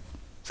 Yeah.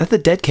 Is that the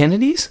Dead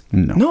Kennedys?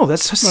 No.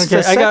 That's the Okay,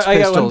 Sex Pistols. I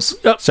got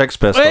one. Sex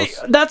Pistols. Wait,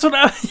 that's what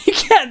you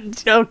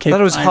can't. Okay. I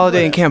thought it was fine,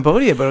 Holiday in whatever.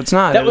 Cambodia, but it's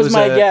not. That was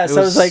my guess.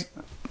 I was like,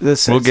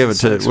 We'll give it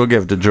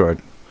to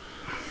Jordan.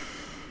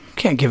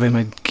 Can't give him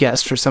a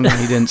guess for something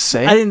he didn't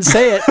say. I didn't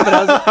say it, but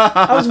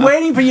I was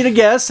waiting for you to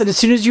guess, and as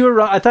soon as you were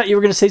wrong, I thought you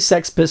were going to say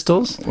Sex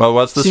Pistols. Well,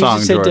 what's the As soon as song,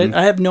 you said Jordan?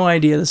 I have no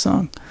idea the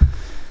song.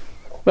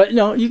 But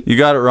no, You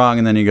got it wrong,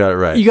 and then you got it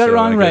right. you got it so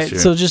wrong, I right? guess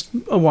you're- So just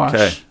a wash.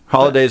 Okay.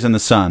 Holidays in the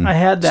Sun. I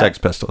had that. Sex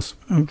Pistols.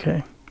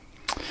 Okay.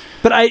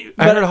 But I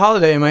heard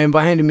Holiday, and my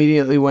mind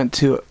immediately went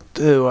to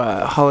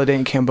Holiday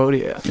in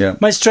Cambodia. Yeah.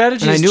 my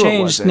strategy And I has knew it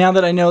changed wasn't. now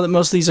that I know that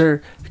most of these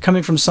are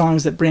coming from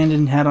songs that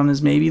Brandon had on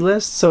his maybe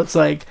list. So it's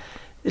like,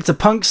 it's a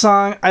punk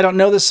song. I don't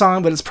know the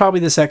song, but it's probably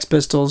the Sex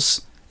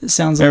Pistols. It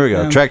sounds like There we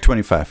go. them. Track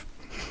 25.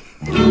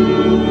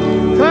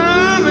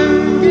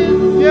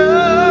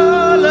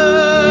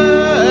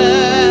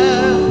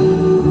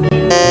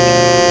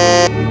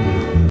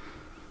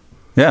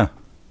 Yeah.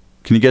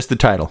 Can you guess the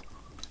title?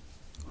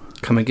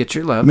 Come and get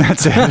your love.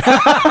 That's it. Is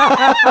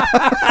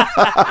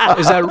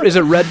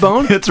it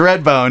Redbone? It's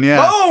Redbone,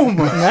 yeah. Boom!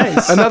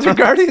 Nice. Another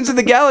Guardians of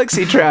the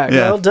Galaxy track.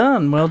 Yeah. Well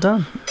done. Well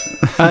done.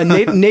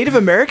 Native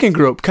American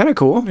group, kind of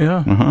cool.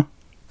 Yeah. Uh-huh.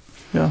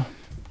 Yeah.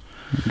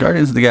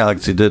 Guardians of the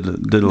Galaxy did a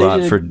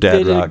lot for dad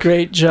They did rock. a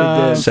great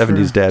job.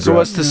 70s dad So rock.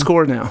 what's the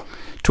score now?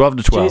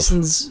 12-12.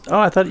 Jason's. Oh,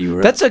 I thought you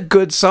were. That's a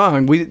good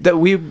song. We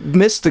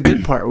missed the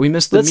good part. We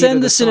missed the. Let's meat of end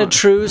the this in a song.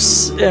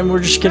 truce, and we're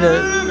just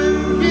gonna.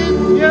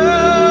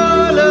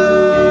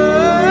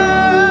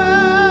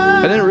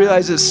 I didn't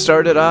realize it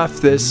started off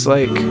this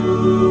like.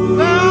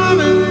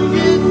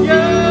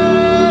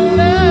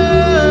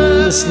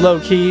 This low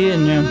key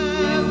and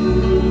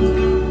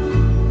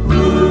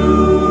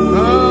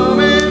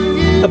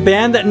a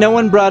band that no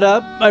one brought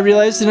up. I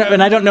realized,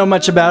 and I don't know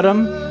much about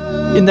them.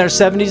 In their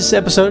 70s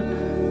episode,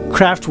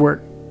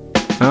 Kraftwerk.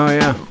 Oh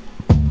yeah.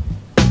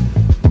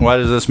 Why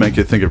does this make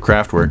you think of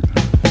Kraftwerk?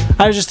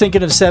 I was just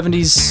thinking of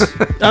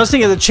 70s. I was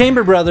thinking of the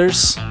Chamber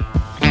Brothers,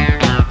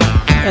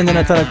 and then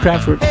I thought of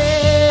Kraftwerk.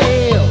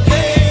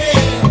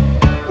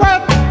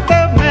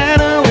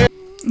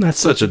 That's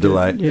Such a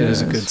delight. Yeah, It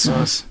is a good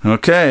song.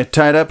 Okay,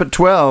 tied up at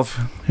 12.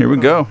 Here we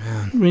go.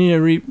 We need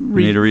to We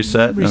need to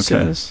reset?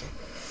 Okay. this.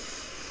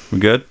 We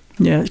good?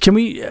 Yeah. Can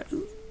we?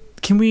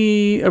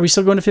 Are we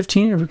still going to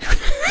 15? Or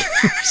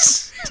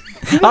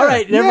all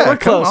right. yeah, we're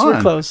come close. We're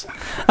on. close.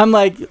 I'm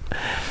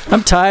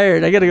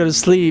tired. I got to go to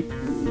sleep.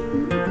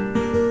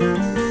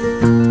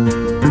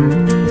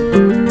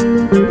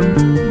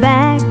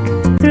 Back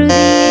through the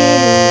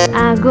years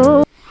I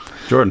go.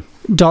 Jordan.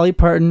 Dolly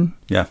Parton.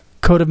 Yeah.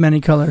 Coat of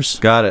Many Colors.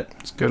 Got it.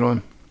 It's a good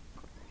one.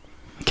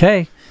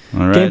 Okay.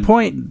 All right. Game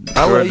point.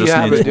 I'll let Jordan you just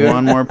have needs it, dude.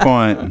 one more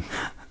point.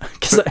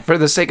 For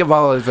the sake of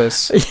all of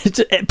us.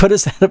 To put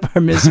us out of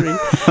our misery.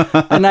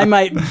 And I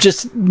might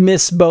just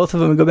miss both of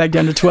them and go back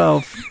down to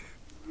 12.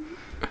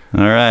 All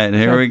right,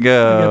 here we I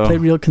gotta go. play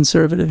real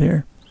conservative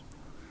here.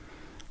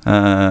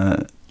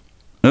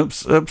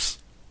 Oops. I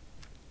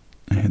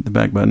hit the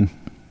back button.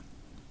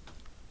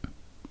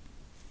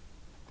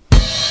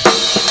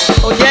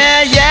 Oh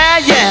yeah, yeah,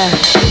 yeah,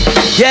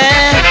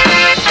 yeah.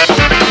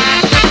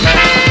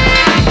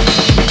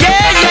 Yeah,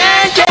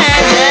 yeah, yeah,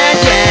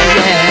 yeah, yeah,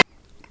 yeah.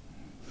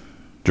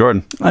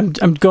 Jordan.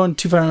 I'm going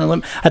too far on a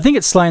limb. I think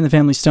it's Sly and the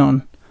Family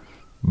Stone.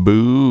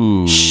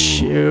 Boo.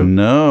 Shoot.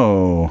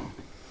 No.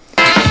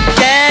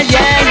 Yeah,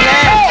 yeah, yeah.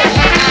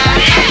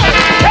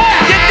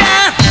 Get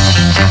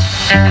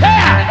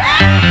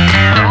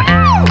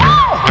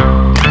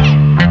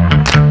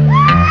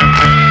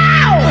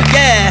down.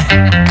 Yeah.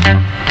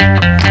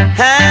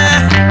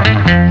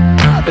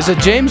 Is it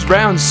James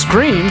Brown's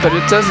scream, but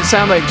it doesn't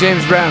sound like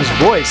James Brown's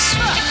voice.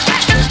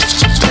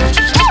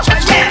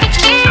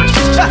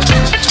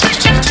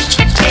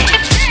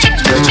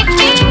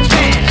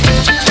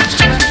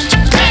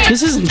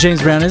 This isn't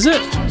James Brown, is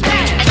it?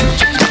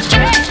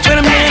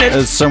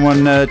 Is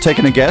someone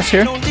taking a guess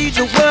here? Oh,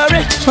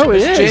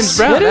 it is. James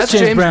Brown. That is That's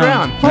James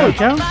Brown. Holy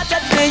cow.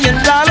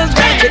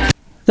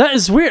 That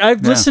is weird.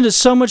 I've listened to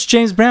so much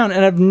James Brown,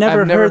 and I've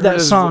never heard that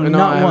song, No,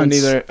 I not haven't once.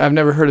 either. I've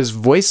never heard his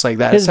voice like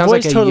that. His it sounds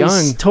voice like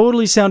a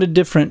totally sounded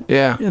different.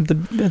 Yeah. At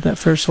that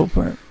first whole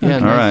part. Yeah,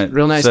 All right.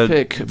 Real nice So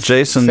pick.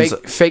 Jason's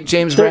fake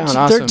James Brown.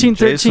 Awesome. 13.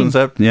 Jason's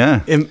up.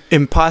 Yeah.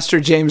 Imposter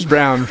James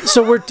Brown.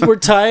 So we're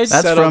tied.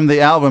 That's from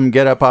the album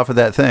Get Up Off of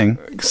That Thing.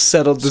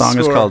 Settled the song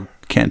score. is called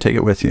Can't Take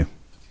It With You.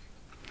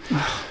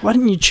 Why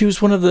didn't you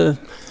choose one of the...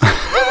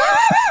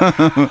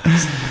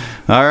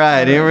 All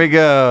right, here we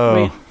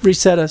go. Wait,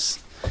 reset us.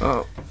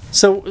 Oh.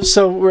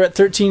 So we're at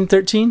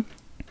 13-13?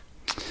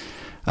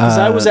 Because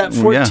I was at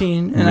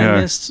 14, and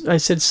I missed... I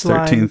said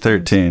slide.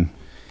 13-13.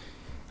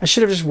 I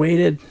should have just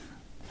waited.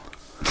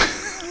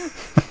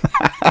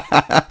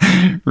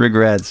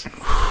 Regrets.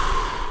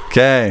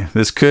 Okay,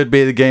 this could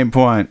be the game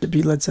point. To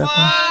be Led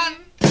Zeppelin.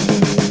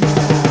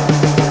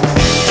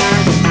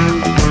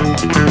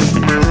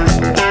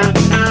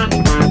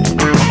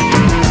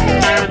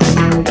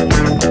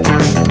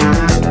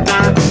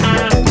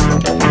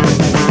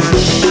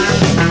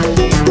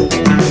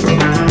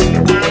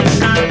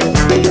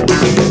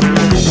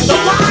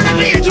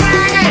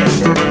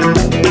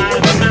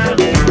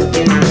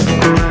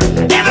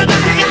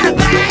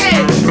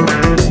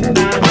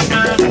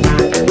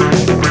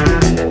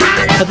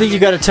 I think you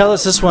got to tell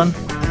us this one.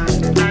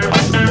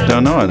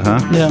 Don't know it, huh?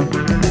 Yeah.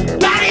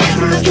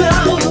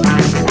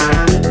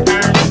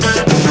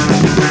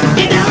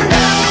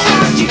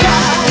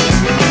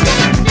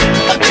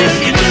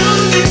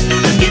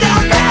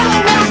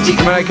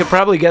 I mean, I could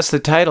probably guess the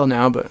title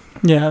now, but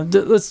Yeah,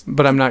 let's.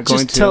 but I'm not going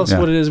Just to. tell us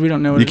what it is. We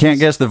don't know. What You it can't is.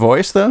 guess the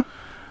voice, though?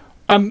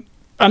 I'm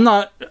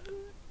not.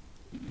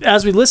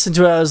 As we listened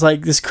to it, I was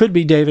like, "This could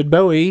be David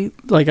Bowie."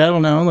 Like, I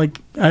don't know. Like,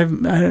 I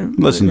don't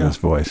Listen yeah. to this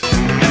voice.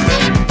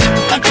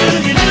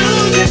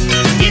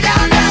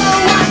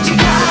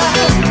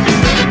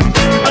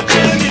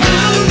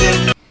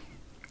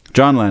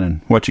 John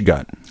Lennon, what you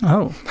got?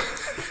 Oh,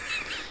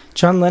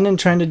 John Lennon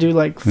trying to do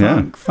like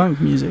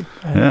funk music.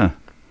 Yeah.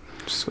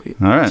 Sweet.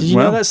 All right. Did you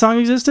know that song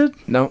existed?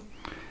 No.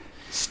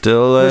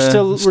 Still, We're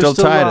still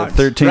tied locked.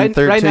 at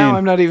 13-13. Right now,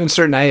 I'm not even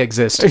certain I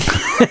exist.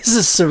 This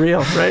is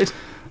surreal, right?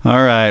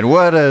 All right.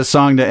 What a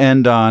song to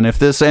end on. If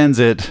this ends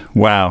it,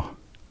 wow.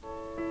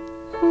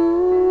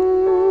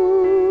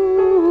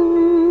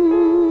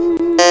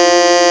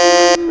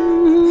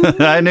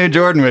 I knew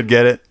Jordan would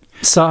get it.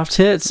 Soft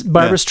hits.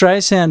 Barbara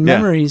Streisand. Yeah.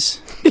 Memories.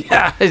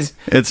 Yeah.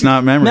 It's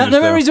not Memories. No,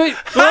 Memories. Wait.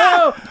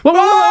 Whoa!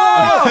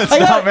 Whoa! It's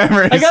not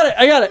Memories. I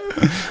got it.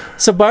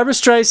 So Barbara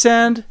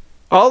Streisand.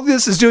 All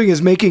this is doing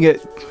is making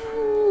it.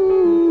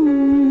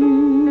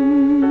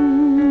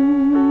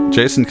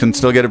 Jason can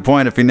still get a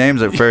point if he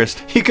names it first.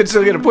 He could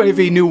still get a point if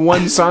he knew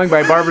one song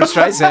by Barbara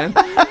Streisand.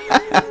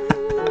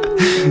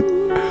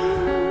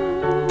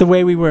 The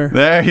Way We Were.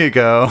 There you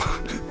go.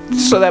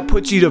 So that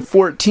puts you to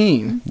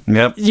 14.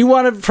 Yep. You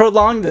want to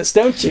prolong this,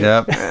 don't you?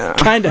 Yep.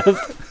 Kind of.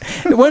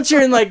 Once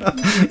you're in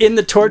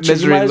the torture,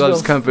 Misery you might as loves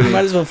well, company. You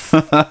might as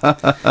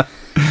well.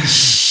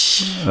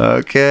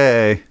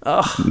 Okay.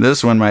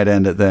 This one might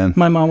end it then.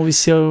 My mom will be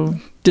so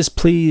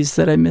displeased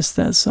that I missed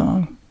that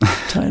song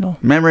title.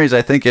 Memories,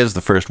 I think, is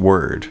the first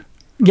word.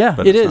 Yeah,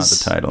 but it it's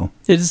is. not the title.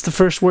 It is the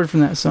first word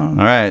from that song.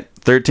 All right.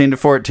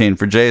 13-14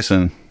 for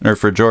Jason, or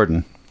for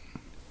Jordan.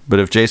 But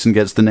if Jason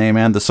gets the name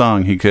and the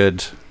song, he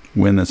could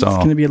win this It's all.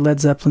 going to be a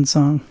Led Zeppelin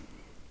song.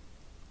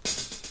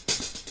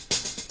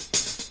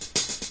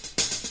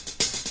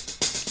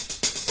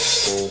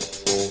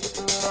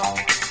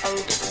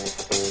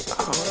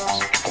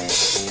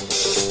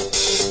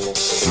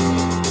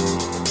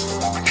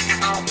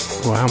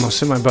 Well, I almost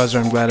hit my buzzer.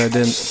 I'm glad I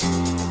didn't.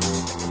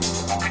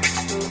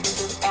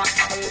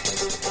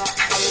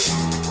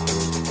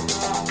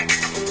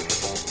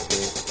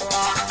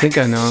 I think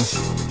I know.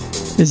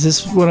 Is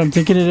this what I'm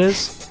thinking it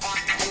is?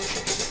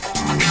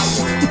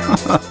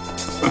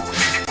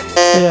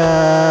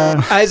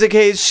 Yeah. Isaac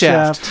Hayes'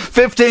 Shaft.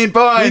 15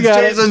 points. You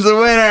got Jason's the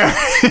winner.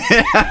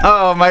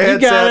 Oh, my You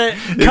got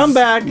headset. it. Come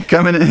back.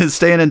 Coming in,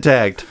 staying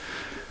intact.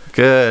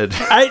 Good.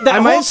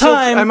 That whole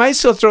time. I might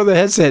still throw the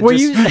headset Were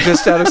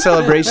just out of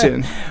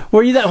celebration.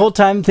 Were you that whole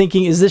time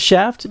thinking, is this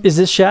Shaft? Is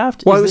this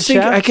Shaft? Well, is this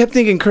Shaft? I kept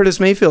thinking Curtis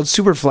Mayfield,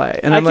 Superfly,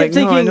 and I'm I like, kept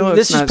thinking no, I know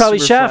this it's is not probably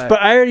Superfly. Shaft,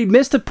 but I already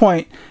missed a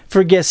point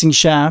for guessing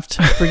Shaft,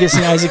 for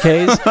guessing Isaac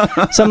Hayes.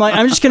 So I'm like,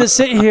 I'm just gonna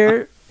sit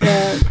here.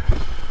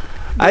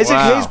 Isaac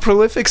Wow. Hayes,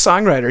 prolific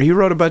songwriter. He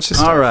wrote a bunch of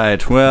stuff. All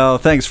right. Well,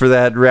 thanks for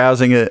that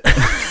rousing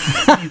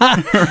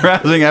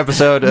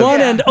episode. Of One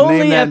and only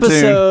Name That Tune.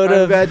 episode I'm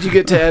of. glad you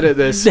get to edit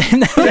this.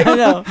 I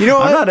know. You know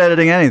what? I'm not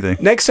editing anything.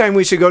 Next time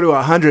we should go to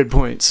 100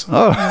 points.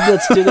 Oh,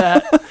 Let's do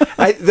that.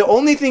 The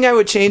only thing I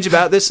would change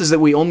about this is that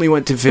we only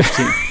went to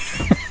 15.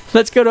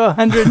 Let's go to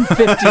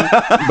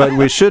 150. But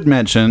we should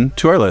mention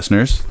to our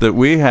listeners that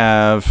we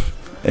have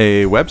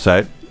a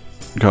website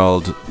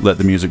called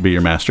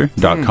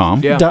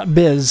letthemusicbeyourmaster.com. Yeah.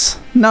 .biz.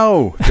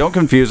 No, don't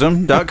confuse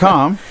them.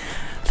 .com. I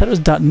thought it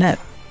was .net.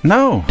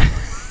 No.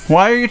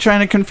 Why are you trying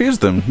to confuse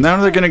them? Now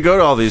they're going to go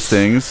to all these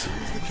things.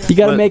 You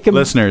got to make them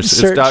listeners,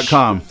 search. it's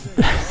 .com.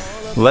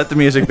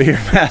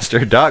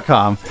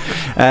 letthemusicbeyourmaster.com.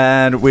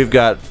 And we've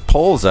got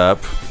polls up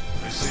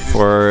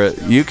for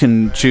you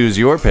can choose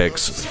your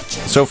picks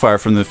so far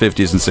from the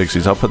 50s and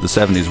 60s. I'll put the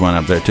 70s one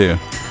up there too.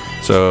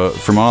 So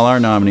from all our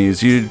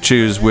nominees, you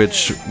choose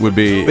which would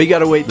be But you got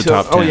to wait the till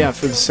top 10. Oh yeah,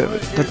 for the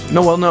 70s.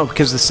 No,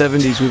 because the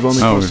 70s we've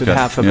only posted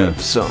half of it.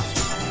 So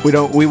we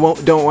don't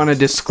want to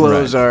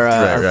disclose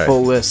our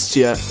full list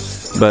yet.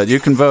 But you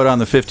can vote on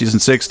the 50s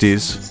and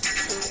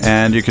 60s,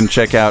 and you can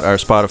check out our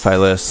Spotify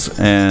lists,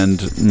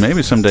 and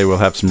maybe someday we'll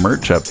have some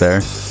merch up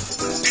there.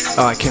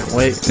 Oh, I can't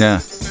wait.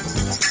 Yeah.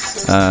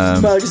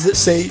 Mugs that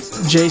say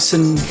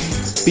Jason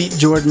beat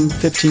Jordan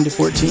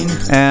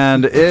 15-14.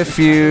 And if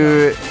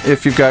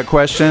you've got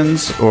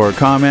questions or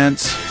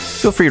comments,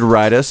 feel free to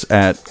write us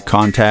at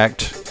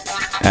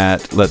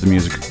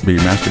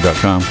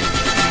contact@letthemusicbeyourmaster.com.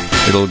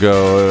 It'll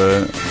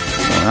go.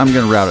 I'm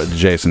going to route it to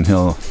Jason.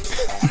 He'll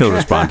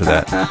respond to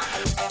that.